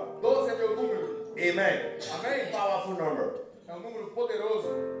number. 12 é meu número. Amen. Amém? Powerful number. É um número poderoso.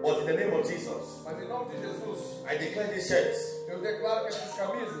 But in the name of Jesus, Mas em nome de Jesus, I declare these shirts eu declaro que essas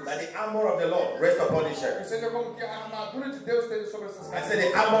camisas that the armor of the Lord rest upon these que shirts. seja como que a armadura de Deus esteja sobre essas I camisas. said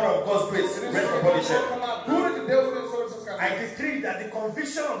the armor of God's grace rest upon these Que a shirts. armadura de Deus esteja sobre essas I camisas. decree that the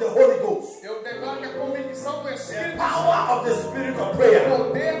conviction of the Holy Ghost, Eu declaro que a convicção do the Espírito, power of the Spirit of o prayer,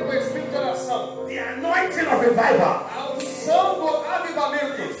 poder do Espírito de oração, the anointing of revival, a unção do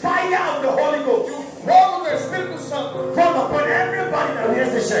avivamento, the fire of the Holy e Ghost o fogo do Espírito Santo fall upon everybody that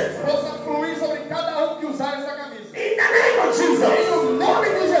wears the shirt. possa fluir sobre cada que usar essa camisa. In the name of Em Jesus. o nome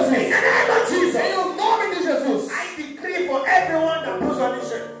de In Jesus. the name of Em Jesus. o nome de Jesus. I decree for everyone that puts on this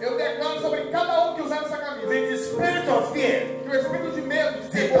shirt, Eu declaro sobre cada que usar essa camisa may the spirit of fear que o espírito de medo, de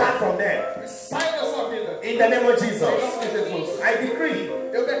depart temor, from them. saia da sua vida. In the name of Em Jesus. nome de Jesus. I decree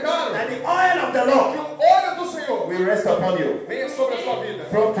Eu declaro that the oil of the que Lord o óleo do Senhor will rest upon you venha sobre a sua vida.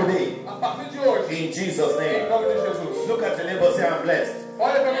 from today. A partir de hoje. In Jesus' Em name. nome de Jesus. Look at the neighbor, say I'm blessed.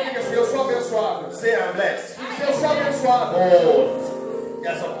 Olha para mim e diga assim, eu sou abençoado. Say I'm blessed. Se eu sou abençoado. Oh,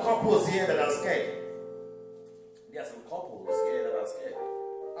 there are some couples here that are scared. There are some couples here that are scared.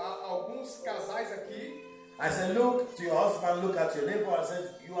 Há alguns casais aqui I said, look to your husband, look at your neighbor, and said,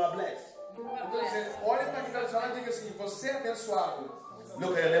 you are blessed. Olhe para quem está do seu lado e diga assim, você é abençoado.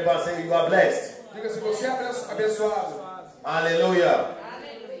 Look at your neighbor and say, you are blessed. Diga assim, você é abençoado. Hallelujah.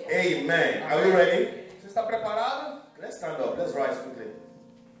 Amen. Are we ready? Você está preparado? Let's stand up. Let's rise quickly.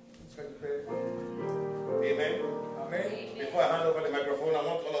 Amen. Amém. Before I hand over the microphone, I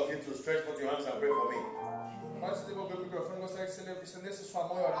want all of you to stretch forth your hands and pray for me. Antes de devolver o microfone, eu gostaria que você estendesse sua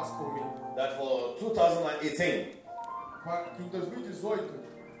mão e orasse por mim. That for 2018, Que em 2018,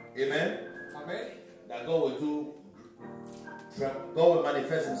 amen, amém? that God will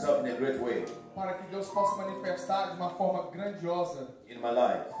manifest himself in a great way Para que Deus possa manifestar de uma forma grandiosa in my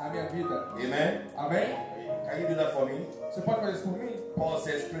life. na minha vida. Amen. Amém? Can you do that for me? Você pode fazer isso por mim? Paul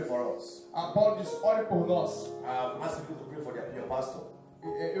says, pray for us. Paulo diz, ore por nós. I've asked people to pray for your pastor.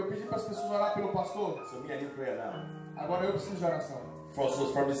 Eu pedi para as pessoas orar pelo pastor. So me, I need prayer now. Agora eu preciso de oração.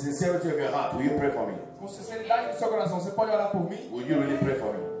 From the sincerity of your heart, will you pray for me? Com sinceridade do seu coração, você pode orar por mim? Will you really pray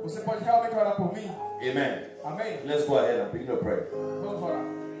for me? Você pode realmente orar por mim? Amen. Amém? Let's go ahead and begin to pray. Vamos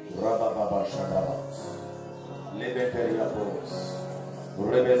orar. Rabababa Shadabas. Lebeteria Poros.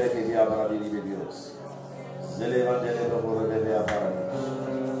 Rebebe via Barabini Bibios. Zelevandele Rebebe Aparadis.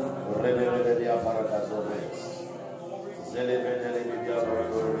 Rebebe via Paracazobes. Zelevandele Bibia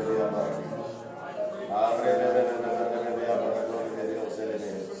Barabebe Aparadis. Arrebebe via Barabebe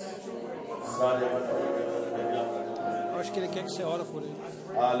Zelebes. Eu acho que ele quer que você ore por ele.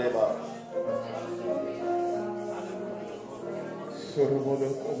 Aleba. Surubodo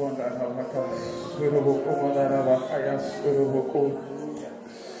Kobandarabaka, Suruboko Mandarabakaya, Suruboko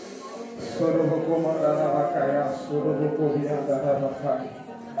Mandarabakaya, Suruboko Viandarabakaya.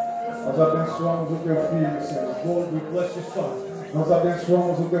 Nós abençoamos o teu filho, Senhor. Lord, we bless your son. Nós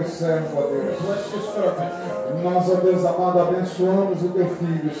abençoamos o teu servo, ó Deus. Bless your servant. Nós, ó Deus amado, abençoamos o teu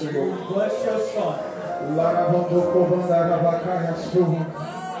filho, Senhor. Bless your son. Larabando Kobandarabakaya,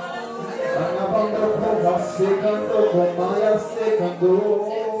 Suruboko. Anabando kova secando, komaya secando.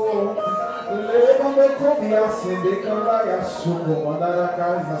 Levando komia sende kandaya suko mandara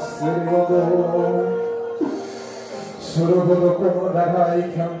casa serodo. Sorobodo komandara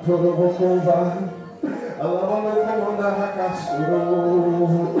ikantoro kova. Alabando komandara casuro.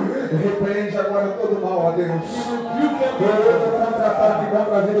 Repreende agora todo mal, ó Deus. Todo contra-ataque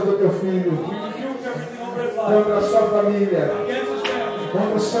contra a vida do teu filho. Contra a sua família.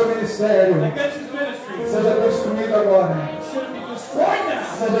 Contra o seu ministério, seja destruído agora,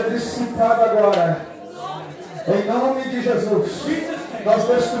 seja dissipado agora, em nome de Jesus. Nós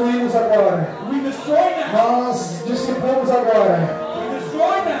destruímos agora, nós dissipamos agora,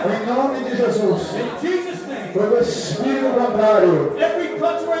 em nome de Jesus. Todo espírito contrário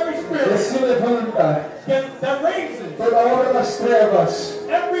que se levanta, toda obra das trevas,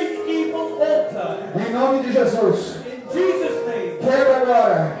 em nome de Jesus. Quebra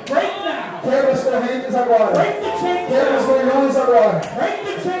agora. Quebra as correntes agora. Quebra os leões agora.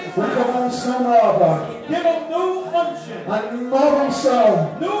 Porque uma unção nova. A nova unção.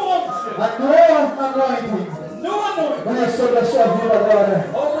 A nova anointing. Venha sobre a sua vida agora.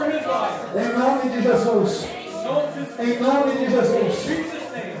 Em nome de Jesus. Em nome de Jesus.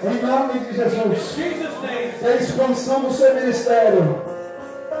 Em nome de Jesus. E a expansão do seu ministério.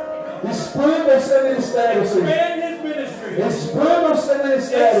 Expanda o seu ministério, Senhor. Expanda o seu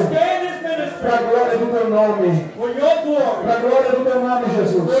ministério para a glória do teu nome. Para a glória do teu nome,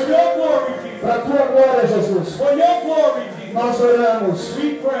 Jesus. Para a tua glória, Jesus. Nós oramos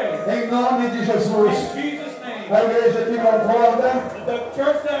em nome de Jesus. A igreja que concorda,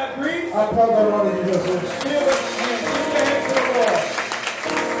 aplauda o nome de Jesus.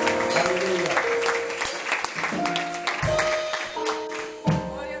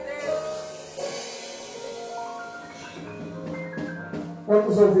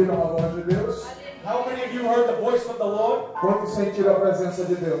 Quantos ouviram a voz de Deus? How many of you heard the voice of the Lord? Quantos sentiram a presença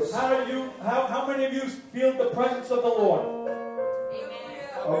de Deus? How many of you feel the presence of the Lord?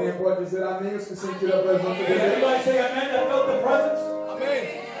 Alguém pode dizer amém os que sentiram a presença de Deus? Everybody say amen. I felt the presence.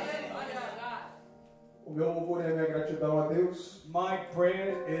 Amém. O meu louvor e a minha gratidão a Deus My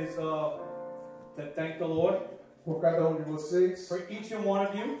prayer is to thank the Lord por cada um de vocês. for each and one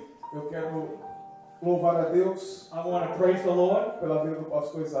of you. Eu quero louvar a Deus I want to praise the Lord pela vida do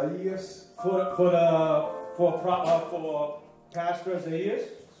pastor Isaías, for Pastor Isaiah,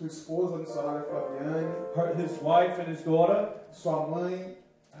 sua esposa, a missionária Flaviane, his wife and his daughter, sua mãe,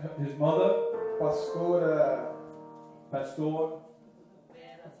 his mother, pastora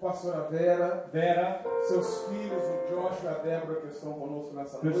Vera, seus filhos, o Joshua e a Débora, que estão conosco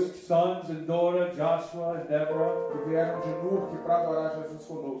nessa his noite, sons and daughter, Joshua and Deborah, que vieram de Newark para adorar Jesus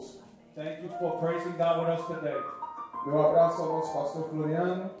conosco. Thank you for praising God with us today. Meu abraço ao nosso pastor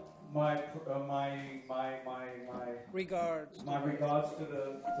Floriano. My Regards. regards to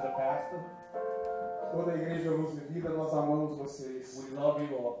the pastor. Toda a igreja Luz de Vida, nós amamos vocês. We love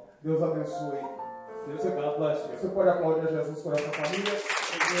you all. Deus abençoe. God bless you. Você pode aplaudir a Jesus por essa família?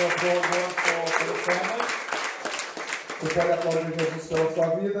 Thank you for the family. Você pode aplaudir Jesus pela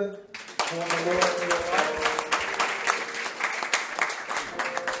sua vida? For the Lord for your life.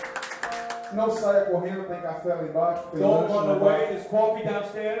 Não saia correndo, tem café lá embaixo. Tem Don't lanche run lá away. embaixo. There's coffee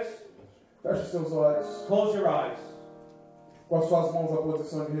downstairs. Feche seus olhos. Close your eyes. Com as suas mãos na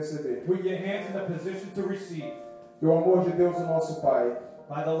posição de receber. Put your hands in the position to receive. Que o amor de Deus, o nosso Pai,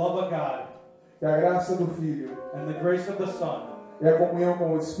 By the love of God que a graça do Filho and the grace of the Son e a comunhão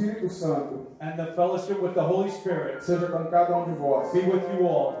com o Espírito Santo and the fellowship with the Holy Spirit seja com cada um de vós, be with you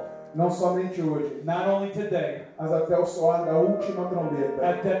all. não somente hoje, Not only today, mas até o soar da última trombeta,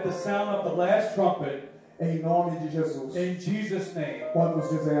 at the sound of the last trumpet, em nome de Jesus. in Jesus' name. Quantos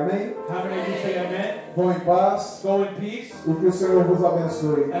dizem amém? How many of you say amen? Vão em paz Go in peace, e que o Senhor vos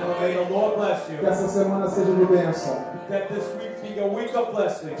abençoe. and may the Lord bless Que you. essa semana seja de bênção, That this week be a week of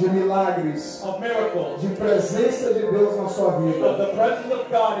blessing, de milagres, of miracles, de presença de Deus na sua of vida. the presence of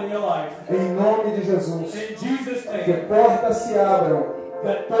God in your life. Em nome de Jesus. In Jesus' Que name, portas se abram,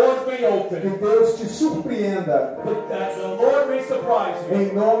 that doors may que open, Deus te surpreenda. that the Lord may surprise you.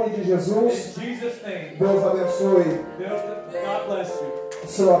 Em nome de In Jesus, Jesus' name, Deus abençoe. God bless you. O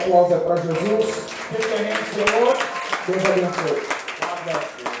seu aplauso é para Jesus. Give your hands to the Lord. Deus abençoe. God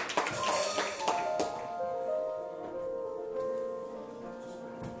bless you.